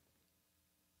like it.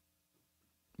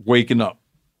 Waking up.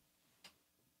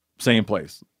 Same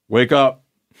place. Wake up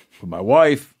with my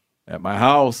wife at my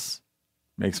house,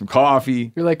 make some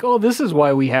coffee. You're like, oh, this is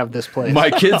why we have this place.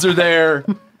 My kids are there.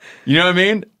 You know what I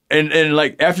mean? And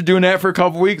like after doing that for a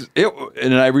couple weeks,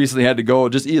 and I recently had to go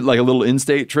just eat like a little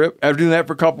in-state trip. After doing that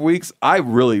for a couple weeks, I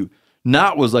really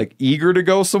was like eager to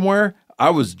go somewhere. I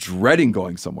was dreading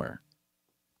going somewhere.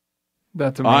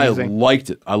 That's amazing. I liked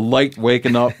it. I liked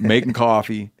waking up, making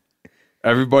coffee,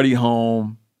 everybody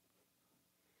home.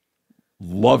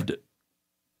 Loved it.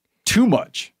 Too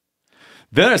much.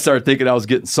 Then I started thinking I was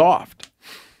getting soft.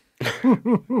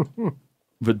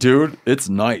 But dude, it's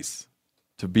nice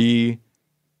to be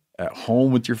at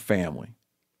home with your family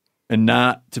and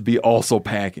not to be also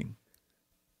packing.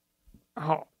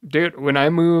 Oh, dude, when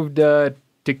I moved to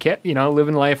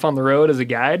living life on the road as a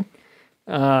guide,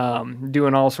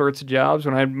 doing all sorts of jobs.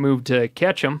 When I moved to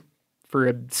Ketchum for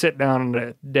a sit down at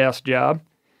a desk job,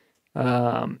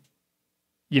 I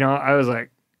was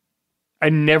like, I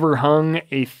never hung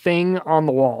a thing on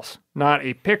the walls. Not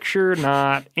a picture,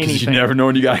 not anything. You never know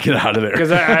when you got to get out of there.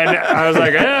 Because I was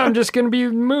like, I'm just going to be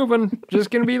moving,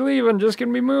 just going to be leaving, just going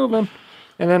to be moving.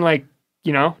 And then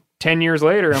 10 years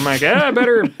later, I'm like, I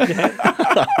better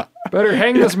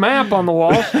hang this map on the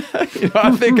wall.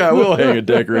 I think I will hang a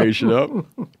decoration up.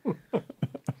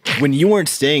 When you weren't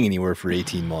staying anywhere for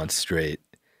 18 months straight,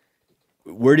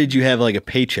 where did you have like a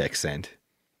paycheck sent?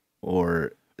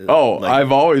 Or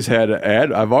I've always had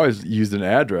I've always used an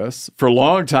address. For a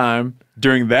long time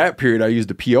during that period I used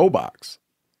a PO box.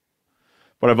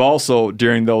 But I've also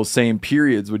during those same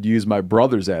periods would use my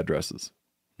brother's addresses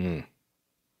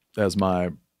as my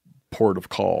port of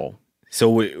call. So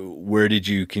where did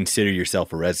you consider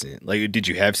yourself a resident? Like, did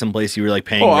you have some place you were like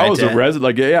paying rent I was at? a resident.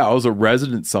 Like, yeah, I was a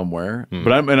resident somewhere.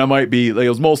 But I might be like, it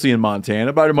was mostly in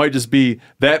Montana, but it might just be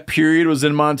that period was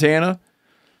in Montana.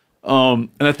 And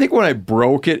I think when I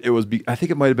broke it, I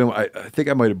think it might have been. I think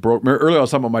I might have broke. Earlier, I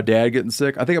was talking about my dad getting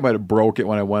sick. I think I might have broke it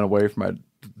when I went away from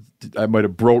I might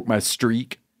have broke my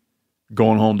streak,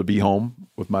 going home to be home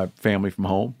with my family from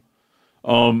home.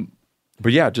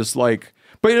 But yeah, just like.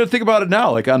 But think about it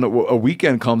now. Like on a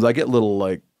weekend comes, I get little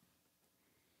like.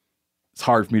 It's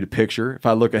hard for me to picture. If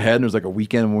I look ahead and there's like a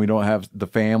weekend when we don't have the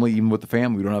family, even with the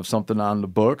family, we don't have something on the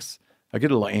books. I get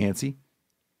a little antsy.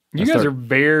 You guys are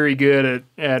very good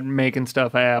at making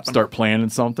stuff happen. Start planning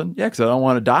something. Yeah, because I don't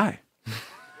want to die.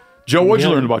 Joe, what'd you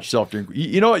learn about yourself?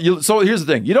 You know what? So here's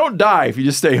the thing. You don't die if you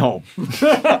just stay home.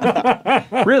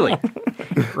 Really?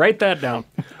 Write that down.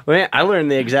 Well, I learned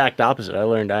the exact opposite. I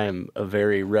learned I am a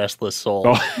very restless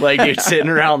soul. Like, you're sitting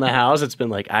around the house, it's been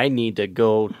like, I need to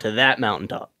go to that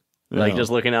mountaintop. Like,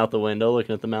 just looking out the window,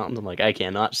 looking at the mountains, I'm like, I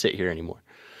cannot sit here anymore.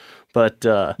 But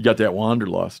you got that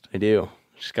wanderlust. I do.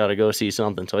 Just got to go see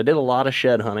something. So I did a lot of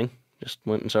shed hunting. Just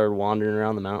went and started wandering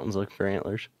around the mountains looking for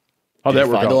antlers. How'd that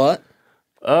work out? Find a lot?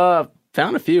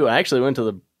 Found a few. I actually went to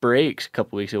the breaks a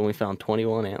couple weeks ago and we found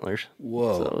 21 antlers.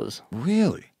 Whoa. So it was,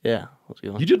 Really? yeah. It was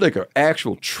good. You did like an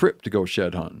actual trip to go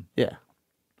shed hunting. Yeah.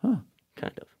 Huh.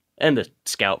 Kind of. And to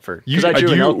scout for.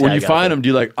 When you find them, do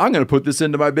you like, I'm going to put this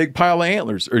into my big pile of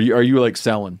antlers? Or are you like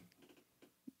selling?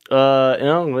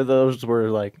 With those were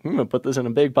like, I'm gonna put this in a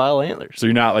big pile of antlers. So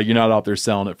you're not out there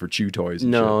selling it for chew toys.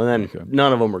 And no, shit. and then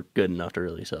none of them were good enough to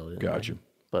really sell it. Gotcha.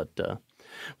 But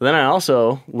then I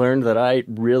also learned that I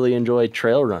really enjoy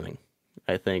trail running.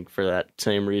 I think for that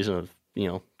same reason of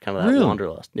kind of that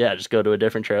wanderlust. Yeah, just go to a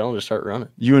different trail and just start running.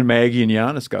 You and Maggie and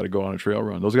Giannis got to go on a trail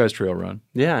run. Those guys trail run.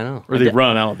 Yeah, I know. Or they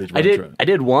run out. I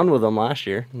did one with them last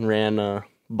year and ran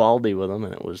Baldy with them,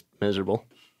 and it was miserable.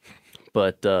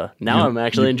 But now I'm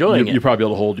actually enjoying it. You're probably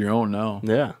able to hold your own now.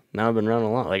 Yeah. Now I've been running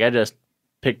a lot. Like, I just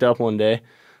picked up one day.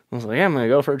 I was like, yeah, I'm going to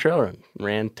go for a trail run.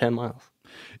 Ran 10 miles.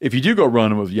 If you do go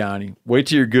running with Yanni, wait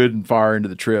till you're good and far into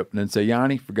the trip and then say,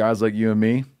 Yanni, for guys like you and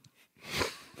me,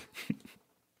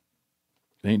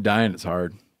 ain't dying, it's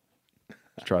hard.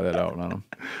 Let's try that out on them.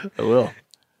 I will.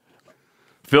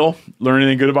 Phil, learn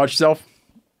anything good about yourself?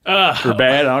 Or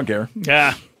bad? I don't care.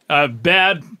 Yeah.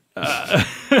 Bad.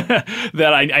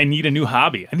 That I need a new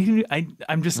hobby.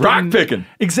 I'm just rock picking.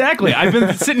 Exactly. I've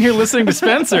been sitting here listening to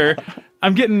Spencer.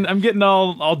 I'm getting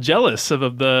all jealous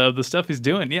of the stuff he's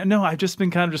doing. Yeah, no, I've just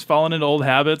been kind of just falling into old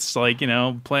habits, like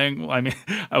playing. I mean,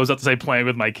 I was about to say playing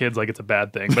with my kids like it's a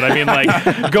bad thing, but I mean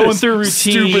like going through routine,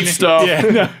 stupid stuff.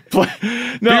 Yeah,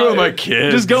 no, with my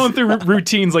kids, just going through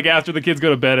routines. Like after the kids go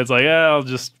to bed, it's like I'll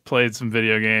just play some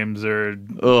video games or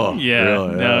really?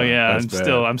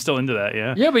 I'm still into that.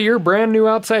 Yeah, yeah, but you're a brand new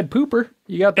outside pooper.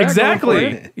 You got that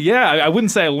exactly. Yeah, I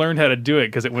wouldn't say I learned how to do it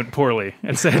because it went poorly.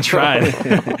 I'd say I tried.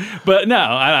 But no,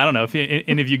 I don't know if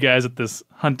any of you guys at this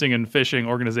hunting and fishing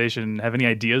organization have any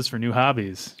ideas for new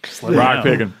hobbies. Just let me know.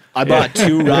 Picking. I bought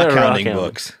 2 rock hounding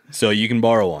books, so you can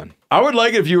borrow one. I would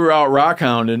like it if you were out rock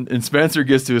hounding and Spencer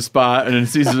gets to a spot and then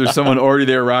sees that there's someone already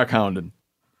there rock hounding.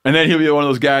 And then he'll be one of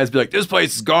those guys be like, this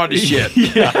place is gone to shit.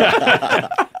 When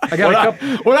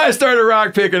I started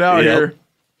rock picking out here.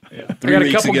 Yeah. I got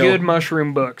a couple good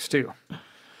mushroom books too.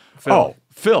 Phil,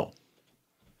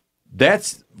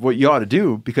 that's what you ought to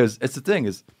do because it's the thing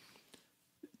is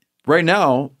right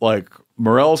now, like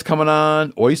Morels coming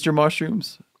on, oyster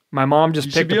mushrams. My mom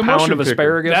just picked a pound of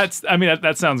asparagus.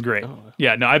 That sounds great.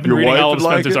 Yeah, no, I've been reading all of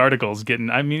Spencer's articles.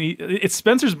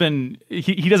 Spencer's been,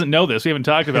 he doesn't know this. We haven't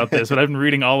talked about this, but I've been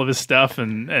reading all of his stuff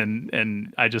and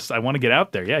I want to get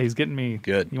out there. Yeah, he's getting me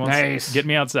good. He wants to get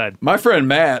me outside. My friend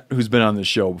Matt, who's been on this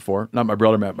show before, not my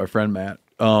brother Matt, my friend Matt.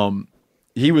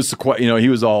 He was he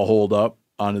was all holed up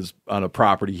on a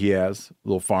property he has, a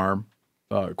little farm,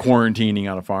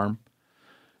 quarantining on a farm.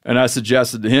 And I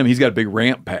suggested to him, he's got a big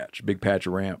patch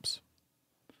of ramps.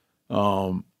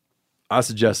 I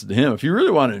suggested to him, if you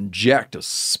really want to inject a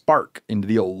spark into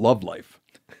the old love life,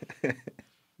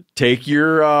 take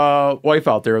your wife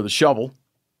out there with a shovel,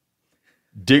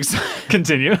 dig a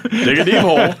deep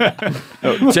hole,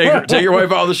 take your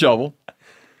wife out with a shovel,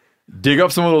 dig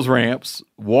up some of those ramps,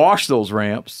 wash those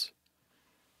ramps,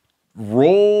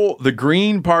 roll the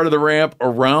green part of the ramp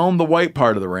around the white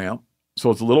part of the ramp, So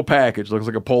it's a little package, looks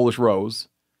like a Polish rose.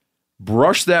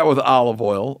 Brush that with olive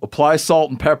oil, apply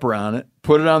salt and pepper on it,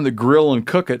 put it on the grill and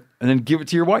cook it, and then give it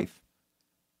to your wife.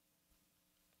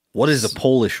 What is a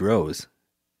Polish rose?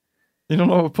 You don't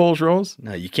know a Polish rose?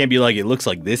 No, you can't be like, it looks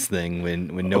like this thing when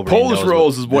nobody knows. A Polish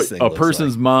rose is what what a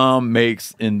person's mom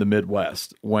makes in the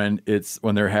Midwest when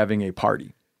they're having a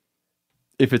party.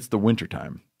 If it's the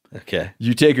wintertime. Okay.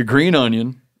 You take a green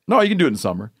onion. No, you can do it in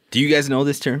summer. Do you guys know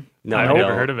this term? No, I've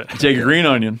never heard of it. You take a green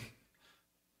onion.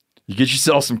 You get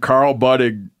yourself some Carl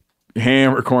Buddig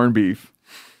ham or corned beef.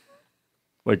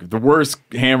 Like the worst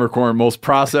ham or corn, most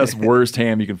processed, worst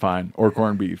ham you can find, or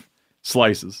corned beef.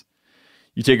 Slices.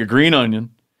 You take a green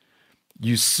onion.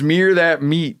 You smear that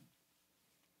meat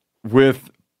with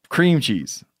cream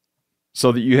cheese.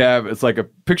 So that you have, it's like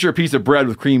picture a piece of bread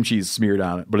with cream cheese smeared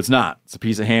on it, but it's not. It's a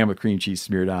piece of ham with cream cheese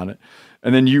smeared on it.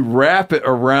 And then you wrap it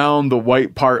around the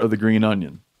white part of the green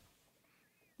onion.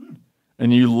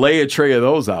 And you lay a tray of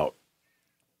those out.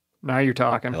 Now you're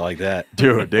talking. I like that.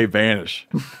 Dude, they vanish.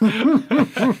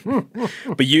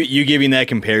 But you giving that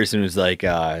comparison was like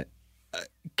Cal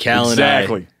and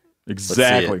I.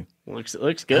 Exactly.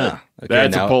 Looks good. Okay,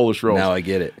 That's a Polish rose. Now I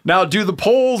get it. Now, do the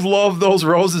Poles love those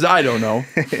roses? I don't know.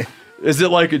 Is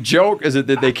it like a joke? Is it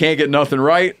that they can't get nothing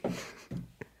right?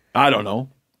 I don't know.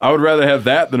 I would rather have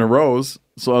that than a rose.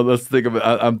 So let's think of it.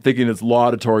 I'm thinking it's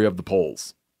laudatory of the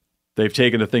Poles. They've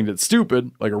taken a thing that's stupid,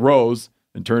 like a rose,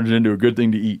 and turned it into a good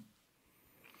thing to eat.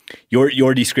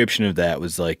 Your description of that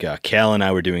was like Cal and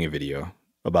I were doing a video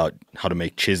about how to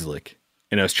make chislic,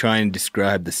 and I was trying to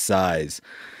describe the size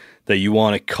that you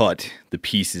want to cut the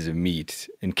pieces of meat.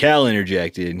 And Cal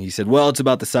interjected, and he said, well, it's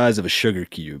about the size of a sugar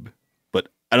cube. But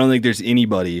I don't think there's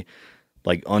anybody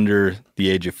like under the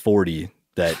age of 40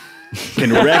 that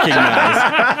can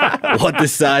recognize what the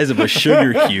size of a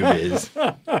sugar cube is.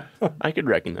 I could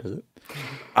recognize it.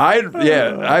 I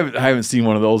haven't seen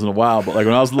one of those in a while, but like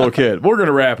when I was a little kid, we're going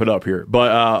to wrap it up here,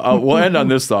 but we'll end on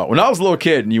this thought. When I was a little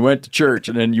kid and you went to church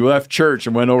and then you left church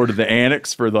and went over to the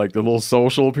annex for like the little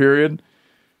social period,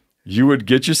 you would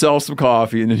get yourself some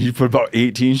coffee and then you put about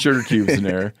 18 sugar cubes in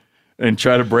there and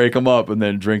try to break them up and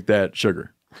then drink that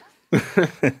sugar.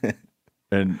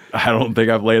 And I don't think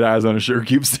I've laid eyes on a sugar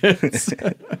cube since.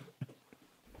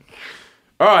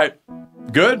 All right.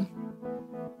 Good.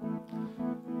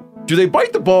 Do they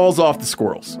bite the balls off the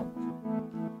squirrels?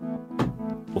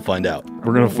 We'll find out.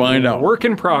 We're going to find out. Work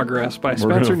in Progress by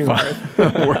Spencer Newhart.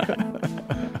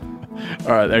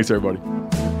 All right. Thanks, everybody.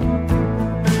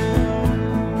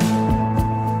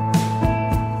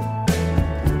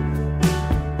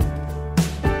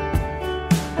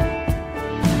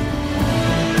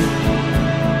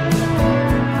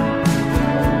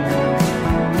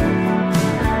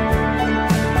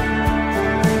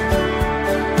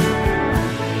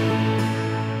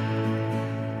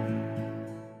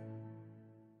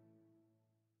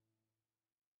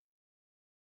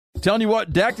 Telling you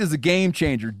what, Decked is a game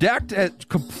changer. Decked has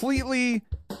completely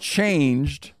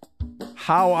changed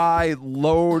how I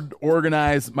load,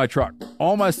 organize my truck.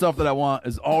 All my stuff that I want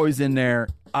is always in there,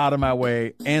 out of my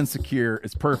way, and secure.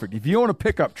 It's perfect. If you own a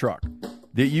pickup truck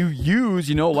that you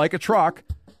use, like a truck,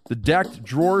 the Decked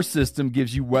drawer system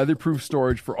gives you weatherproof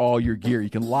storage for all your gear. You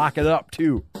can lock it up,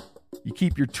 too. You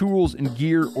keep your tools and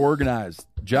gear organized.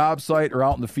 Job site or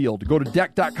out in the field. Go to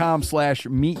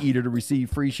deck.com/meateater to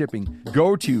receive free shipping.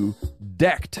 Go to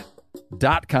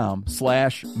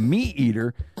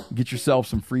decked.com/meateater and get yourself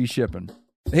some free shipping.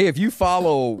 Hey, if you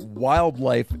follow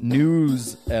wildlife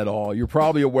news at all, you're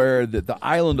probably aware that the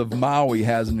island of Maui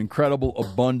has an incredible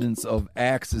abundance of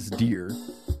axis deer.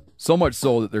 So much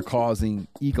so that they're causing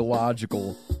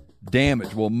ecological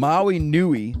damage. Well, Maui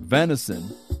Nui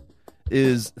venison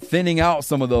is thinning out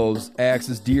some of those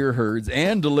axis deer herds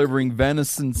and delivering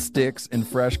venison sticks and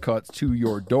fresh cuts to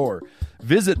your door.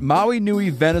 Visit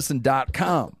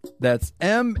MauiNuiVenison.com. That's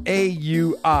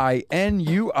MAUINUI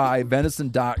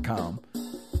venison.com.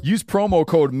 Use promo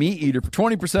code MeatEater for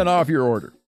 20% off your order.